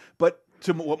different. But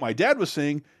to what my dad was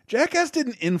saying, Jackass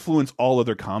didn't influence all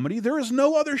other comedy. There is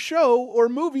no other show or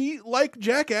movie like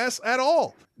Jackass at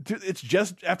all. It's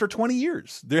just after 20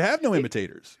 years. There have no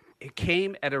imitators. It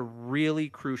came at a really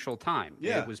crucial time.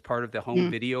 Yeah. It was part of the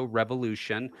home video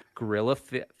revolution, guerrilla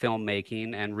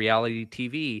filmmaking, and reality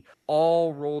TV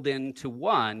all rolled into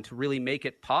one to really make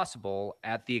it possible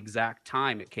at the exact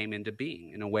time it came into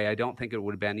being in a way I don't think it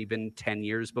would have been even 10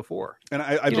 years before. And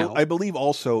I believe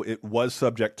also it was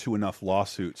subject to enough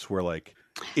lawsuits where, like,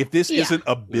 if this isn't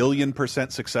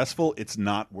 1,000,000,000% successful, it's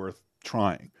not worth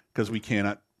trying because we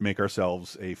cannot make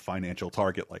ourselves a financial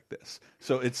target like this.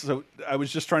 So I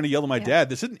was just trying to yell at my dad,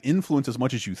 this didn't influence as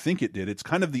much as you think it did. It's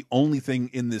kind of the only thing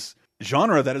in this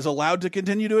genre that is allowed to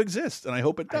continue to exist, and I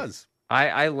hope it does.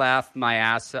 I laughed my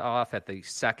ass off at the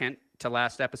second to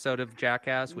last episode of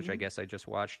Jackass, which I guess I just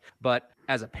watched. But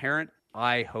as a parent,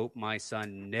 I hope my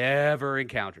son never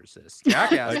encounters this.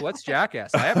 Jackass? What's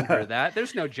Jackass? I haven't heard that.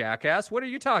 There's no Jackass. What are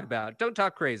you talking about? Don't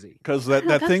talk crazy. Because that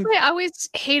thing. Why I always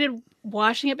hated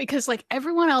watching it because, like,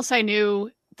 everyone else I knew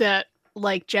that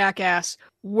like Jackass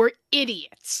were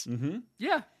idiots.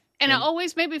 Yeah. And it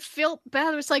always made me feel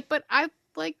bad. It was like, but I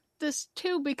like this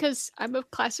too because I'm a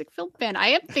classic film fan. I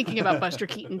am thinking about Buster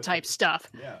Keaton type stuff.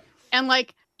 Yeah. And,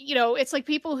 like, you know, it's like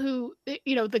people who,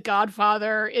 you know, The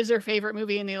Godfather is their favorite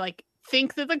movie and they like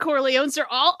think that the Corleones are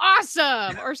all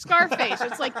awesome, or Scarface.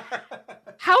 It's like,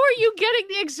 how are you getting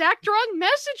the exact wrong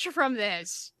message from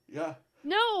this? Yeah.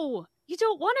 No, you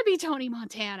don't want to be Tony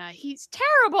Montana. He's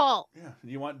terrible. Yeah.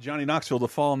 You want Johnny Knoxville to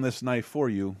fall on this knife for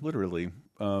you, literally.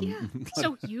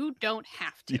 So you don't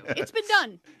have to. Yes. It's been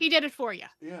done. He did it for you.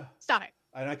 Yeah. Stop it.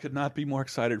 And I could not be more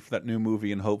excited for that new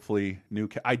movie and hopefully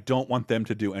I don't want them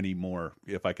to do any more,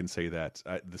 if I can say that.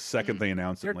 The second they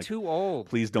announce They're it, I'm like, too old.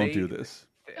 Please don't do this.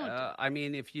 I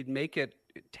mean, if you'd make it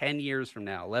 10 years from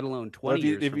now, let alone 20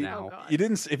 years from now.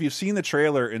 If you've seen the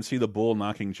trailer and see the bull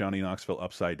knocking Johnny Knoxville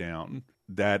upside down,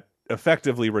 that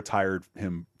effectively retired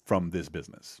him from this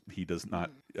business. He does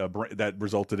not. That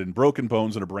resulted in broken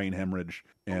bones and a brain hemorrhage,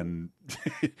 and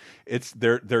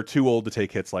they're too old to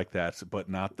take hits like that. But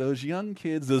not those young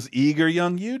kids, those eager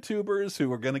young YouTubers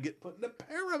who are going to get put in a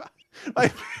Paramount. My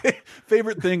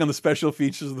favorite thing on the special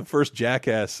features of the first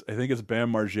Jackass, I think it's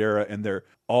Bam Margera, and they're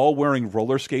all wearing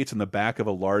roller skates in the back of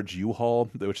a large U-Haul,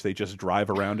 which they just drive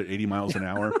around at 80 miles an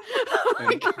hour.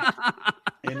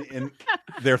 And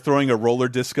they're throwing a roller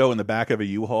disco in the back of a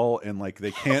U-Haul, and like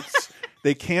they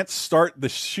can't start the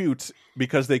shoot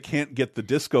because they can't get the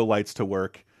disco lights to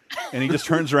work. And he just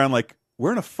turns around like,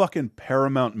 we're in a fucking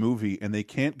Paramount movie and they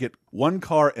can't get one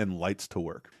car and lights to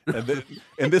work.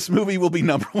 And this movie will be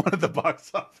 #1 at the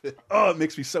box office. Oh, it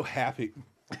makes me so happy.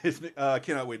 I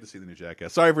cannot wait to see the new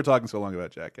Jackass. Sorry for talking so long about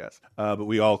Jackass, but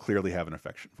we all clearly have an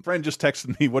affection. A friend just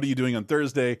texted me, "What are you doing on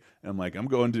Thursday?" I'm like, "I'm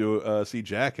going to see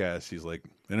Jackass." He's like,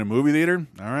 "In a movie theater?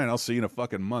 All right, I'll see you in a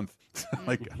fucking month."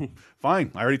 Like,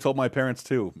 fine. I already told my parents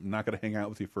too. I'm not going to hang out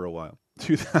with you for a while.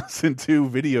 2002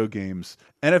 video games.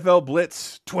 NFL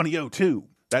Blitz 2002.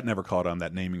 That never caught on,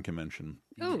 that naming convention.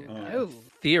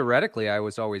 Theoretically, I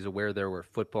was always aware there were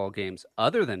football games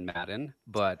other than Madden,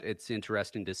 but it's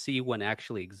interesting to see one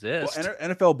actually exists. Well,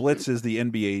 NFL Blitz is the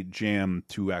NBA Jam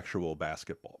to actual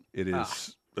basketball. It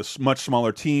is a much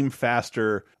smaller team,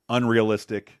 faster,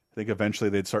 unrealistic. I think eventually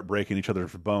they'd start breaking each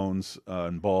other's bones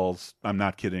and balls. I'm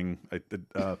not kidding.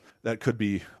 That could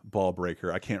be Ball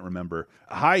Breaker. I can't remember.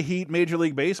 High Heat Major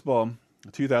League Baseball,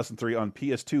 2003 on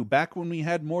PS2. Back when we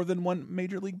had more than one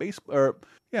Major League Baseball, or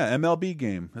MLB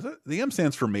game. The M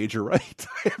stands for Major, right?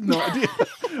 I have no idea.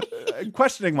 I'm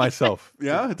questioning myself.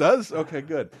 Yeah, it does. Okay,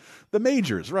 good. The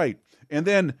majors, right? And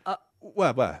then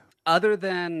what? Other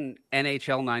than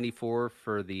NHL 94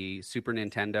 for the Super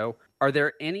Nintendo, are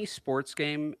there any sports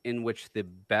game in which the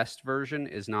best version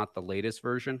is not the latest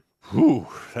version? Whew,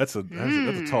 that's a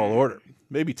tall order.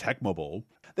 Maybe Tecmo Bowl.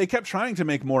 They kept trying to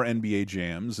make more NBA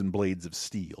Jams and Blades of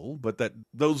Steel, but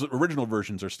those original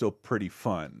versions are still pretty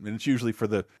fun. And it's usually for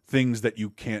the things that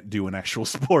you can't do in actual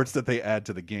sports that they add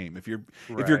to the game. If your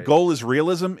goal is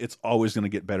realism, it's always going to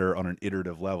get better on an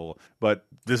iterative level. But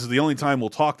this is the only time we'll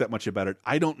talk that much about it.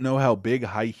 I don't know how big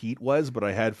High Heat was, but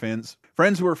I had friends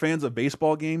who were fans of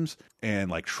baseball games and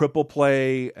like Triple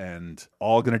Play, and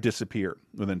all going to disappear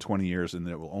within 20 years, and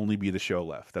there will only be the show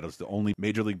left. That is the only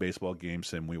Major League Baseball game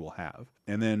sim we will have.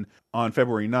 And then on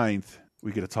February 9th,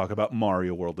 we get to talk about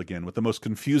Mario World again with the most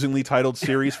confusingly titled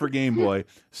series for Game Boy,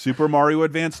 Super Mario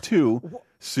Advance 2,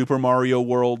 Super Mario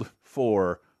World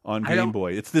 4 on Game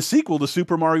Boy. It's the sequel to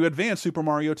Super Mario Advance, Super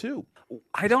Mario 2.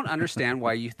 I don't understand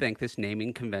why you think this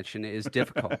naming convention is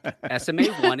difficult. SMA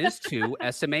 1 is 2,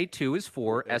 SMA 2 is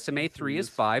 4, SMA 3 is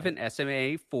 5, and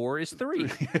SMA 4 is 3.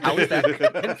 How is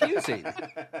that confusing?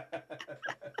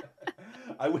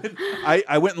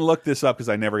 I went and looked this up because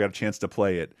I never got a chance to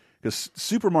play it. Because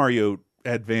Super Mario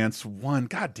Advance 1,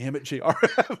 God damn it, JR,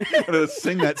 I'm going to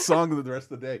sing that song the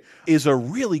rest of the day, is a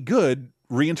really good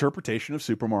reinterpretation of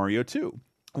Super Mario 2.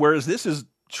 Whereas this is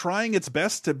trying its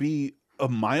best to be a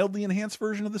mildly enhanced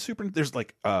version of the Super. There's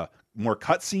like more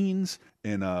cutscenes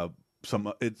and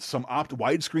some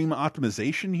widescreen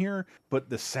optimization here, but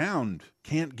the sound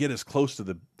can't get as close to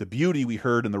the beauty we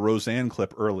heard in the Roseanne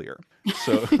clip earlier.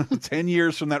 So 10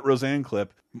 years from that Roseanne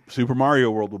clip, Super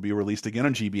Mario World will be released again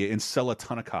on GBA and sell a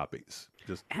ton of copies.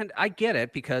 And I get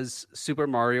it, because Super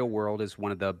Mario World is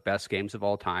one of the best games of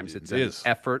all times. It's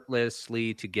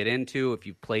effortlessly to get into. If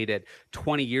you played it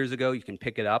 20 years ago, you can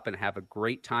pick it up and have a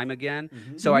great time again.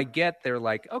 So I get they're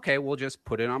like, okay, we'll just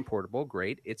put it on portable.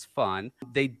 Great. It's fun.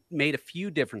 They made a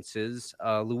few differences.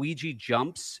 Luigi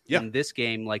jumps in this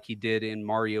game like he did in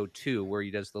Mario 2, where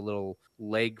he does the little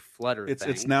leg flutter thing.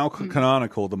 It's now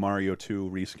canonical, the Mario 2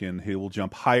 reskin. He will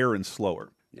jump higher and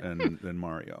slower than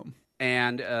Mario.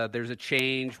 And there's a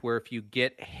change where if you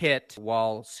get hit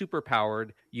while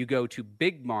superpowered, you go to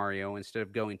Big Mario instead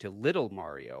of going to Little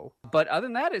Mario. But other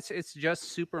than that, it's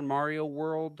just Super Mario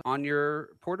World on your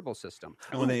portable system.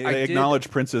 And when they acknowledge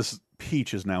Princess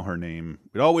Peach is now her name.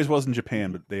 It always was in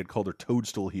Japan, but they had called her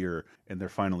Toadstool here, and they're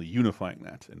finally unifying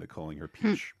that into calling her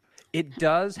Peach. It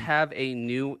does have a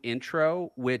new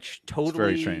intro, which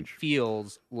totally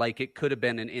feels like it could have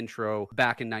been an intro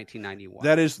back in 1991.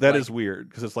 That is weird,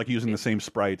 because it's like using the same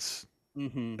sprites.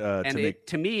 To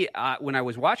me, when I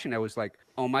was watching, I was like,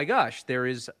 oh my gosh, there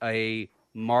is a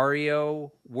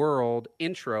Mario World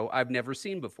intro I've never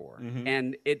seen before.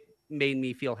 And it made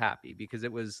me feel happy, because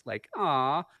it was like,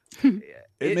 aw.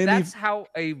 That's how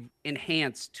a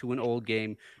enhanced to an old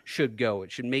game should go.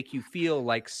 It should make you feel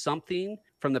like something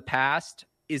from the past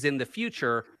is in the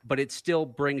future, but it still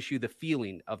brings you the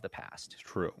feeling of the past. It's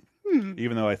true.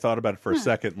 Even though I thought about it for a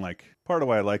second, like, part of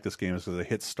why I like this game is because I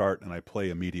hit start and I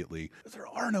play immediately. Because there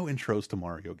are no intros to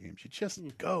Mario games. You just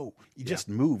go. You just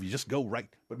move. You just go right.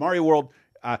 But Mario World,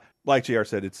 like JR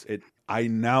said, I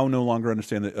now no longer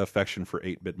understand the affection for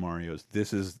 8-bit Marios.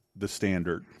 This is the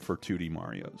standard for 2D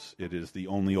Marios. It is the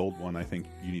only old one I think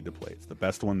you need to play. It's the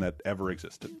best one that ever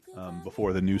existed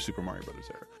before the new Super Mario Brothers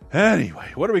era.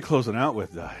 Anyway, what are we closing out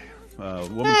with, Di?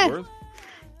 Woman's Worth?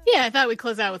 Yeah, I thought we'd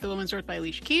close out with The Woman's Worth by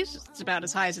Alicia Keys. It's about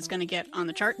as high as it's going to get on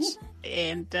the charts.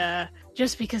 And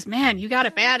just because, man, You Got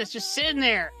It Bad is just sitting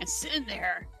there and sitting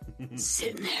there.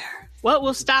 Sitting there. What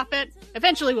will stop it?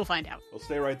 Eventually we'll find out. We'll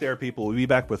stay right there, people. We'll be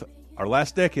back with our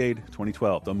last decade,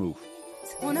 2012. Don't move.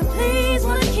 Wanna please,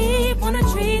 wanna keep, wanna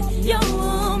treat your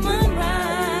woman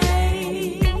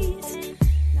right.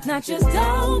 Not just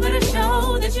dough, but a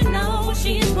show that you know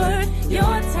she's worth your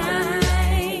time.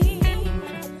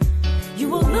 You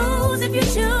will lose if you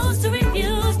choose to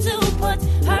refuse to put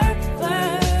her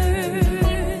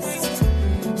first.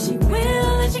 She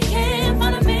will and she can't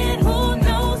find a man who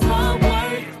knows her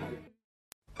worth.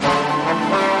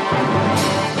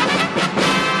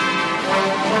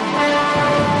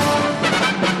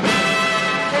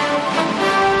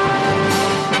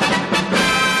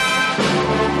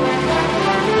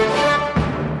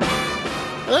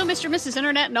 Hello, Mr. and Mrs.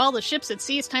 Internet and all the ships at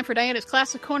sea. It's time for Diana's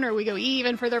Classic Corner. We go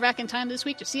even further back in time this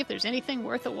week to see if there's anything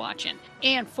worth a watching.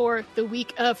 And for the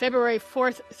week of February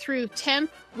 4th through 10th,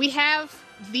 we have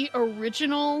the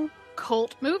original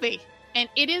cult movie. And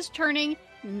it is turning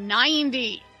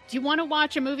 90. Do you want to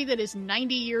watch a movie that is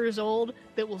 90 years old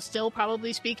that will still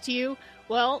probably speak to you?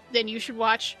 Well, then you should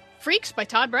watch Freaks by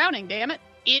Todd Browning, damn it.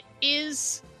 It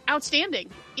is outstanding.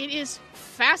 It is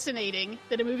fascinating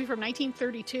that a movie from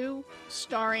 1932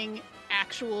 starring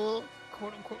actual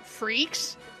quote-unquote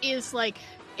freaks is like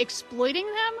exploiting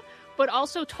them, but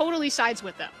also totally sides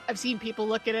with them. I've seen people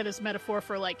look at it as a metaphor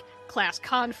for like class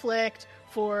conflict,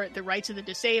 for the rights of the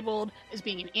disabled, as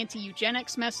being an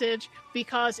anti-eugenics message,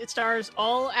 because it stars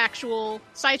all actual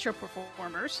sideshow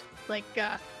performers, like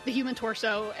the Human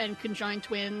Torso and Conjoined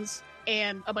Twins,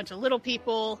 and a bunch of little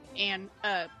people, and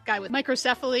a guy with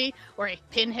microcephaly, or a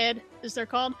pinhead, as they're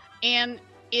called. And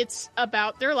it's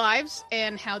about their lives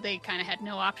and how they kind of had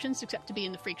no options except to be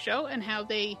in the freak show, and how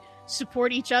they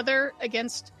support each other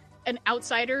against an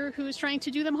outsider who's trying to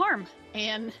do them harm.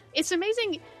 And it's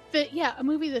amazing that, yeah, a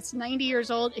movie that's 90 years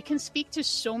old, it can speak to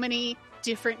so many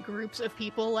different groups of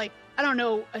people. Like, I don't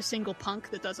know a single punk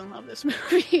that doesn't love this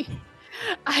movie.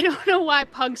 I don't know why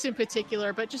punks in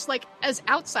particular, but just like as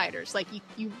outsiders, like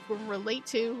you relate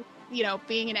to, you know,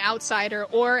 being an outsider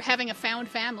or having a found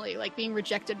family, like being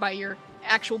rejected by your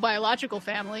actual biological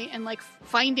family and like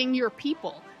finding your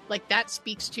people. Like that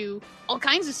speaks to all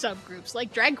kinds of subgroups.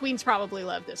 Like drag queens probably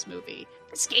love this movie.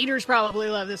 Skaters probably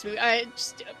love this movie.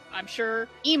 I'm sure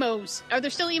emos. Are there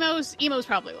still emos? Emos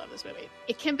probably love this movie.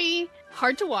 It can be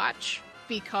hard to watch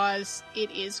because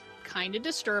it is kind of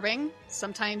disturbing.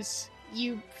 Sometimes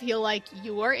you feel like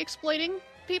you are exploiting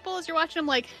people as you're watching them.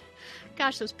 Like,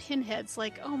 gosh, those pinheads.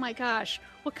 Like, oh my gosh,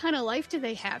 what kind of life do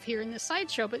they have here in this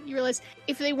sideshow? But you realize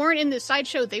if they weren't in this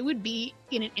sideshow, they would be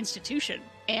in an institution.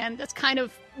 And that's kind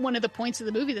of one of the points of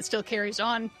the movie that still carries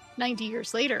on 90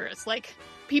 years later. It's like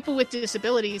people with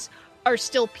disabilities are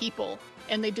still people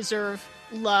and they deserve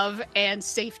love and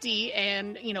safety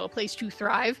and, you know, a place to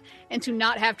thrive, and to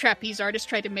not have trapeze artists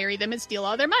try to marry them and steal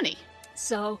all their money.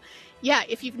 So, yeah,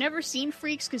 if you've never seen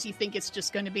Freaks because you think it's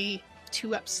just going to be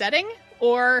too upsetting,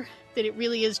 or that it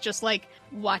really is just like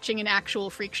watching an actual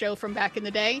freak show from back in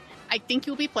the day, I think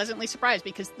you'll be pleasantly surprised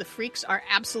because the freaks are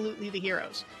absolutely the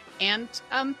heroes. And,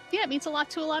 yeah, it means a lot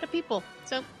to a lot of people.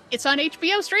 So it's on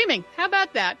HBO streaming. How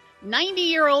about that?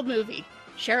 90-year-old movie.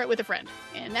 Share it with a friend.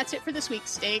 And that's it for this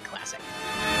week's Stay Classic.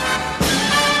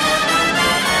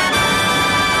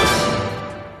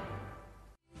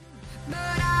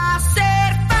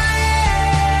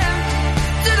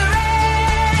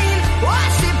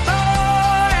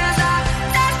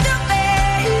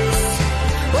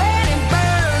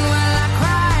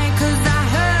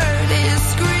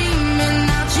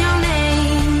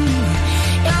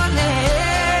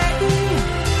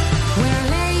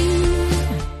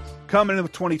 Coming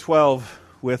into 2012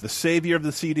 with the savior of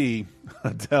the CD,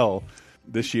 Adele,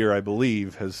 this year, I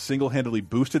believe, has single-handedly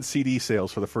boosted CD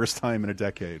sales for the first time in a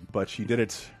decade. But she did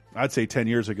it, I'd say, 10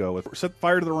 years ago with Set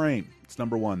Fire to the Rain. It's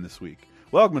 #1 this week.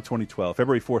 Welcome to 2012,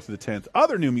 February 4th to the 10th.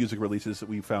 Other new music releases that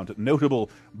we found notable: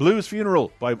 Blues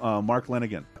Funeral by Mark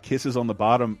Lanigan. Kisses on the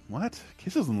Bottom. What?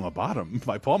 Kisses on the Bottom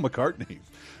by Paul McCartney.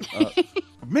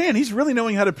 Man, he's really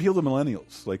knowing how to appeal to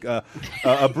millennials. Like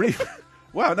a brief...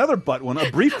 Wow, another butt one. A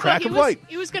Brief Crack of Light.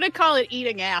 He was going to call it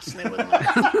Eating Ass. And it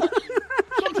was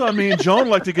Sometimes me and John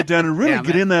like to get down and really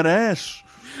get in that ass.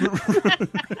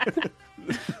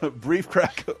 A brief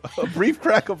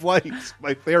crack of light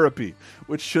by Therapy,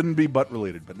 which shouldn't be butt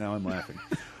related, but now I'm laughing.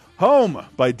 Home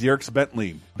by Dierks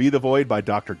Bentley. Be the Void by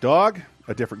Dr. Dog.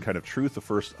 A Different Kind of Truth, the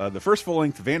first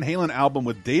full-length Van Halen album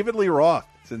with David Lee Roth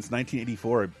since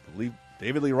 1984. I believe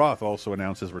David Lee Roth also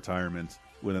announced his retirement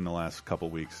within the last couple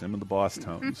weeks. Him and the Boss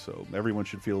Tones, so everyone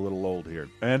should feel a little old here.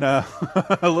 And a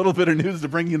little bit of news to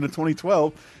bring you into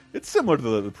 2012. It's similar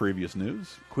to the previous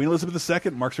news. Queen Elizabeth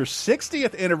II marks her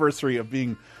 60th anniversary of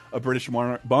being a British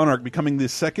monarch, becoming the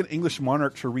second English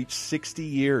monarch to reach 60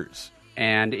 years.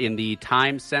 And in the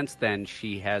time since then,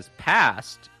 she has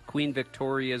passed Queen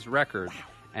Victoria's record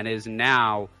and is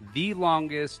now the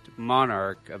longest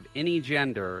monarch of any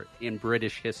gender in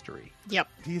British history. Yep.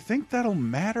 Do you think that'll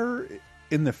matter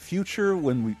in the future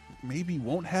when we maybe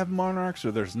won't have monarchs,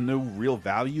 or there's no real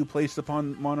value placed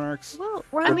upon monarchs? Well,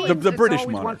 I mean, the British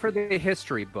always monarch. one for the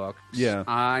history book. Yeah.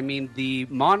 I mean, the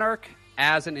monarch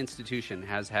as an institution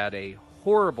has had a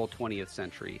horrible 20th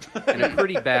century and a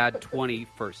pretty bad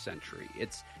 21st century.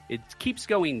 It keeps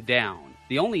going down.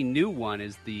 The only new one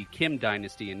is the Kim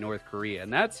dynasty in North Korea,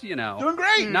 and that's, you know, doing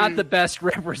great. Not the best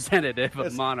representative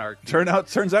of monarchy.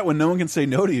 Turns out when no one can say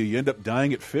no to you, you end up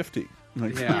dying at 50.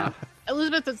 Like, Yeah.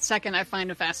 Elizabeth II, I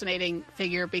find a fascinating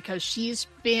figure because she's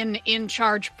been in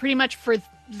charge pretty much for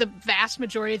the vast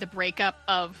majority of the breakup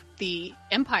of the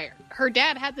empire. Her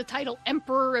dad had the title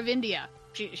Emperor of India.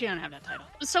 She don't have that title.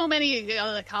 So many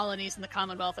of the colonies in the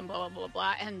Commonwealth and blah, blah, blah,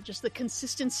 blah. And just the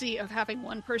consistency of having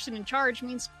one person in charge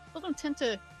means people don't tend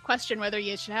to question whether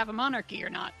you should have a monarchy or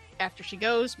not. After she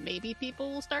goes, maybe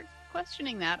people will start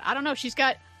questioning that. I don't know. She's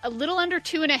got a little under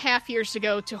 2.5 years to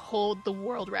go to hold the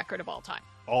world record of all time.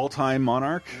 All-time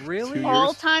monarch? Really? 2 years?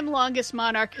 All-time longest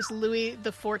monarch is Louis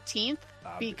XIV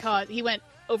because he went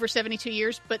over 72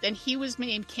 years, but then he was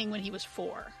named king when he was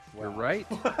 4. You're right.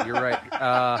 You're right.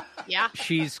 Yeah.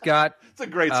 She's got... It's a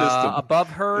great system. Above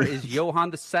her is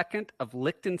Johann II of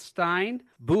Liechtenstein,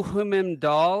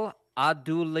 Buhumimdal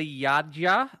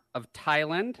Adulyadja of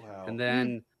Thailand, and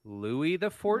then Louis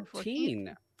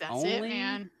XIV. That's it,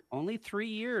 man. Only 3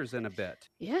 years and a bit.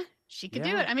 Yeah, she could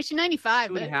do it. I mean, she's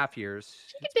 95. 2.5 years.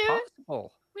 She could do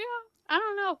possible. it. Yeah, I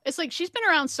don't know. It's like she's been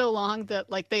around so long that,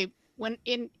 like, when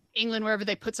in England, wherever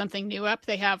they put something new up,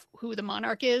 they have who the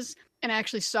monarch is. And I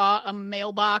actually saw a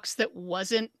mailbox that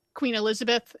wasn't Queen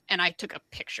Elizabeth, and I took a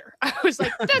picture. I was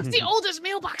like, that's the oldest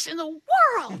mailbox in the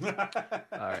world.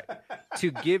 All right.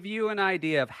 To give you an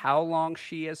idea of how long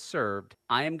she has served,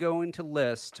 I am going to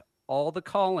list all the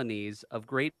colonies of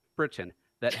Great Britain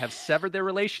that have severed their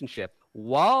relationship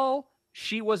while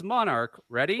she was monarch.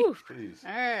 Ready? Please.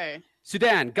 All right.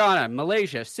 Sudan, Ghana,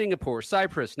 Malaysia, Singapore,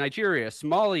 Cyprus, Nigeria,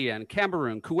 Somalia and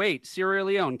Cameroon, Kuwait, Sierra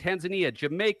Leone, Tanzania,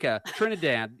 Jamaica,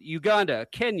 Trinidad, Uganda,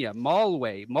 Kenya,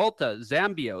 Malawi, Malta,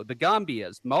 Zambia, the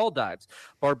Gambias, Maldives,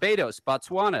 Barbados,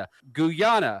 Botswana,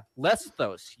 Guyana,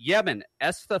 Lesthos, Yemen,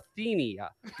 Eswatini,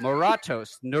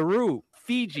 Mauritius, Nauru,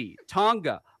 Fiji,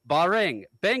 Tonga, Bahrain,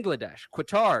 Bangladesh,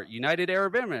 Qatar, United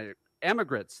Arab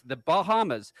Emirates, the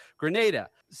Bahamas, Grenada,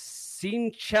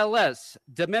 Seychelles,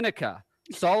 Dominica,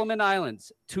 Solomon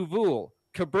Islands, Tuvalu,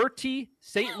 Caberti,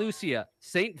 St. Lucia,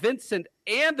 St. Vincent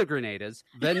and the Grenadines,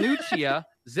 Vanuatu,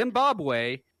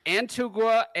 Zimbabwe,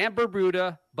 Antigua and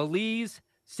Barbuda, Belize,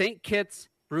 St. Kitts,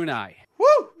 Brunei.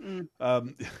 Woo!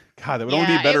 God, that would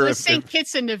only be better it was if St.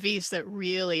 Kitts and Nevis that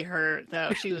really hurt,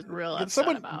 though. She was real Did upset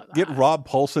someone about that. get Rob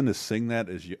Paulson to sing that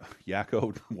as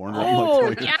Yakko Warner?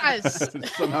 Oh, yes.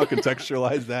 Somehow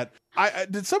contextualize that.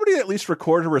 Did somebody at least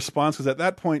record a response? Because at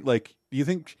that point, like, do you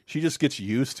think she just gets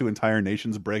used to entire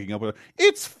nations breaking up with her?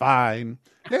 It's fine.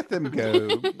 Let them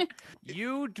go.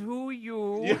 You do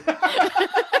you.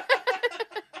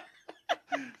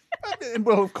 And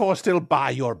we'll, of course, still buy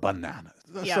your bananas.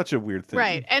 That's such a weird thing.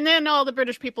 Right. And then all the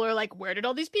British people are like, where did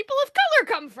all these people of color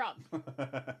come from? What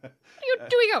are you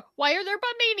doing? Why are there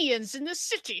Bahmanians in this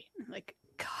city? Like,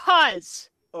 cause.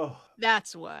 Oh,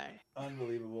 that's why.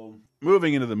 Unbelievable.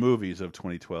 Moving into the movies of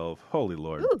 2012. Holy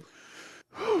Lord.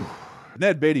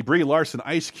 Ned Beatty, Brie Larson,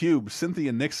 Ice Cube,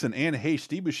 Cynthia Nixon, Anne Heche,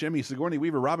 Steve Buscemi, Sigourney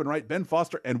Weaver, Robin Wright, Ben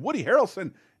Foster, and Woody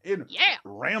Harrelson in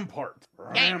Rampart.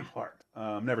 Rampart.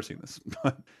 Never seen this.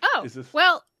 Oh, is this...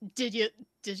 well, did you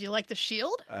like The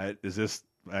Shield? Is this?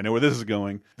 I know where this is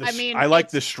going. I like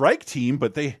the strike team,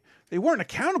 but they weren't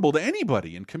accountable to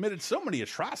anybody and committed so many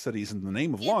atrocities in the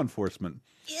name of law enforcement.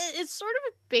 It's sort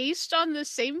of based on the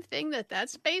same thing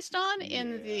that's based on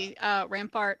in the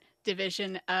Rampart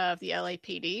division of the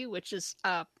LAPD, which is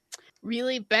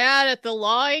really bad at the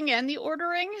lawing and the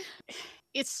ordering.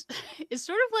 It's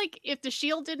sort of like if the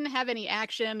Shield didn't have any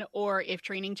action, or if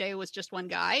Training Day was just one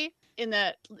guy. In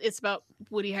that it's about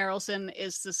Woody Harrelson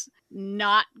is this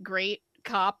not great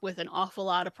cop with an awful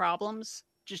lot of problems,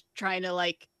 just trying to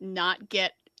like not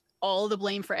get all the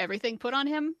blame for everything put on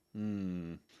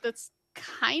him. That's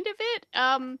kind of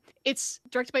it. It's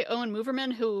directed by Owen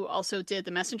Moverman, who also did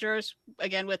The Messengers,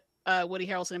 again with Woody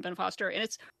Harrelson and Ben Foster, and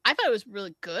I thought it was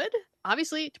really good.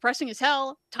 Obviously depressing as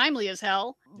hell, timely as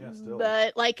hell,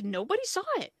 but like nobody saw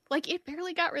it. Like it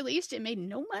barely got released. It made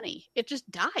no money. It just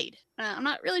died. I'm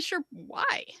not really sure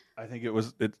why. I think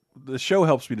the show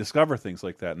helps me discover things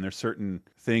like that, and there's certain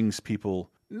things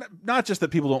people, not just that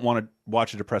people don't want to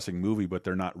watch a depressing movie, but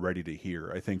they're not ready to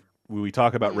hear. I think when we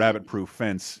talk about Rabbit Proof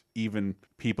Fence, even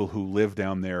people who live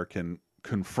down there can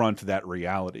confront that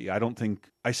reality.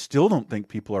 I still don't think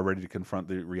people are ready to confront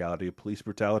the reality of police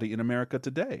brutality in America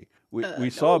today.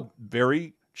 We saw a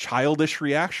very childish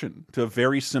reaction to a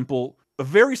very simple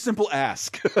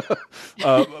ask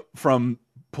from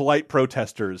polite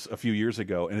protesters a few years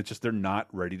ago, and it's just they're not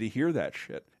ready to hear that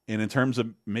shit. And in terms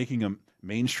of making a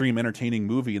mainstream entertaining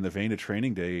movie in the vein of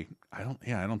Training Day, I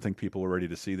don't think people were ready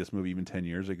to see this movie even 10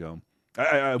 years ago.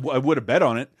 I would have bet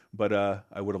on it, but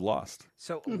I would have lost.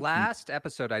 So last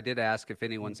episode, I did ask if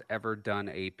anyone's ever done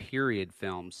a period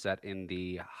film set in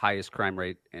the highest crime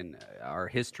rate in our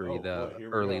history, the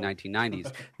early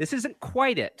 1990s. This isn't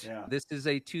quite it. Yeah. This is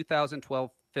a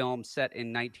 2012 film set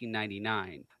in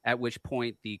 1999, at which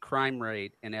point the crime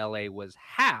rate in LA was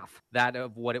half that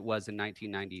of what it was in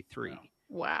 1993.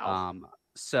 Wow.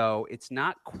 So it's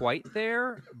not quite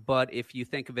there, but if you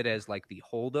think of it as like the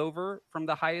holdover from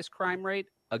the highest crime rate,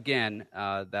 again,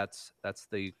 that's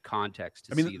the context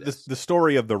to see this. The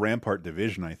story of the Rampart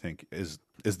division, I think, is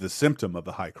the symptom of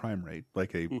the high crime rate.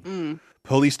 Like a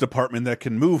police department that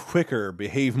can move quicker,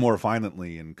 behave more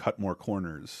violently, and cut more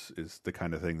corners is the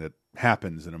kind of thing that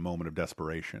happens in a moment of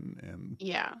desperation.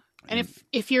 And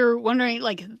if you're wondering,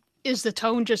 like, is the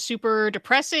tone just super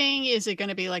depressing? Is it going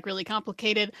to be like really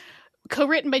complicated?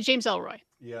 Co-written by James Ellroy.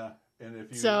 Yeah.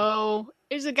 And so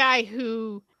is a guy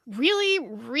who really,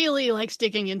 really likes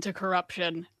digging into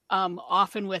corruption,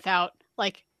 often without,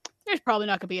 like, there's probably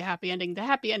not going to be a happy ending. The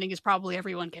happy ending is probably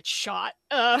everyone gets shot.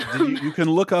 You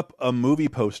can look up a movie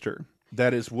poster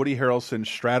that is Woody Harrelson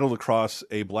straddled across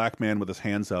a black man with his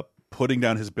hands up, putting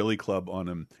down his billy club on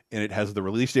him, and it has the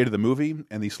release date of the movie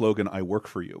and the slogan, "I work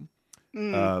for you."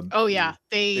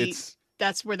 They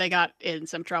that's where they got in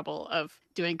some trouble of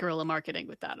doing guerrilla marketing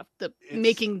with that, of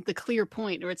making the clear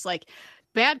point where it's like,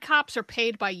 bad cops are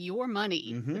paid by your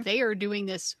money. They are doing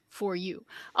this for you.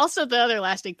 Also, the other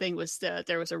lasting thing was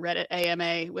there was a Reddit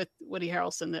AMA with Woody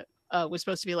Harrelson that was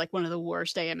supposed to be like one of the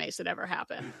worst AMAs that ever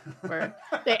happened, where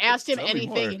they asked him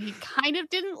anything and he kind of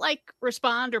didn't like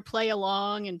respond or play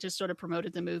along and just sort of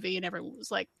promoted the movie, and everyone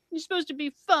was like, "You're supposed to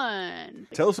be fun."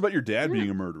 Tell us about your dad being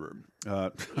a murderer.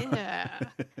 Yeah.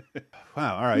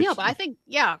 Wow. All right. Yeah, but I think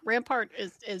Rampart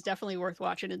is definitely worth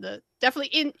watching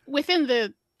within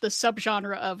the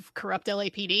subgenre of corrupt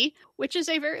LAPD, which is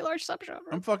a very large subgenre.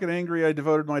 I'm fucking angry. I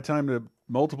devoted my time to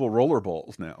multiple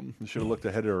rollerballs now. I should have looked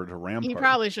ahead to Rampart. You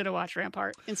probably should have watched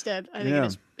Rampart instead. I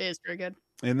think it is very good.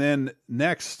 And then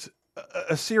next,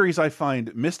 a series I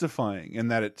find mystifying in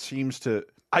that it seems to...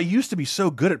 I used to be so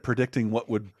good at predicting what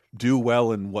would do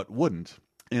well and what wouldn't.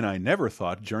 And I never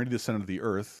thought Journey to the Center of the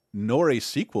Earth, nor a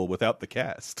sequel without the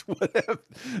cast, would have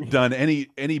done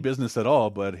any business at all.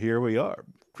 But here we are.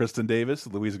 Kristen Davis,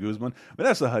 Louisa Guzman,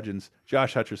 Vanessa Hudgens,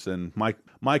 Josh Hutcherson,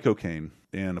 Mike O'Kane,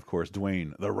 and of course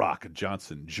Dwayne "The Rock"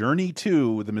 Johnson. Journey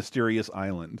to the Mysterious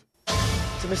Island.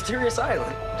 It's a mysterious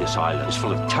island. This island is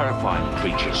full of terrifying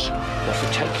creatures that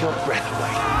will take your breath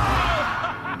away.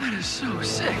 That is so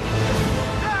sick.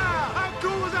 Yeah! How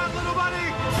cool was that, little buddy?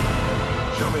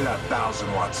 Show me that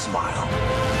 1,000-watt smile.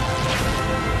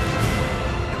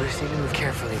 We just need to move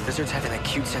carefully. Lizards have an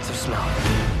acute sense of smell.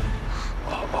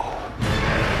 Uh-oh.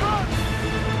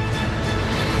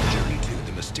 Journey to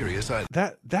the Mysterious Island.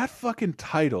 That fucking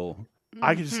title,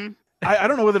 I could just... I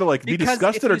don't know whether to like be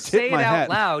disgusted or tip my hat. If you say it out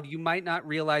loud, you might not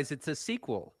realize it's a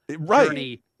sequel. Right.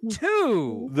 Journey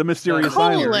to the Mysterious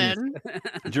Island.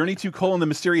 Journey to: the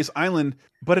Mysterious Island.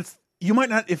 But you might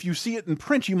not, if you see it in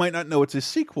print, you might not know it's a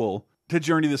sequel to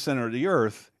Journey to the Center of the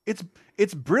Earth.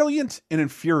 It's brilliant and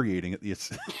infuriating at the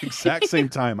exact same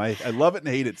time. I love it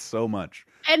and hate it so much.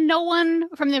 And no one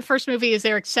from the first movie is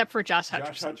there except for Josh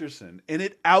Hutcherson. And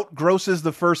it outgrosses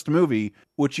the first movie,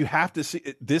 which you have to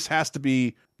see. This has to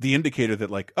be the indicator that,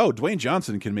 like, oh, Dwayne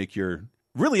Johnson can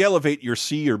really elevate your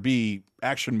C or B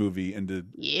action movie into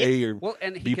A or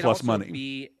and he B can plus also money.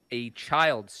 Be a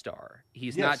child star.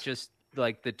 He's not just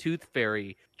like the Tooth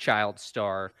Fairy child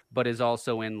star, but is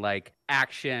also in like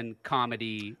action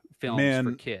comedy films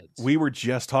for kids. We were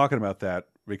just talking about that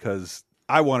because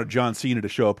I wanted John Cena to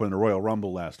show up in the Royal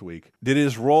Rumble last week. Did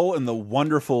his role in the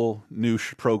wonderful new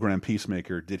program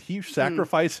Peacemaker, did he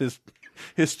sacrifice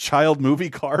his child movie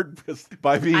card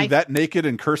by being that naked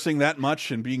and cursing that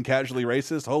much and being casually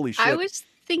racist? Holy shit. I was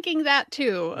thinking that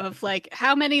too, of like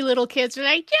how many little kids are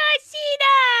like, John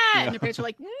Cena! And the parents are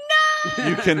like, no!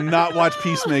 You cannot watch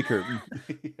Peacemaker.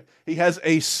 He has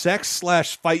a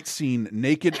sex/fight scene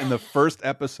naked in the first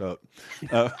episode.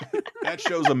 That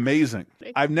show's amazing.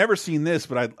 I've never seen this,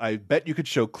 but I bet you could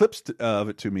show clips of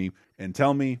it to me and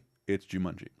tell me it's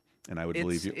Jumanji. And I would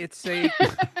believe you.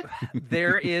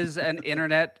 There is an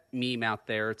internet meme out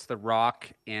there. It's The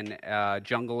Rock in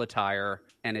jungle attire,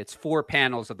 and it's 4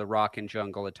 panels of The Rock in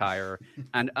jungle attire,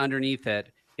 and underneath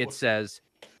it says,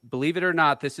 "Believe it or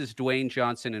not, this is Dwayne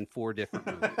Johnson in 4 different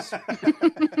movies."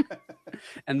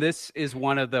 And this is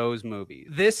one of those movies.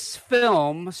 This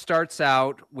film starts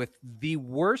out with the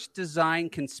worst design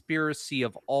conspiracy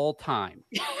of all time.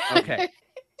 Okay,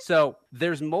 so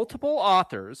there's multiple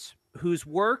authors whose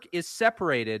work is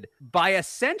separated by a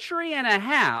century and a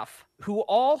half, who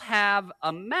all have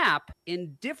a map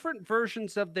in different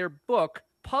versions of their book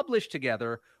published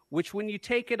together, which when you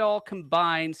take it all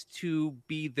combines to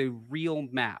be the real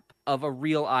map of a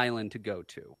real island to go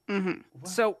to.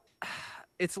 So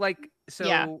it's like,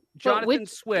 Jonathan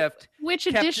Swift. Which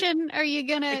edition are you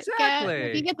going to get?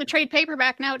 If you get the trade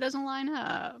paperback now, it doesn't line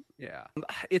up. Yeah.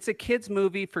 It's a kid's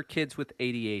movie for kids with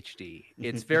ADHD.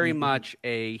 It's very much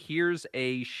here's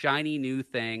a shiny new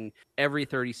thing every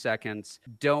 30 seconds.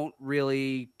 Don't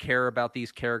really care about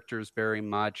these characters very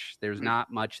much. There's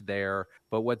not much there.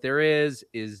 But what there is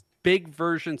big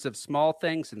versions of small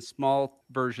things and small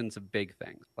versions of big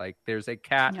things. Like there's a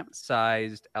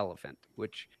cat-sized elephant,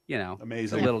 which, amazing,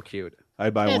 is a little cute.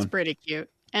 I'd buy one. It's pretty cute.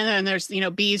 And then there's,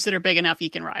 bees that are big enough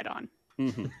you can ride on.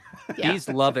 Bees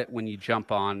love it when you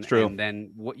jump on, true. And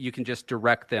then you can just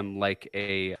direct them like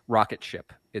a rocket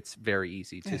ship. It's very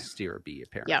easy to steer a bee,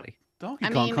 apparently. Donkey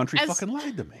Kong Country fucking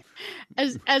lied to me.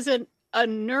 As a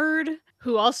nerd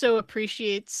who also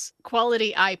appreciates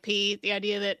quality IP, the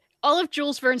idea that all of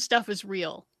Jules Verne's stuff is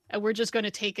real, and we're just going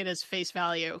to take it as face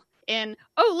value. And,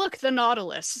 oh, look, the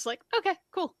Nautilus. It's like, okay,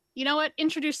 cool. You know what?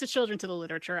 Introduce the children to the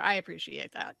literature. I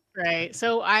appreciate that. Right.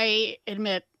 So I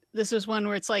admit this is one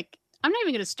where it's like, I'm not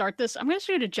even going to start this. I'm going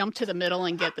to jump to the middle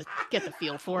and get the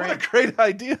feel for it. What a great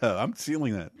idea! I'm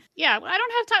stealing that. Yeah, I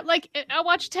don't have time. Like, I'll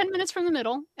watch 10 minutes from the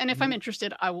middle, and if I'm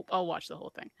interested, I'll watch the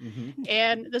whole thing.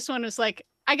 And this one was like,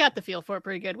 I got the feel for it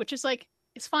pretty good, which is like,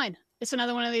 it's fine. It's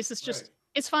another one of these. It's just,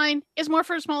 it's fine. It's more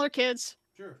for smaller kids.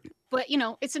 Sure. But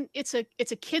it's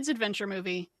a kids adventure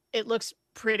movie. It looks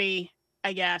pretty,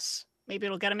 I guess. Maybe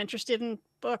it'll get them interested in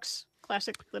books,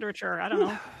 classic literature. I don't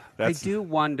know. I do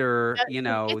wonder,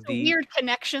 it's a weird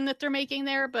connection that they're making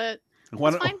there, but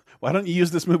why don't you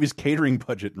use this movie's catering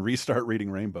budget and restart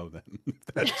Reading Rainbow then?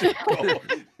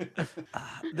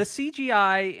 The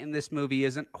CGI in this movie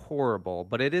isn't horrible,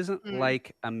 but it isn't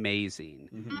like amazing.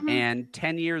 And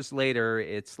 10 years later,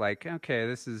 it's like, okay,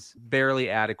 this is barely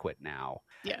adequate now.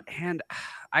 Yeah. And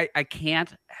I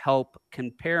can't help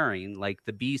comparing like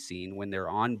the bee scene when they're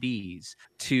on bees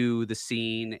to the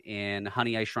scene in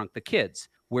Honey, I Shrunk the Kids,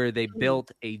 where they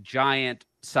built a giant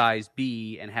sized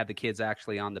bee and had the kids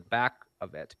actually on the back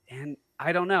of it. And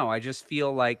I don't know. I just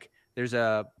feel like there's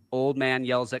a old man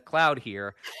yells at cloud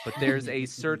here, but there's a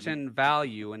certain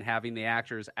value in having the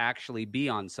actors actually be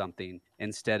on something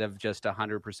instead of just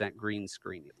 100% green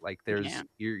screen. Like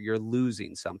you're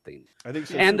losing something. I think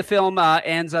so. And the film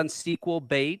ends on sequel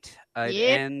bait. It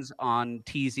ends on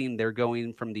teasing they're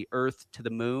going from the Earth to the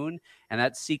moon. And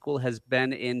that sequel has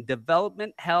been in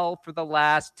development hell for the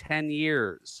last 10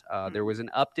 years. There was an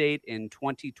update in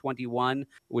 2021,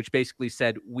 which basically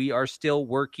said, we are still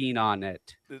working on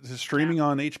it. Is it streaming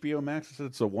on HBO Max?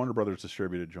 It's a Warner Brothers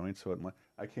distributed joint, so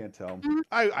I can't tell.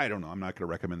 I don't know. I'm not going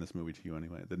to recommend this movie to you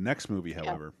anyway. The next movie,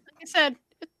 however. Like I said,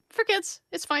 for kids,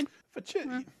 it's fine. For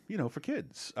kids. For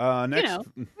kids. Yeah,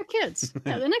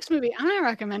 the next movie, I'm not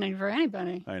recommending for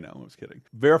anybody. I know, I was kidding.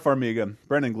 Vera Farmiga,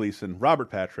 Brendan Gleeson,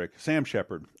 Robert Patrick, Sam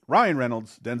Shepard, Ryan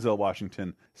Reynolds, Denzel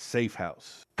Washington, Safe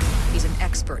House. He's an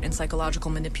expert in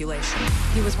psychological manipulation.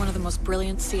 He was one of the most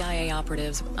brilliant CIA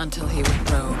operatives until he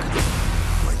went rogue.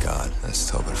 Oh my God, that's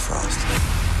Tobin Frost.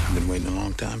 I've been waiting a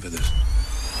long time for this.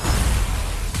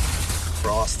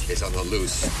 Frost is on the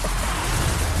loose.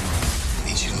 I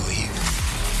need you to leave.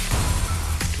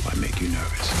 Do I make you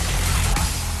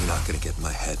nervous? You're not gonna get in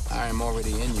my head. I am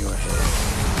already in your head.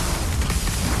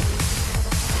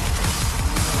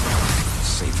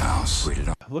 Safe House. Rated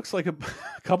R. Looks like a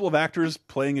couple of actors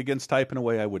playing against type in a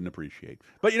way I wouldn't appreciate.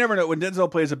 But you never know. When Denzel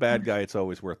plays a bad guy, it's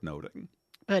always worth noting.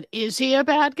 But is he a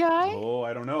bad guy? Oh,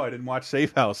 I don't know. I didn't watch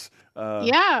Safe House.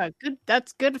 Yeah, good.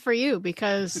 That's good for you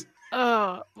because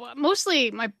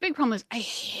mostly my big problem is I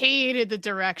hated the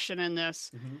direction in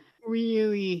this.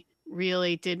 Really,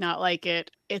 really did not like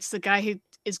it. It's the guy who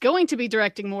is going to be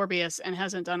directing Morbius and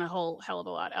hasn't done a whole hell of a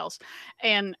lot else.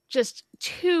 And just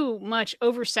too much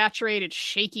oversaturated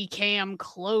shaky cam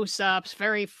close-ups,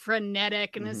 very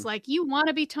frenetic. And it's like, you want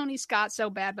to be Tony Scott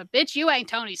so bad, but bitch, you ain't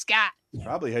Tony Scott.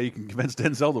 Probably how you can convince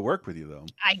Denzel to work with you, though.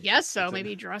 I guess so.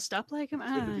 Maybe dressed up like him.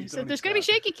 I don't know. So there's going to be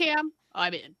shaky cam.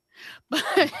 I'm in. But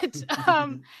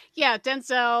yeah,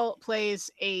 Denzel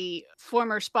plays a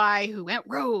former spy who went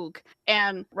rogue,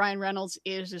 and Ryan Reynolds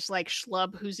is this like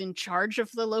schlub who's in charge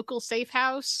of the local safe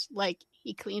house. Like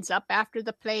he cleans up after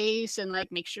the place and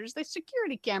like makes sure the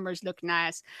security cameras look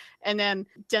nice. And then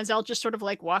Denzel just sort of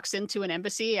like walks into an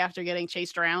embassy after getting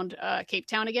chased around Cape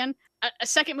Town again. A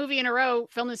second movie in a row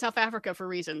filmed in South Africa for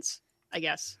reasons, I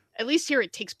guess. At least here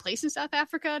it takes place in South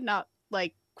Africa, not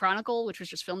like Chronicle, which was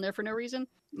just filmed there for no reason.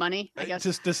 Money, I guess.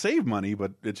 Just to save money,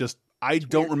 but I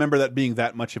don't remember that being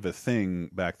that much of a thing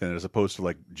back then as opposed to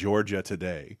like Georgia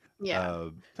today. Yeah.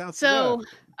 So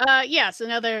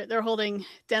now they're holding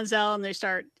Denzel and they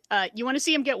start, you want to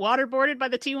see him get waterboarded by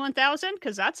the T-1000?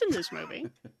 Because that's in this movie.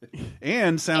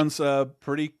 And sounds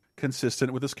pretty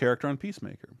consistent with his character on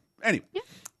Peacemaker. Anyway. Yeah.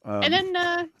 And then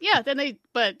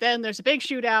then there's a big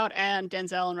shootout and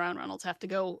Denzel and Ryan Reynolds have to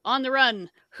go on the run.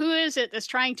 Who is it that's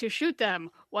trying to shoot them?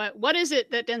 What is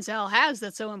it that Denzel has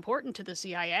that's so important to the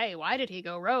CIA? Why did he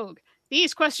go rogue?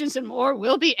 These questions and more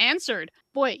will be answered.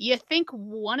 Boy, you think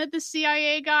one of the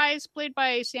CIA guys played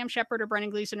by Sam Shepard or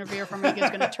Brendan Gleeson or Vera Farmiga is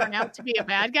going to turn out to be a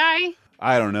bad guy?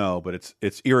 I don't know, but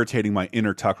it's irritating my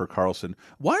inner Tucker Carlson.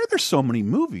 Why are there so many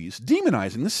movies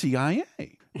demonizing the CIA?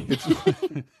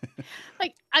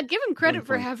 Like, I'd give him credit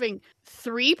for having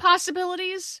 3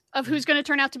 possibilities of who's going to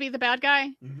turn out to be the bad guy,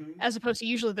 as opposed to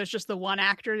usually there's just the one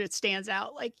actor that stands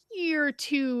out. Like, you're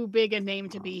too big a name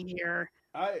to be here.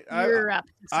 You're up.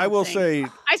 I will say,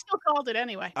 I still called it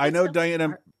anyway. I know,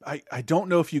 Diana, I don't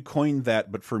know if you coined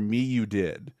that, but for me, you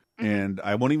did. And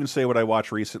I won't even say what I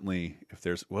watched recently. If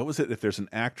there's an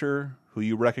actor who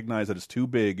you recognize that is too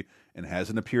big and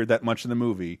hasn't appeared that much in the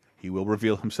movie, he will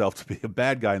reveal himself to be a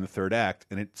bad guy in the third act,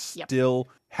 and it still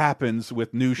happens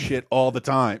with new shit all the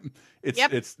time.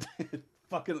 It's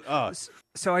fucking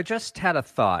So I just had a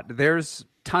thought. There's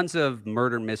tons of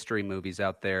murder mystery movies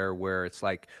out there where it's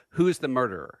like, who's the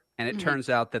murderer? And it turns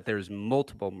out that there's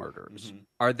multiple murderers.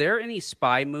 Are there any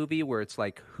spy movie where it's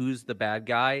like, who's the bad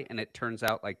guy? And it turns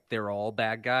out like they're all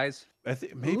bad guys? I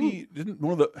think maybe didn't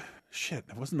one of the shit.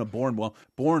 It wasn't a Bourne. Well,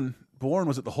 Bourne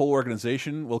was it the whole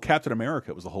organization? Well, Captain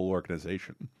America was the whole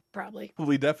organization. Probably,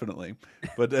 definitely.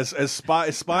 But as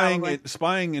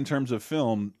spying in terms of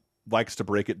film likes to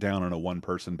break it down on a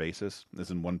one-person basis, as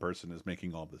in one person is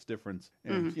making all this difference.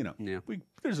 And,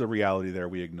 there's a reality there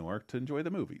we ignore to enjoy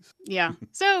the movies. Yeah.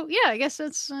 So, I guess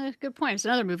that's a good point. It's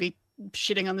another movie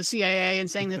shitting on the CIA and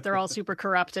saying that they're all super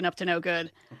corrupt and up to no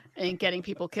good and getting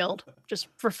people killed just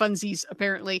for funsies,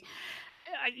 apparently.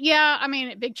 I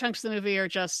mean, big chunks of the movie are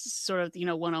just sort of,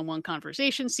 one-on-one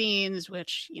conversation scenes,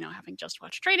 which, having just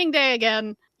watched Trading Day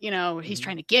again, he's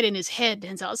trying to get in his head.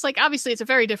 And so it's like, obviously it's a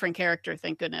very different character,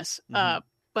 thank goodness.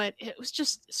 But it was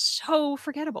just so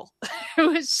forgettable. It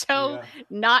was so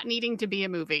not needing to be a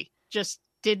movie. Just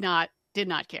did not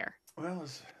care. Well,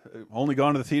 I've only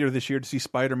gone to the theater this year to see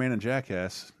Spider-Man and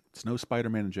Jackass. It's no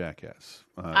Spider-Man and Jackass.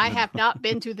 I have not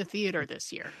been to the theater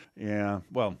this year. Yeah,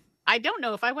 well, I don't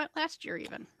know if I went last year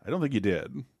even. I don't think you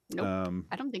did. Nope.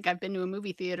 I don't think I've been to a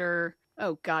movie theater.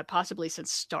 Oh God, possibly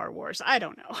since Star Wars. I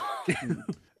don't know.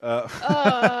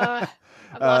 I've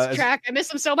lost track. I miss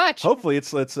them so much. Hopefully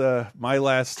it's my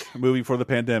last movie for the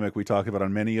pandemic we talked about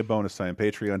on many a bonus time.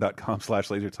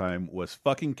 Patreon.com/lasertime was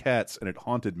fucking Cats, and it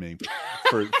haunted me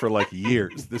for like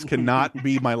years. This cannot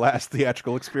be my last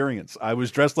theatrical experience. I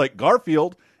was dressed like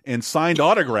Garfield and signed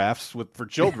autographs for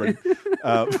children.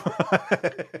 That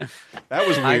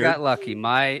was weird. I got lucky.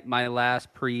 My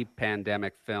last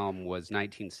pre-pandemic film was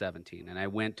 1917, and I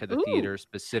went to the theater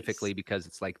specifically because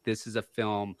it's like, this is a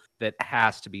film that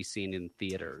has to be seen in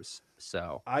theaters.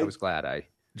 So I was glad I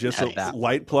just had a that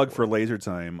light plug for Laser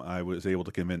Time. I was able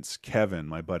to convince Kevin,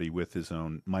 my buddy with his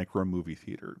own micro movie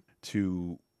theater,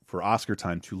 for Oscar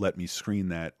time to let me screen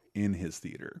that in his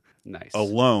theater. Nice.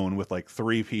 Alone with like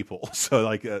 3 people. So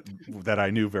like that I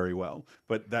knew very well.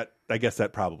 But I guess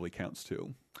that probably counts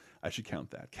too. I should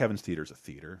count that. Kevin's theater is a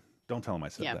theater. Don't tell him I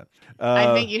said that.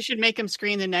 I think you should make him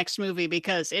screen the next movie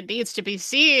because it needs to be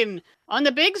seen on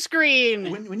the big screen.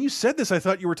 When you said this, I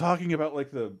thought you were talking about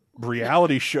like the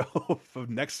reality show of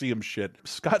NXIVM shit.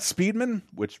 Scott Speedman,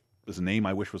 which is a name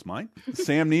I wish was mine.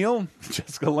 Sam Neill,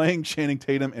 Jessica Lange, Channing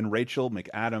Tatum, and Rachel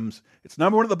McAdams. It's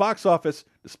 #1 at the box office,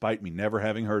 despite me never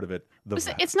having heard of it.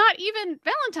 It's not even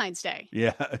Valentine's Day.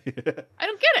 Yeah. I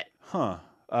don't get it. Huh.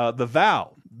 The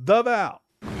Vow. The Vow.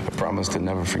 I promise to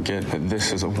never forget that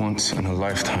this is a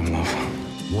once-in-a-lifetime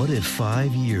love. What if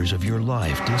 5 years of your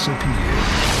life disappeared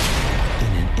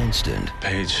in an instant?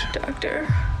 Paige. Doctor.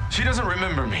 She doesn't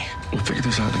remember me. We'll figure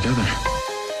this out together.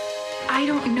 I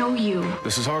don't know you.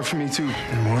 This is hard for me, too.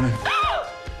 In the morning.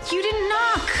 You didn't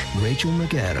knock. Rachel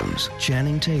McAdams,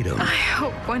 Channing Tatum. I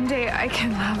hope one day I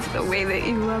can love the way that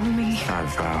you love me. I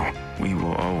vow we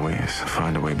will always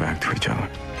find a way back to each other.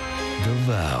 The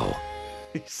Vow.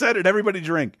 He said it. Everybody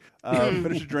drink.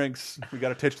 Finish your drinks. We got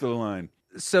to titch the line.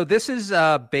 So this is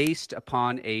based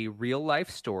upon a real life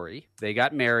story. They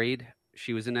got married.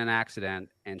 She was in an accident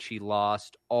and she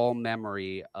lost all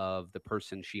memory of the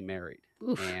person she married.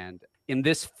 Oof. And in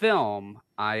this film,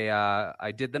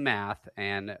 I did the math,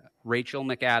 and Rachel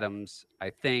McAdams, I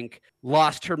think,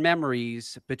 lost her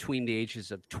memories between the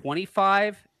ages of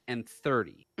 25 and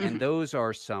 30. And those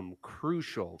are some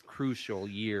crucial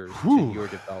years to your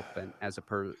development as a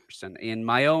person. In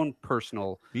my own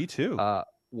personal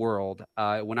world,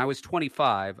 when I was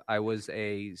 25, I was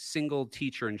a single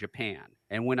teacher in Japan.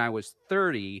 And when I was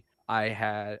 30,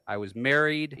 I was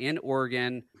married in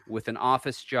Oregon with an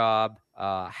office job,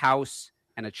 house,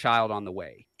 and a child on the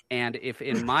way. And if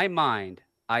in my mind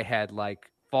I had like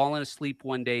fallen asleep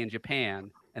one day in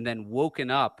Japan and then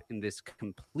woken up in this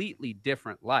completely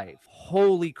different life,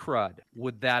 holy crud,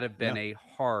 would that have been a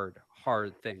hard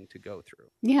thing to go through.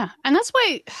 Yeah. And that's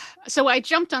why, so I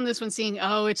jumped on this one seeing,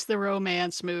 it's the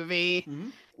romance movie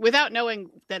without knowing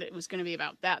that it was going to be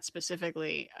about that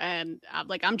specifically. And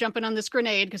I'm jumping on this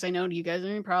grenade because I know you guys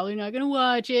are probably not going to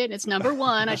watch it. And it's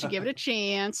 #1. I should give it a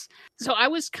chance. So I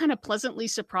was kind of pleasantly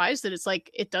surprised that it's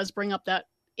like, it does bring up that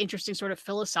interesting sort of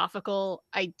philosophical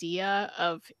idea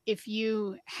of if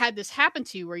you had this happen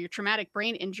to you where your traumatic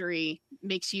brain injury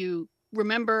makes you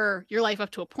remember your life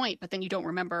up to a point, but then you don't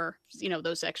remember,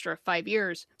 those extra 5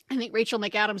 years. I think Rachel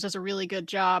McAdams does a really good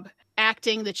job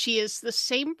acting that she is the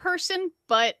same person,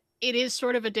 but it is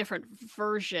sort of a different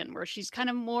version where she's kind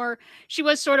of more, she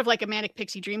was sort of like a manic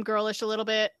pixie dream girlish a little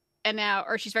bit. And now,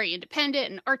 or she's very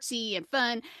independent and artsy and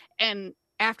fun. And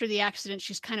after the accident,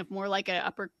 she's kind of more like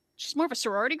she's more of a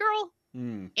sorority girl.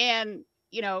 And,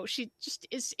 you know, she just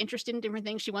is interested in different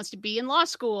things. She wants to be in law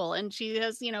school, and she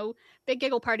has, you know, big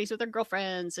giggle parties with her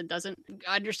girlfriends and doesn't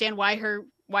understand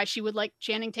why she would like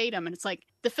Channing Tatum. And it's like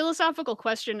the philosophical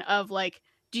question of like,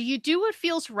 do you do what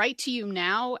feels right to you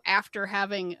now after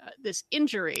having this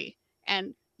injury?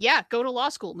 And yeah, go to law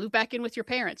school, move back in with your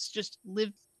parents, just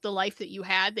live the life that you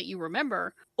had that you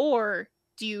remember. Or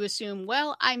do you assume,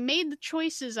 well, I made the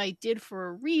choices I did for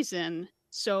a reason,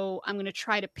 so I'm going to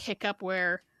try to pick up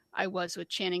where I was with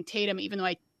Channing Tatum, even though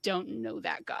I don't know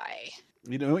that guy.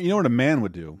 You know what a man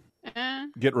would do?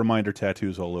 Get reminder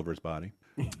tattoos all over his body.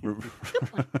 There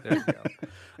you go.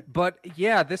 But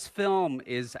yeah, this film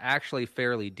is actually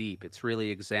fairly deep. It's really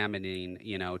examining,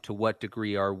 you know, to what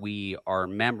degree are we our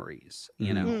memories?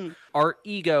 You know, our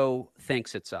ego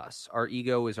thinks it's us. Our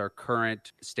ego is our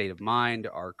current state of mind,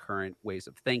 our current ways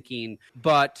of thinking.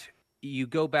 But you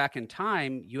go back in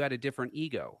time, you had a different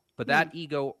ego. But that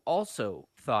ego also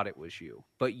thought it was you.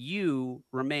 But you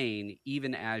remain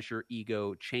even as your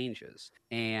ego changes.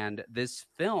 And this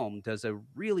film does a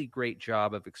really great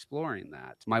job of exploring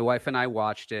that. My wife and I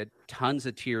watched it, tons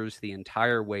of tears the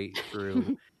entire way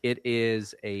through. It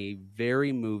is a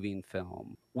very moving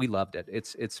film. We loved it.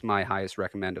 It's my highest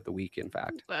recommend of the week, in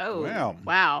fact. Oh,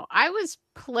 wow. I was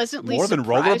pleasantly More than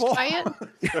surprised Rollerball? by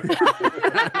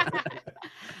it.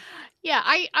 Yeah,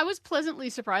 I was pleasantly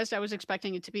surprised. I was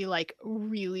expecting it to be like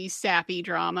really sappy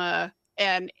drama.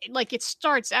 And like it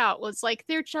starts out, it's like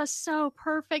they're just so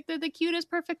perfect. They're the cutest,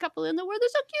 perfect couple in the world. They're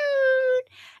so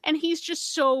cute. And he's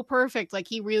just so perfect. Like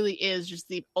he really is just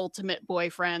the ultimate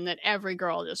boyfriend that every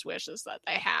girl just wishes that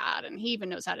they had. And he even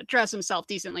knows how to dress himself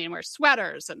decently and wear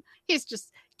sweaters. And he's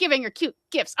just giving her cute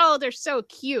gifts. Oh, they're so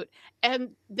cute.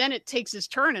 And then it takes his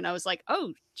turn. And I was like,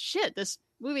 oh shit, this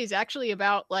movie is actually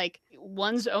about like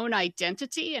one's own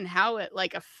identity and how it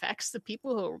like affects the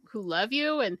people who love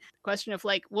you. And the question of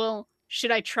like, well,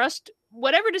 should I trust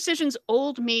whatever decisions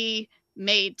old me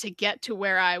made to get to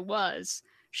where I was?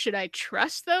 Should I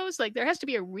trust those? Like there has to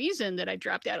be a reason that I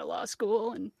dropped out of law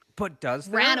school and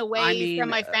ran away from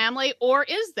my family, or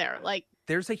is there like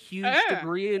there's a huge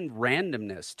degree in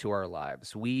randomness to our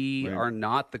lives. We are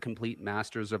not the complete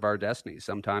masters of our destiny.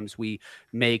 Sometimes we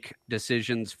make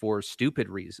decisions for stupid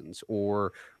reasons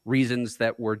or reasons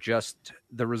that were just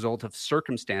the result of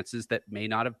circumstances that may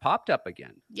not have popped up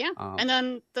again. Yeah. And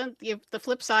then the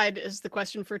flip side is the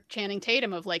question for Channing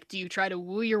Tatum of like, do you try to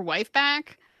woo your wife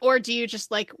back? Or do you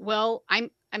just like, well,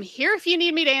 I'm here if you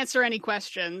need me to answer any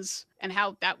questions, and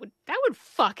how that would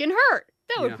fucking hurt.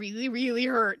 That would really, really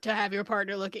hurt to have your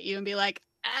partner look at you and be like,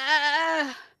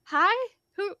 hi,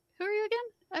 who are you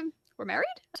again? We're married?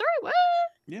 Sorry, what?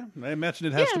 Yeah, I imagine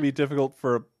it has to be difficult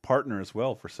for a partner as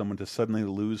well, for someone to suddenly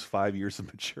lose 5 years of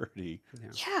maturity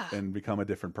and become a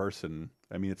different person.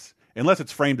 I mean, unless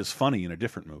it's framed as funny in a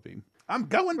different movie. I'm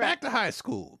going back to high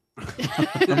school.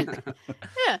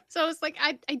 Yeah, so it's like,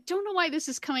 I don't know why this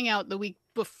is coming out the week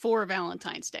before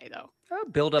Valentine's Day, though.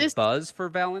 Build up buzz for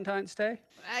Valentine's Day?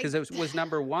 Because it was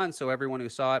 #1, so everyone who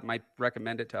saw it might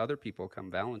recommend it to other people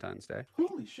come Valentine's Day.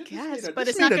 Holy shit. Yes, but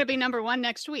it's not going to be #1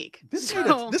 next week. This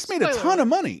made a ton of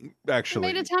money, actually.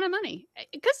 It made a ton of money.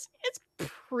 Because it's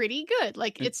pretty good.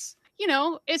 Like, it's, you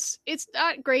know, it's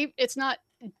not great. It's not,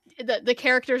 the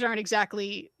characters aren't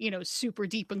exactly, you know, super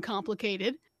deep and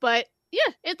complicated. But,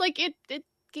 yeah, it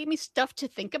gave me stuff to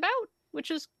think about, which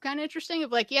is kind of interesting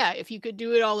of like, yeah, if you could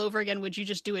do it all over again, would you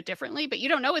just do it differently? But you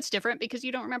don't know it's different because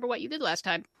you don't remember what you did last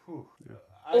time.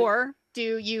 Or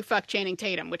do you fuck Channing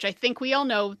Tatum, which I think we all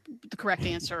know the correct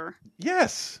answer.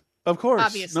 Yes, of course.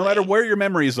 Obviously. No matter where your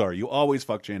memories are, you always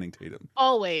fuck Channing Tatum.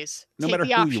 Always. No take matter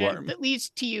the who option you are. that leads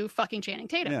to you fucking Channing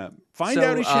Tatum. Yeah. Find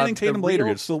out he's Channing Tatum later.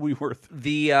 It'll still be worth it.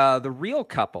 The real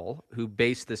couple who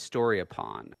based this story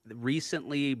upon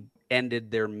recently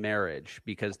ended their marriage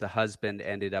because the husband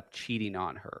ended up cheating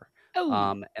on her.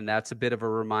 And that's a bit of a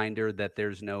reminder that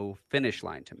there's no finish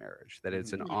line to marriage, that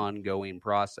it's an ongoing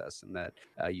process, and that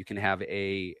you can have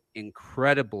a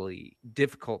incredibly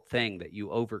difficult thing that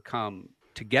you overcome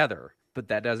together, but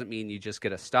that doesn't mean you just get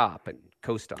to stop and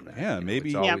coast on that. Yeah, maybe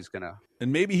it's always gonna.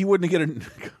 And maybe he wouldn't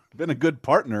have been a good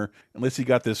partner unless he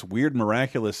got this weird,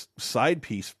 miraculous side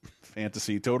piece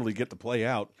fantasy totally get to play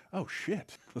out. Oh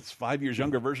shit, that's 5 years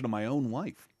younger version of my own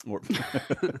wife. Or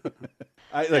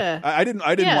I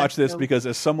didn't watch this because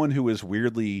as someone who is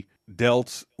weirdly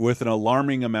dealt with an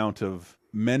alarming amount of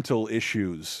mental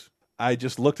issues, I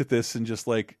just looked at this and just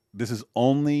like, this is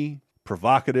only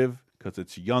provocative, because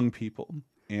it's young people.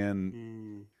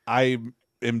 And I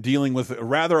am dealing with a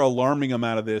rather alarming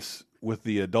amount of this with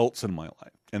the adults in my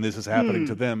life. And this is happening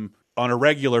to them on a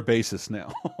regular basis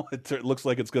now. It looks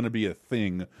like it's going to be a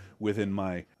thing within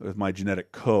my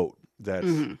genetic code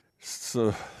that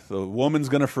so the woman's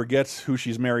going to forget who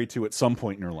she's married to at some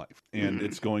point in her life, and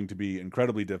it's going to be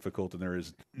incredibly difficult, and there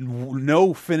is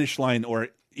no finish line or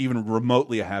even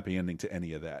remotely a happy ending to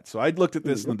any of that. So I looked at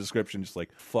this in the description just like,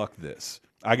 fuck this,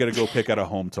 I got to go pick out a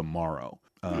home tomorrow.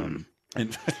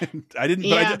 And I didn't,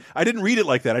 but I didn't read it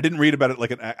like that. I didn't read about it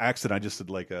like an accident. I just said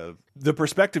like the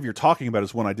perspective you're talking about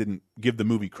is one I didn't give the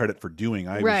movie credit for doing.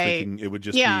 I was thinking it would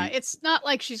just be... it's not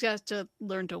like she's got to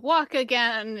learn to walk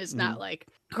again. It's not like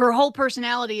her whole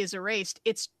personality is erased.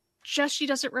 It's just she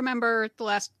doesn't remember the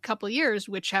last couple of years,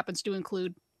 which happens to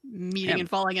include meeting and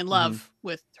falling in love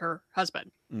with her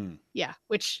husband. Yeah,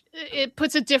 which it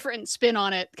puts a different spin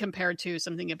on it compared to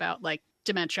something about like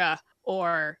dementia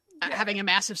or having a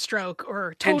massive stroke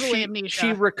or total amnesia.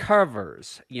 She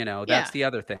recovers, that's the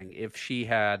other thing. If she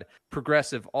had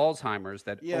progressive Alzheimer's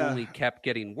that only kept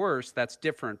getting worse, that's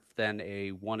different than a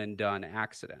one and done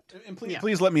accident. And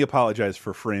please let me apologize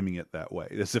for framing it that way,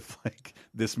 as if like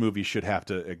this movie should have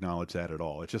to acknowledge that at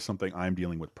all. It's just something I'm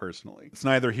dealing with personally. It's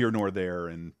neither here nor there,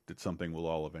 and it's something we'll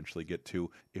all eventually get to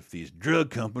if these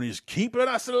drug companies keeping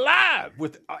us alive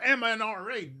with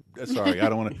MNRA. Sorry, I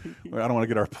don't want to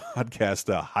get our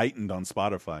podcast heightened on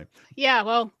Spotify. Yeah,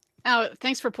 well,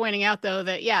 thanks for pointing out though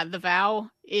that The Vow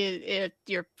is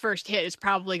your first hit is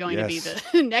probably going to be the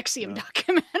NXIVM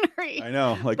documentary. I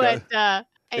know, like, but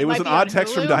it was an odd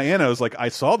text from Diana. I was like, I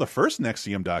saw the first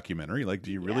NXIVM documentary. Like,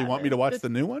 do you really want me to watch the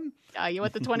new one? You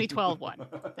want the 2012 one?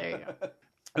 There you go.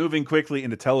 Moving quickly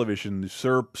into television,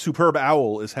 Superb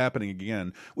Owl is happening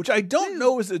again, which I don't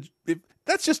know if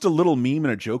that's just a little meme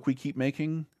and a joke we keep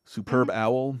making. Superb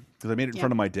Owl, because I made it in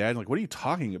front of my dad. Like, what are you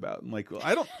talking about? I'm like,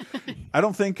 I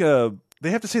don't think they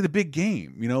have to say the big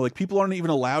game. Like people aren't even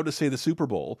allowed to say the Super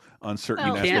Bowl on certain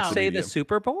aspects of media. Can't say the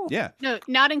Super Bowl? Yeah. No,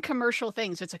 not in commercial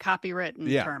things. It's a copywritten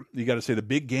term. You got to say the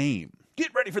big game.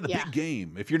 Get ready for the big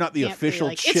game. If you're not the official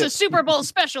chip. It's a Super Bowl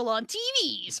special on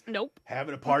TVs. Nope.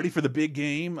 Having a party for the big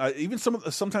game. Even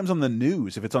sometimes on the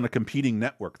news, if it's on a competing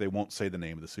network, they won't say the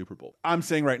name of the Super Bowl. I'm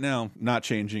saying right now, not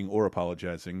changing or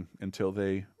apologizing until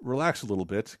they relax a little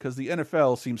bit, because the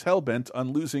NFL seems hell-bent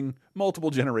on losing multiple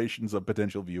generations of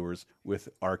potential viewers with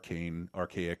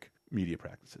archaic media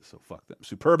practices. So fuck them.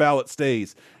 Superb Owl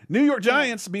stays. New York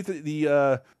Giants beat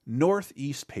the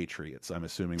Northeast Patriots. I'm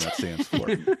assuming that stands for.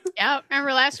 Yeah,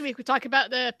 remember last week we talked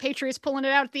about the Patriots pulling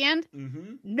it out at the end?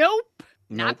 Nope.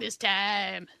 Not this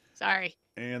time. Sorry.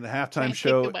 And the halftime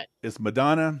show is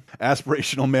Madonna,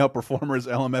 Aspirational Male Performers,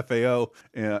 LMFAO,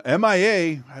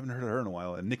 MIA, I haven't heard of her in a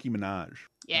while, and Nicki Minaj.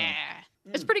 Yeah.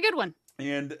 It's a pretty good one.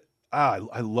 And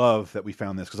I love that we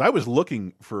found this, because I was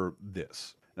looking for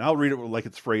this. And I'll read it like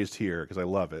it's phrased here because I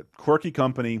love it. Quirky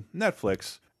company,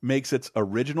 Netflix, makes its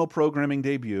original programming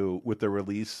debut with the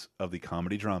release of the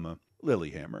comedy drama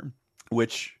Lilyhammer,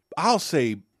 which I'll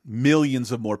say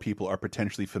millions of more people are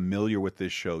potentially familiar with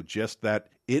this show, just that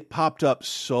it popped up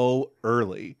so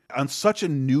early on such a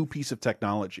new piece of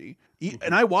technology.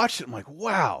 And I watched it, I'm like,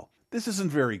 wow, this isn't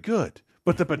very good.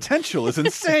 But the potential is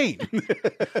insane.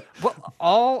 Well,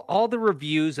 all the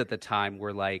reviews at the time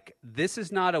were like, this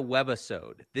is not a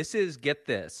webisode. This is, get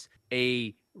this,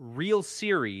 a real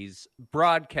series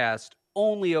broadcast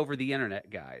only over the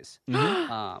internet, guys.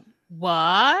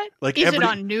 What? Like is it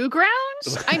on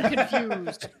Newgrounds? I'm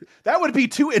confused. That would be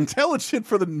too intelligent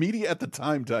for the media at the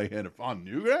time, Diane. If on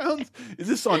Newgrounds? Is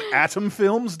this on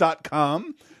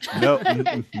atomfilms.com? No,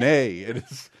 nay. It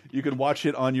is. You can watch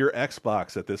it on your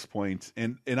Xbox at this point.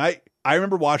 And I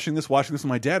remember watching this with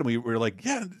my dad, and we were like,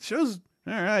 yeah, the show's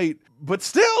all right. But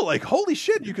still, like, holy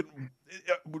shit, you could...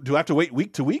 Do I have to wait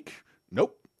week to week?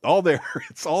 Nope. All there.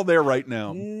 It's all there right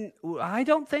now. I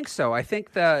don't think so. I think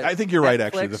you're right,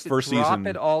 actually. The first season... drop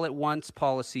it all at once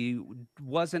policy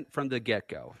wasn't from the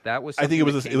get-go. That was... I think it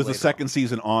was the second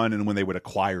season on, and when they would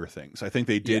acquire things. I think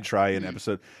they did try an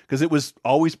episode, because it was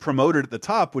always promoted at the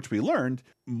top, which we learned,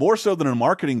 more so than a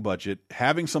marketing budget,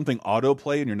 having something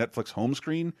autoplay in your Netflix home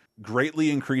screen greatly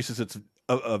increases its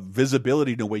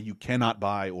visibility in a way you cannot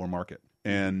buy or market.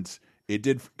 And... it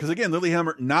did, because again,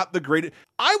 Lilyhammer, not the greatest.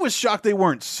 I was shocked they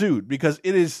weren't sued, because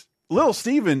it is Little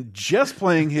Steven just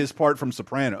playing his part from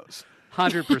Sopranos.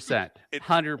 100%.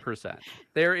 100%.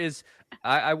 There is,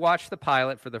 I watched the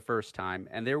pilot for the first time,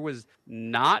 and there was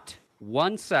not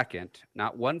 1 second,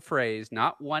 not one phrase,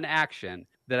 not one action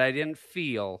that I didn't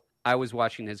feel I was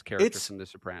watching his character from The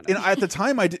Sopranos. And at the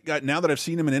time, now that I've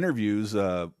seen him in interviews,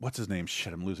 what's his name?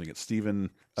 Shit, I'm losing it. Steven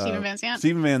Van Zandt.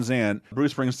 Steven Van Zandt,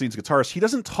 Bruce Springsteen's guitarist. He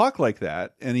doesn't talk like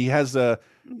that, and he has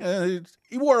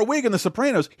he wore a wig in The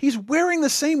Sopranos. He's wearing the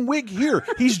same wig here.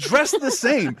 He's dressed the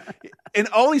same, and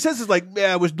all he says is like,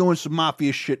 "Yeah, I was doing some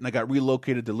mafia shit, and I got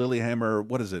relocated to Lillehammer.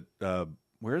 What is it?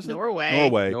 Where is it?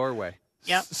 Norway.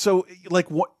 Yep. So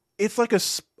like, what? It's like a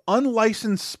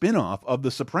unlicensed spin-off of The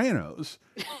Sopranos.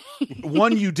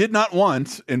 One you did not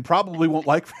want and probably won't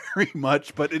like very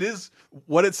much, but it is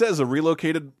what it says, a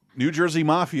relocated New Jersey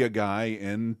mafia guy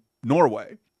in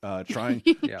Norway, trying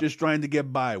to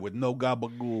get by with no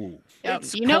gabagool.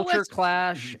 It's culture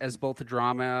clash as both a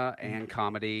drama and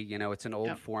comedy. You know, it's an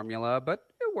old formula, but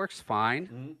it works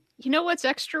fine. You know what's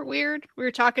extra weird? We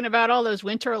were talking about all those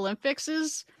Winter Olympics.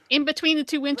 In between the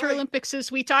two Winter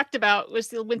Olympics we talked about was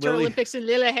the Winter Olympics in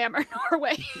Lillehammer,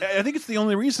 Norway. I think it's the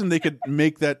only reason they could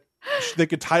make that. They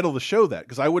could title the show that,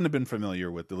 because I wouldn't have been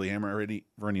familiar with Lillehammer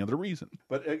for any other reason.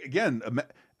 But again,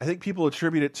 I think people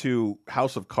attribute it to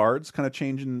House of Cards kind of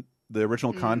changing the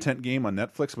original content game on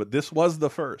Netflix. But this was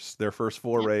their first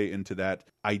foray into that.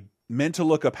 I meant to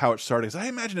look up how it started, because I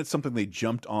imagine it's something they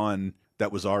jumped on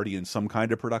that was already in some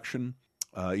kind of production,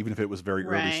 even if it was very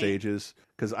early stages.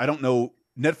 Because I don't know.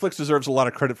 Netflix deserves a lot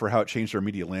of credit for how it changed their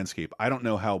media landscape. I don't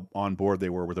know how on board they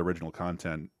were with original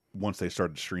content once they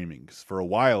started streaming, because for a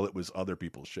while it was other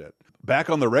people's shit. Back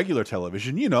on the regular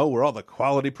television, where all the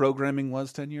quality programming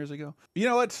was 10 years ago. You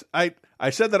know what? I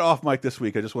said that off mic this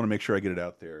week. I just want to make sure I get it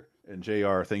out there. And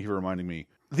JR, thank you for reminding me.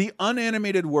 The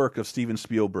unanimated work of Steven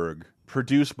Spielberg,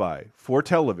 produced for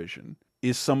television,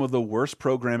 is some of the worst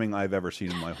programming I've ever seen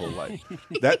in my whole life.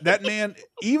 That man,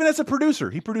 even as a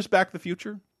producer, he produced Back to the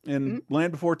Future and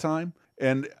Land Before Time,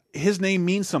 and his name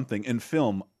means something in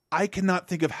film. I cannot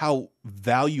think of how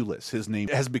valueless his name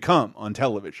has become on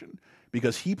television,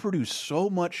 because he produced so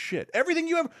much shit. Everything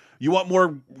you have. You want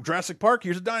more Jurassic Park?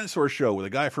 Here's a dinosaur show with a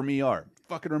guy from ER.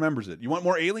 Fucking remembers it. You want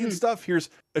more alien stuff? Here's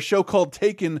a show called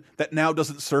Taken that now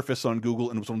doesn't surface on Google,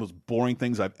 and it was one of the most boring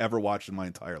things I've ever watched in my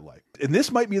entire life. And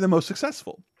this might be the most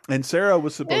successful. And Sarah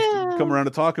was supposed to come around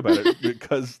to talk about it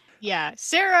because... Yeah,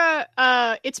 Sarah,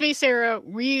 it's me, Sarah,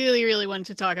 really, really wanted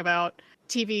to talk about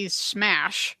TV's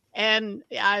Smash. And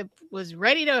I was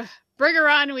ready to bring her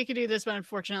on and we could do this, but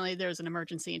unfortunately there was an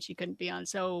emergency and she couldn't be on.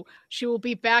 So she will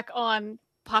be back on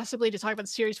possibly to talk about the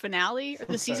series finale or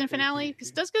the season finale, because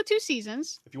it does go 2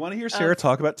 seasons. If you want to hear Sarah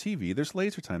talk about TV, there's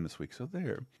Laser Time this week, so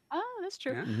there. Oh, that's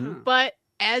true. Yeah. But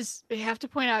as we have to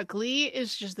point out, Glee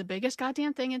is just the biggest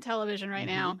goddamn thing in television right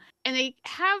now. And they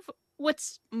have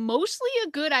what's mostly a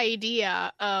good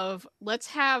idea of, let's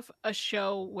have a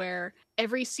show where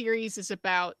every series is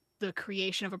about the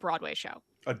creation of a Broadway show.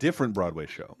 A different Broadway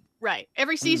show. Right.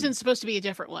 Every season's supposed to be a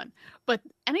different one. But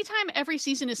anytime every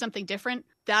season is something different,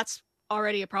 that's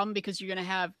already a problem, because you're going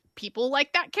to have people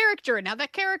like that character, and now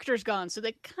that character's gone. So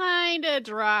they kind of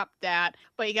dropped that.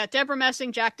 But you got Deborah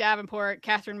Messing, Jack Davenport,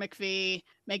 Catherine McPhee,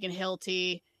 Megan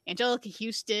Hilty, Angelica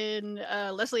Houston,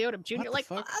 Leslie Odom Jr.,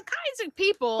 like all kinds of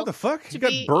people. What the fuck? You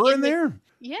got Burr in there?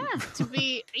 Yeah, to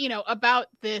be, about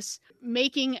this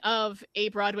making of a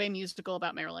Broadway musical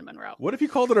about Marilyn Monroe. What if you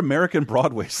called it American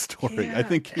Broadway Story? Yeah. I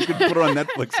think you could put it on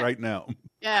Netflix right now.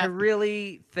 Yeah. I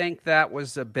really think that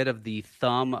was a bit of the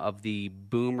thumb of the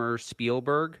boomer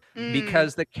Spielberg,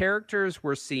 because the characters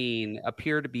we're seeing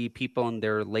appear to be people in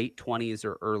their late 20s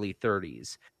or early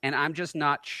 30s. And I'm just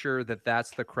not sure that that's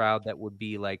the crowd that would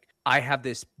be like, I have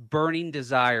this burning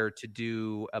desire to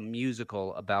do a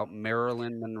musical about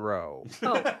Marilyn Monroe.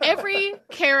 Oh, every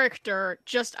character,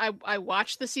 I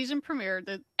watched the season premiere,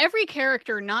 every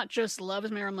character not just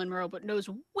loves Marilyn Monroe, but knows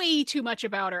way too much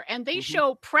about her. And they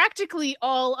show practically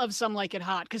all of Some Like It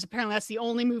Hot, because apparently that's the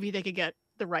only movie they could get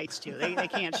the rights to. They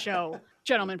can't show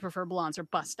Gentlemen Prefer Blondes or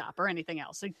Bus Stop or anything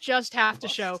else. They just have to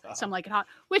show Some Like It Hot,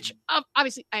 which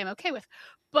obviously I am okay with.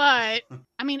 But,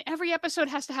 I mean, every episode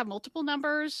has to have multiple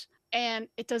numbers, and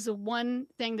it does the one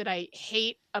thing that I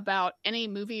hate about any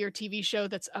movie or TV show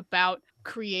that's about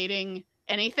creating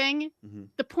anything.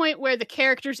 The point where the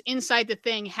characters inside the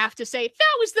thing have to say,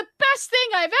 that was the best thing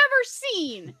I've ever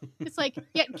seen. It's like,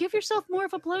 yeah, give yourself more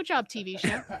of a blowjob, TV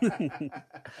show.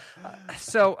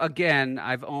 So, again,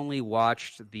 I've only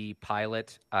watched the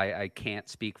pilot. I can't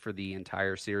speak for the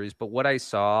entire series, but what I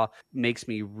saw makes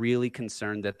me really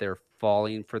concerned that they're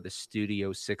falling for the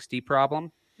Studio 60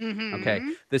 problem. Okay.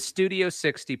 The Studio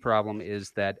 60 problem is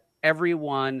that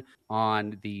everyone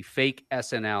on the fake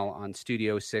SNL on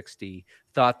Studio 60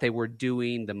 thought they were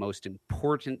doing the most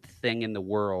important thing in the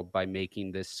world by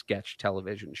making this sketch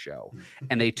television show.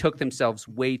 And they took themselves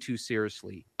way too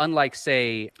seriously. Unlike,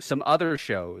 say, some other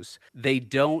shows, they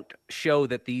don't show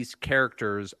that these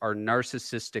characters are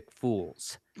narcissistic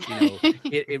fools. You know,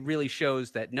 it really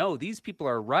shows that, no, these people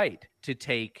are right to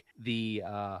take the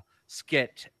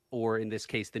skit, or in this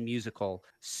case, the musical,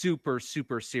 super,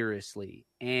 super seriously.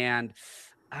 And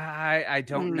I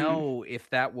don't know if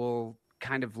that will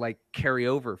kind of like carry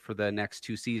over for the next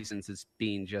 2 seasons as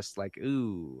being just like,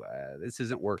 ooh, this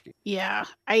isn't working. Yeah,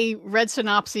 I read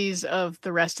synopses of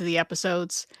the rest of the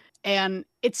episodes, and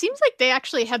it seems like they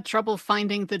actually had trouble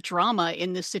finding the drama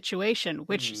in this situation,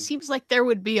 which seems like there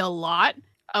would be a lot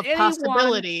of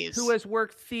possibilities. Who has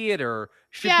worked theater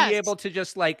should be able to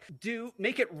just like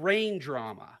make it rain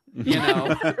drama, you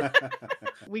know?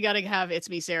 We got to have It's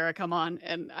Me Sarah come on,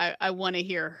 and I want to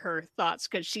hear her thoughts,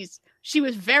 because she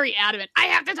was very adamant. I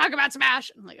have to talk about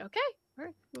Smash. I'm like, okay. All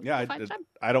right, we'll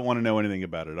I don't want to know anything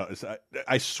about it.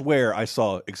 I swear I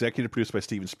saw executive produced by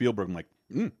Steven Spielberg. I'm like,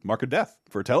 mark of death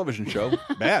for a television show.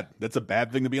 Bad. That's a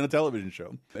bad thing to be on a television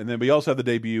show. And then we also have the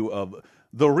debut of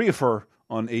The River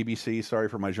on ABC. Sorry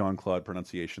for my Jean-Claude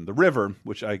pronunciation. The River,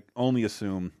 which I only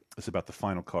assume is about the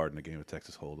final card in a game of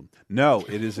Texas Hold'em. No,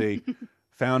 it is a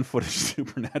found footage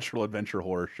supernatural adventure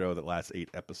horror show that lasts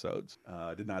 8 episodes.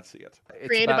 Did not see it.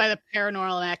 Created by the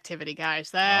Paranormal Activity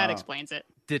guys. That explains it.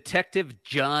 Detective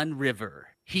John River.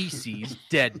 He sees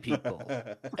dead people.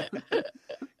 There's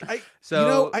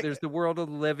the world of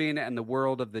the living and the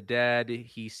world of the dead.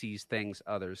 He sees things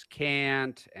others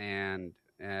can't. And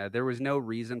there was no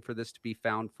reason for this to be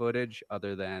found footage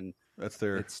other than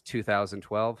it's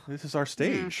 2012. This is our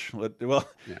stage. Well,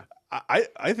 yeah.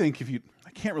 I think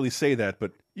I can't really say that,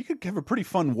 but you could have a pretty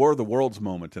fun War of the Worlds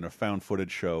moment in a found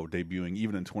footage show debuting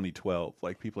even in 2012.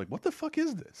 Like, people are like, what the fuck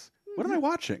is this? What am I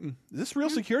watching? Is this real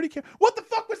security cam? What the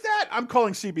fuck was that? I'm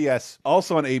calling CBS.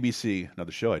 Also on ABC,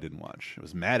 another show I didn't watch. I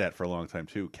was mad at for a long time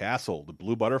too. Castle, the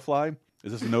Blue Butterfly.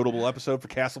 Is this a notable episode for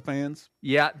Castle fans?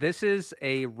 Yeah, this is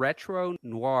a retro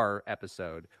noir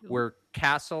episode where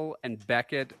Castle and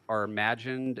Beckett are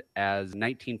imagined as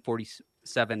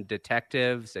 1947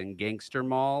 detectives and gangster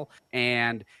mall.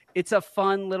 And it's a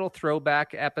fun little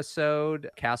throwback episode.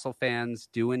 Castle fans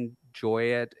do enjoy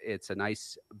it. It's a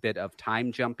nice bit of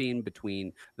time jumping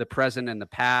between the present and the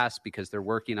past, because they're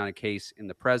working on a case in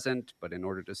the present, but in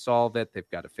order to solve it, they've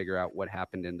got to figure out what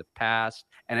happened in the past.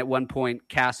 And at one point,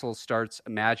 Castle starts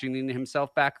imagining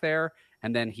himself back there,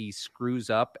 and then he screws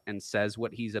up and says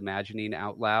what he's imagining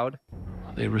out loud.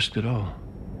 They risked it all.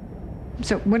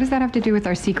 So what does that have to do with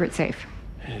our secret safe?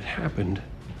 It happened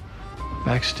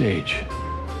backstage,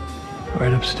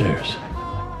 right upstairs.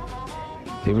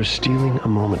 They were stealing a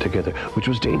moment together, which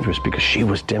was dangerous because she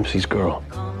was Dempsey's girl.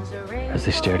 As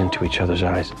they stared into each other's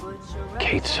eyes,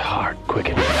 Kate's heart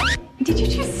quickened. Did you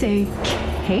just say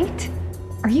Kate?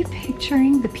 Are you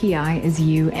picturing the PI as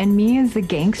you and me as the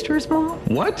gangsters mall?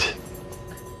 What?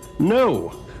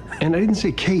 No. And I didn't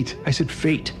say Kate, I said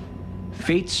fate.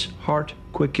 Fate's heart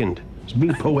quickened. It's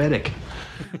being poetic.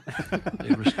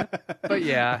 But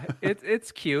yeah,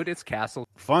 it's cute. It's Castle.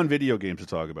 Fun video games to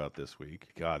talk about this week.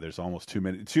 God, there's almost too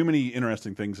many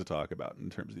interesting things to talk about in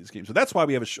terms of these games. So that's why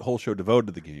we have a whole show devoted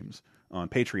to the games on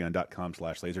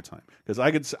patreon.com/lasertime.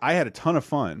 Because I had a ton of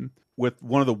fun with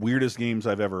one of the weirdest games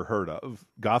I've ever heard of,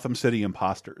 Gotham City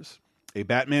Imposters, a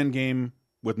Batman game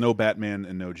with no Batman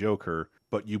and no Joker,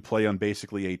 but you play on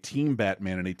basically a team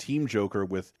Batman and a team Joker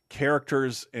with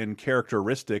characters and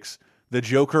characteristics the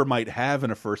Joker might have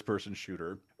in a first-person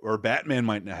shooter, or Batman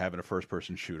might have in a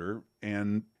first-person shooter,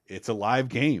 and it's a live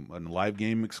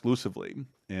game exclusively.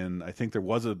 And I think there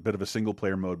was a bit of a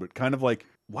single-player mode, but kind of like,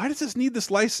 why does this need this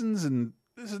license? And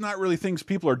this is not really things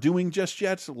people are doing just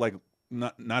yet. So like,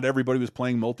 not everybody was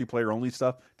playing multiplayer-only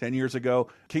stuff 10 years ago.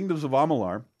 Kingdoms of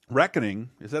Amalur. Reckoning,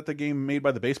 is that the game made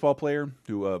by the baseball player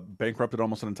who bankrupted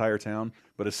almost an entire town,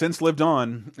 but has since lived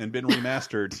on and been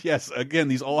remastered? Yes, again,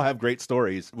 these all have great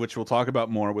stories, which we'll talk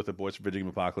about more with the Boys for Video Game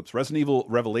Apocalypse. Resident Evil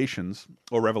Revelations,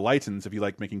 or Revelitons, if you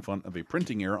like making fun of a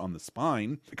printing error on the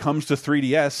spine, comes to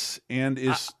 3DS and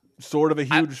is sort of a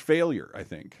huge failure, I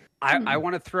think. I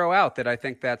want to throw out that I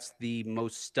think that's the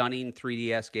most stunning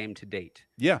 3DS game to date.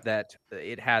 Yeah. That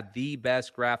it had the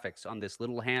best graphics on this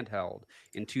little handheld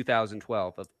in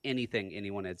 2012 of anything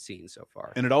anyone had seen so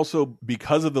far. And it also,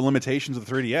 because of the limitations of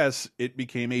the 3DS, it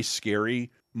became a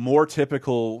scary, more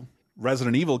typical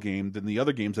Resident Evil game than the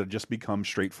other games that had just become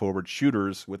straightforward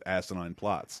shooters with asinine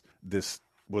plots. This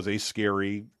was a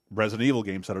scary Resident Evil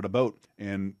game set at a boat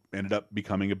and ended up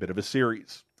becoming a bit of a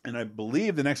series. And I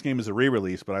believe the next game is a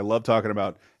re-release, but I love talking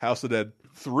about House of the Dead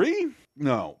 3?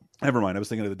 No. Never mind. I was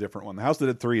thinking of the different one. The House of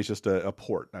the Dead 3 is just a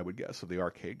port, I would guess, of the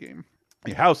arcade game.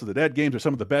 The House of the Dead games are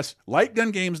some of the best light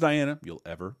gun games, Diana, you'll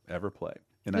ever play.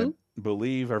 And I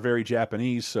believe are very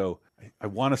Japanese, so I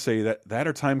want to say that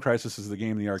or Time Crisis is the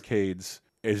game in the arcades.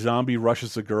 A zombie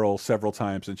rushes a girl several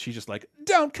times, and she's just like,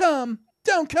 "Don't come,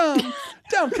 don't come,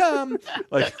 don't come."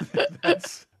 Like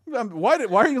that's why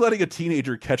are you letting a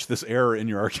teenager catch this error in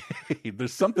your arcade?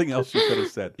 There's something else you could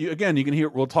have said. Again, you can hear.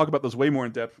 We'll talk about those way more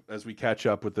in depth as we catch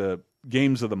up with the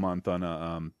games of the month on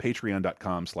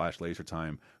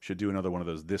Patreon.com/LaserTime. Should do another one of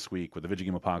those this week with the Video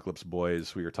Game Apocalypse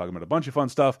boys. We are talking about a bunch of fun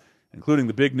stuff, including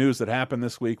the big news that happened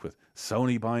this week with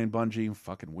Sony buying Bungie.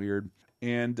 Fucking weird.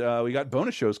 And we got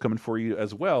bonus shows coming for you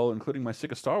as well, including my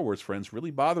Sick of Star Wars friends really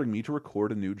bothering me to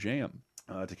record a new jam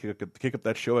to kick up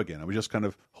that show again. I was just kind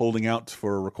of holding out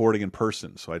for a recording in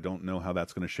person, so I don't know how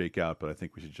that's going to shake out, but I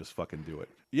think we should just fucking do it.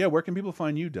 Yeah, where can people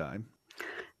find you, Di?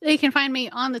 They can find me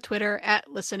on the Twitter at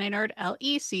ListenAnerd,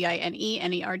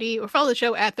 LeCineNerd, or follow the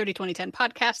show at 302010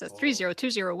 Podcast. That's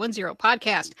 302010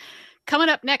 Podcast. Coming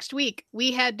up next week,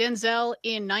 we had Denzel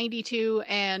in 92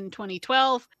 and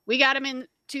 2012. We got him in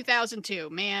 2002.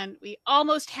 Man, we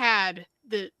almost had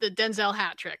the Denzel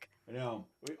hat trick. I know.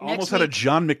 We almost had a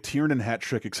John McTiernan hat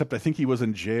trick, except I think he was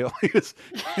in jail. He was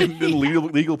in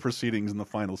legal proceedings in the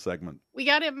final segment. We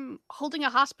got him holding a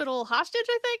hospital hostage,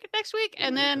 I think, next week.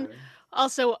 And then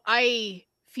also, I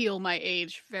feel my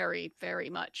age very, very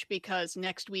much because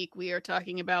next week we are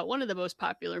talking about one of the most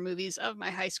popular movies of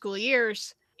my high school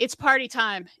years. It's Party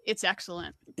Time. It's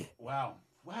excellent. Wow.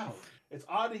 It's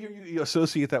odd to hear you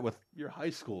associate that with your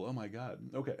high school. Oh my God.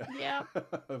 Okay. Yeah.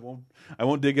 I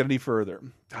won't dig any further.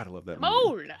 God, I love that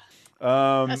movie.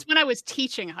 That's when I was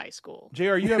teaching high school.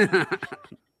 JR, you have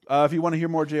if you want to hear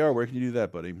more JR, where can you do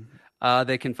that, buddy?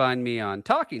 They can find me on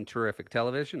Talking Terrific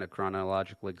Television, a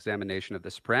chronological examination of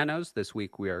The Sopranos. This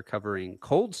week we are covering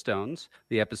Cold Stones,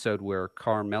 the episode where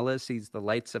Carmela sees the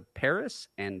lights of Paris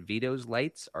and Vito's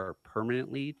lights are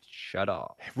permanently shut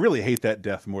off. I really hate that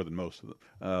death more than most of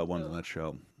the ones on that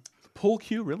show. Pull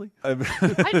cue, really?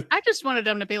 I just wanted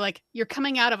them to be like, you're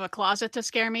coming out of a closet to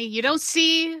scare me. You don't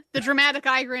see the dramatic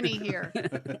irony here.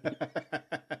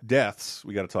 Deaths,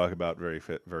 we got to talk about very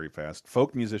fast.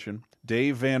 Folk musician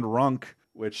Dave Van Ronk,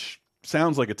 which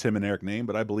sounds like a Tim and Eric name,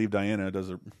 but I believe Diana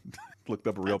looked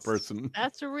up a real person.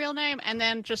 That's a real name. And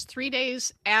then just 3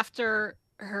 days after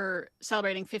her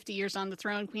celebrating 50 years on the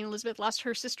throne, Queen Elizabeth lost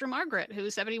her sister Margaret, who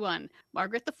was 71.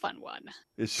 Margaret the fun one.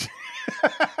 Is she?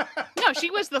 No,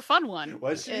 she was the fun one.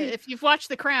 Was she? If you've watched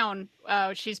The Crown,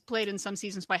 she's played in some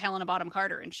seasons by Helena Bonham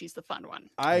Carter, and she's the fun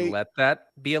one. Let that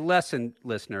be a lesson,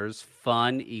 listeners.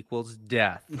 Fun equals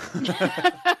death.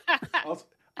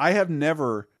 I have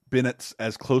never been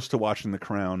as close to watching The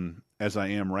Crown as I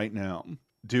am right now.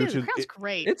 The Crown's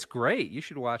great. It's great. You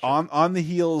should watch it. On the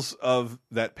heels of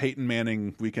that Peyton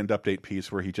Manning Weekend Update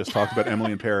piece where he just talked about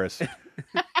Emily in Paris.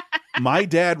 My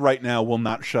dad right now will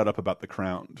not shut up about The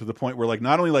Crown, to the point where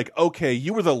not only okay,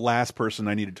 you were the last person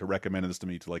I needed to recommend this to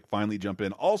me to finally jump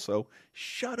in. Also,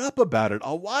 shut up about it.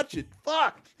 I'll watch it.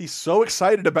 Fuck. He's so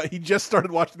excited he just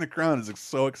started watching The Crown. He's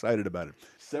so excited about it.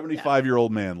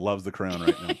 75-year-old man loves The Crown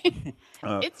right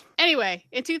now. Anyway,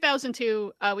 in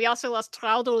 2002, we also lost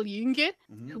Traudl Junge,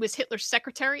 who was Hitler's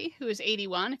secretary, who was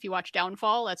 81. If you watch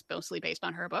Downfall, that's mostly based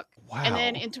on her book. Wow. And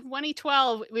then in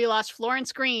 2012, we lost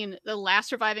Florence Green, the last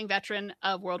surviving veteran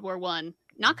of World War I.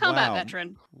 Not combat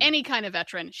veteran, any kind of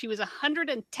veteran. She was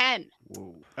 110.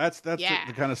 Whoa. That's the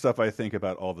kind of stuff I think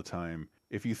about all the time.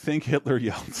 If you think Hitler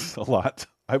yelled a lot,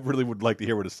 I really would like to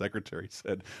hear what his secretary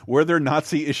said. Were there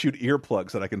Nazi-issued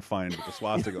earplugs that I can find with the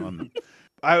swastika on them?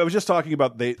 I was just talking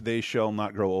about They Shall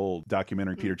Not Grow Old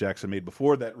documentary Peter Jackson made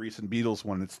before that recent Beatles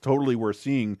one. It's totally worth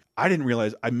seeing. I didn't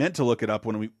realize, I meant to look it up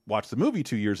when we watched the movie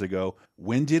 2 years ago.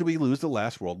 When did we lose the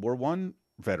last World War I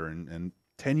veteran? And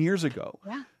 10 years ago.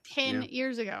 Yeah, 10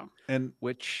 years ago. And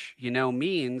which,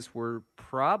 means we're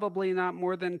probably not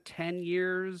more than 10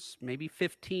 years, maybe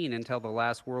 15 until the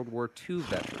last World War II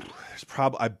veteran.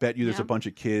 I bet you there's a bunch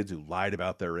of kids who lied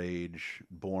about their age,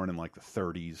 born in the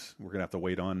 30s. We're going to have to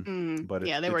wait on. But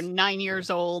they were 9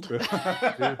 years old.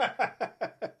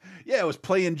 Yeah, I was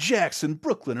playing jacks in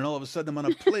Brooklyn, and all of a sudden I'm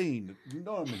on a plane in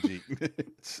Normandy.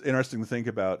 It's interesting to think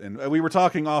about. And we were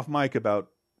talking off mic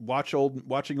about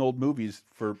watching old movies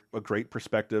for a great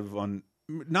perspective on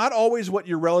not always what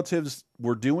your relatives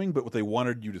were doing, but what they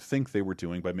wanted you to think they were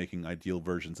doing by making ideal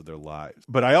versions of their lives.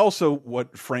 But I also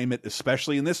frame it,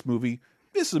 especially in this movie.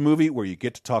 This is a movie where you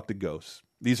get to talk to ghosts.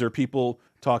 These are people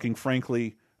talking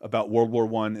frankly about World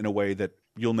War I in a way that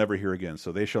you'll never hear again.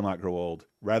 So They Shall Not Grow Old.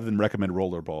 Rather than recommend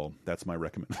Rollerball, that's my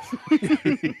recommendation.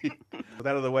 With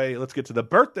that out of the way, let's get to the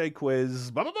birthday quiz.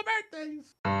 Blah, blah, blah, birthdays.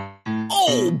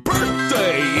 Oh,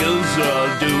 birthday is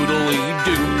a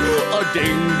doodly-doo, a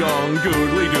ding-dong,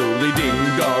 doodly-doodly,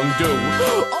 ding-dong-doo.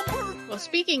 Well,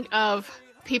 speaking of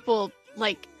people,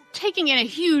 like, taking in a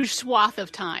huge swath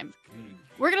of time,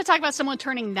 we're going to talk about someone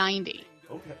turning 90.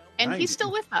 Okay. And 90. he's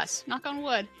still with us, knock on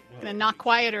wood. I'm going to knock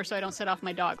quieter so I don't set off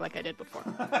my dog like I did before.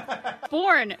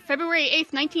 Born February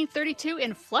 8th, 1932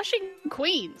 in Flushing,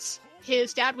 Queens.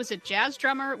 His dad was a jazz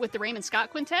drummer with the Raymond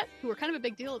Scott Quintet, who were kind of a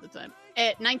big deal at the time.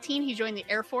 At 19, he joined the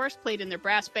Air Force, played in their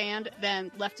brass band,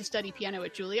 then left to study piano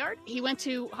at Juilliard. He went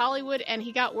to Hollywood and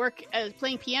he got work as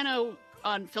playing piano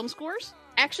on film scores.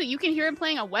 Actually, you can hear him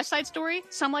playing on West Side Story,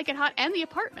 Some Like It Hot, and The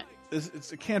Apartment.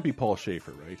 It can't be Paul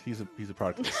Schaefer, right? He's a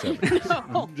product of the 70s.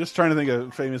 No. I'm just trying to think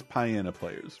of famous piano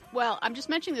players. Well, I'm just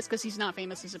mentioning this because he's not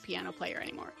famous as a piano player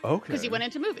anymore. Okay. Because he went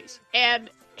into movies. And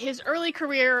his early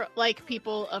career, like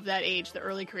people of that age, the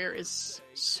early career is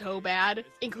so bad,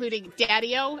 including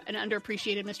Daddy-O, an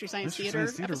underappreciated Mystery Science Theater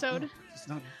episode. It's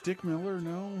not Dick Miller,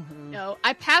 no? No,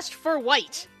 I Passed for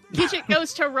White. Gidget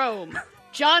Goes to Rome.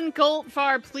 John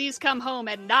Goldfarb, Please Come Home,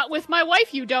 and Not With My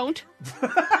Wife, You Don't.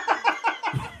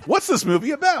 What's this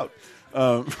movie about?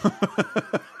 Well,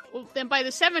 then by the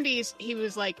 70s, he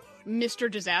was like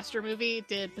Mr. Disaster Movie,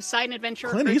 did Poseidon Adventure,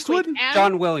 Clint Eastwood? and...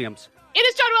 John Williams. It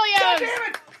is John Williams! God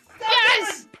damn it!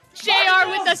 Yes! JR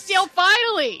with the steal,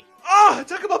 finally! Oh, it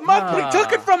took him a month, but he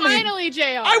took it from me! Finally,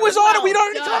 JR! I was on it! We'd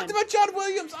already done. talked about John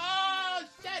Williams! Oh,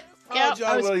 shit! Yeah, Oh,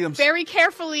 John I was Williams. very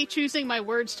carefully choosing my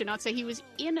words to not say he was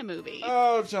in a movie.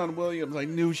 Oh, John Williams. I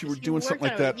knew you were doing something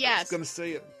like that. Yes. I was going to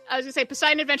say it. I was going to say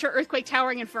Poseidon Adventure, Earthquake,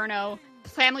 Towering Inferno,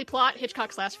 Family Plot,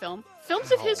 Hitchcock's last film.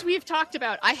 Films of his we've talked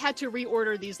about. I had to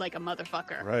reorder these like a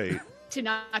motherfucker. Right. To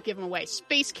not give them away.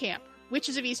 Space Camp,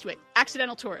 Witches of Eastwick,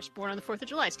 Accidental Tourist, Born on the 4th of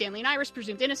July, Stanley and Iris,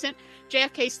 Presumed Innocent,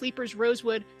 JFK, Sleepers,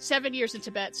 Rosewood, 7 Years in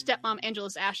Tibet, Stepmom,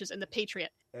 Angela's Ashes, and The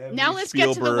Patriot. Now let's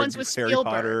get to the ones with Harry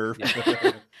Spielberg.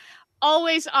 Potter.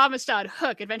 Always Amistad,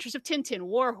 Hook, Adventures of Tintin,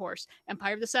 Warhorse,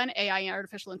 Empire of the Sun, AI and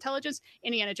Artificial Intelligence,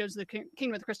 Indiana Jones and the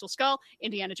Kingdom of the Crystal Skull,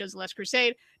 Indiana Jones and the Last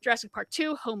Crusade, Jurassic Park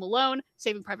 2, Home Alone,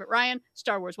 Saving Private Ryan,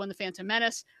 Star Wars 1, The Phantom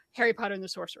Menace, Harry Potter and the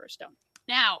Sorcerer's Stone.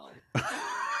 Now,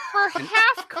 for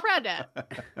half credit,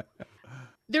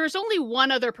 there is only one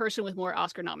other person with more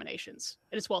Oscar nominations,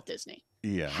 and it's Walt Disney.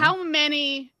 Yeah. How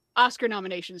many Oscar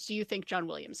nominations do you think John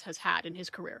Williams has had in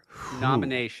his career?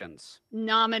 Nominations.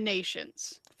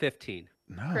 15.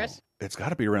 No. Chris? It's got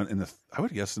to be around I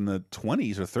would guess in the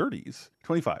 20s or 30s.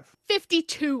 25.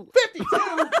 52.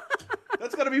 52?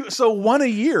 That's got to be almost 1 a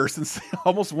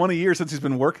year since he's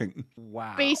been working.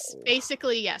 Wow.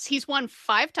 Basically, yes. He's won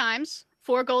 5 times,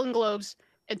 4 Golden Globes,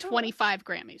 and 25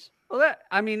 Grammys. Well,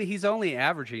 he's only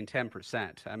averaging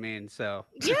 10%. So.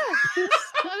 Yeah,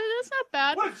 that's not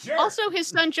bad. Also, his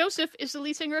son Joseph is the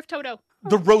lead singer of Toto.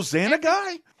 The Rosanna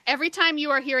guy? Every time you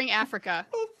are hearing Africa,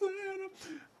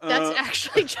 that's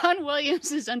actually John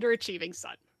Williams' underachieving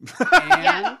son.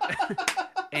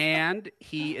 And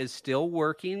he is still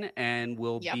working and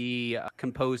will be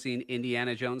composing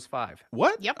Indiana Jones 5.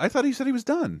 What? Yep. I thought he said he was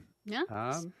done.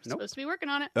 Yeah, supposed to be working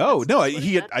on it. Oh, no,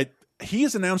 he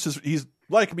has announced he's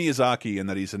like Miyazaki in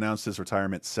that he's announced his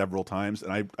retirement several times,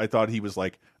 and I thought he was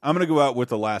like, I'm going to go out with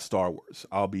the last Star Wars.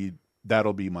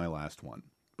 That'll be my last one.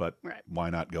 But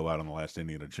why not go out on the last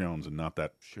Indiana Jones and not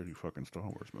that shitty fucking Star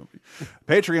Wars movie?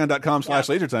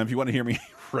 Patreon.com/LaserTime if you want to hear me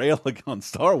rail on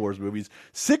Star Wars movies.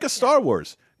 Sick of Star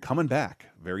Wars. Coming back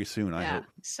very soon, I hope.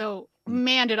 So,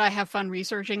 man, did I have fun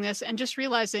researching this and just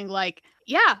realizing,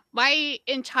 my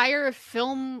entire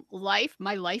film life,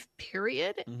 my life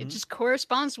period, it just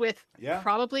corresponds with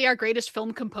probably our greatest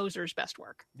film composer's best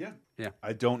work. Yeah.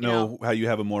 I don't know how you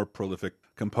have a more prolific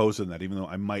composer than that, even though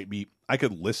I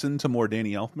could listen to more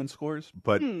Danny Elfman scores,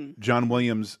 but John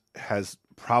Williams has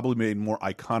probably made more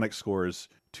iconic scores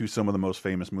to some of the most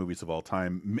famous movies of all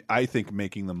time, I think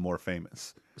making them more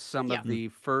famous. Some of the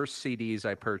first CDs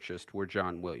I purchased were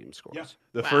John Williams scores. Yeah.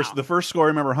 The first score I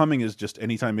remember humming is just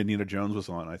anytime Indiana Jones was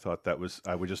on. I thought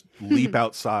I would just leap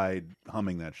outside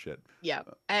humming that shit. Yeah.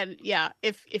 And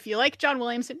if you like John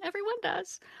Williams, and everyone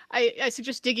does, I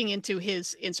suggest digging into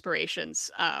his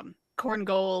inspirations.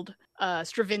 Korngold,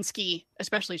 Stravinsky,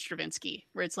 especially Stravinsky,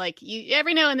 where it's like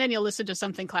every now and then you'll listen to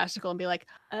something classical and be like,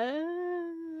 oh,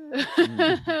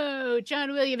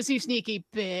 John Williams, you sneaky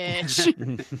bitch.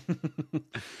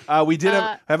 We did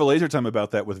have a laser time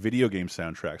about that with video game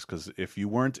soundtracks, because if you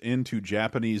weren't into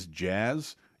Japanese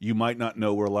jazz, you might not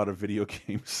know where a lot of video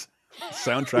games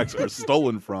soundtracks are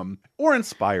stolen from or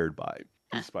inspired by.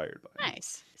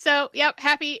 Nice. So,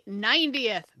 happy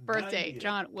 90th birthday, 90th.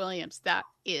 John Williams. That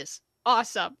is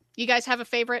Awesome. You guys have a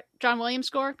favorite John Williams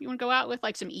score you want to go out with,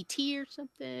 like some E.T. or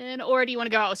something? Or do you want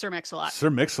to go out with Sir Mix-a-Lot? Sir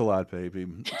Mix-a-Lot, baby.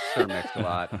 Sir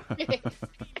Mix-a-Lot.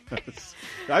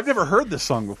 I've never heard this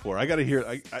song before. I got to hear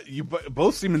it. You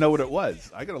both seem to know what it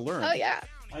was. I got to learn. Oh, yeah.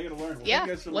 I got to learn. Well, yeah.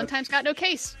 One Time's Got No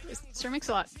Case. Sir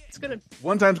Mix-a-Lot. It's good.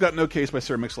 One Time's Got No Case by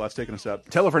Sir Mix-a-Lot's taking us out.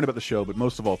 Tell a friend about the show, but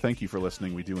most of all, thank you for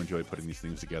listening. We do enjoy putting these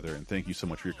things together, and thank you so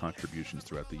much for your contributions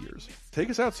throughout the years. Take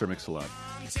us out, Sir Mix-a-Lot.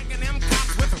 Checking them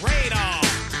cops with radar.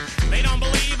 They don't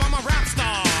believe I'm a rap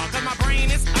star, 'cause my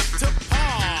brain is up to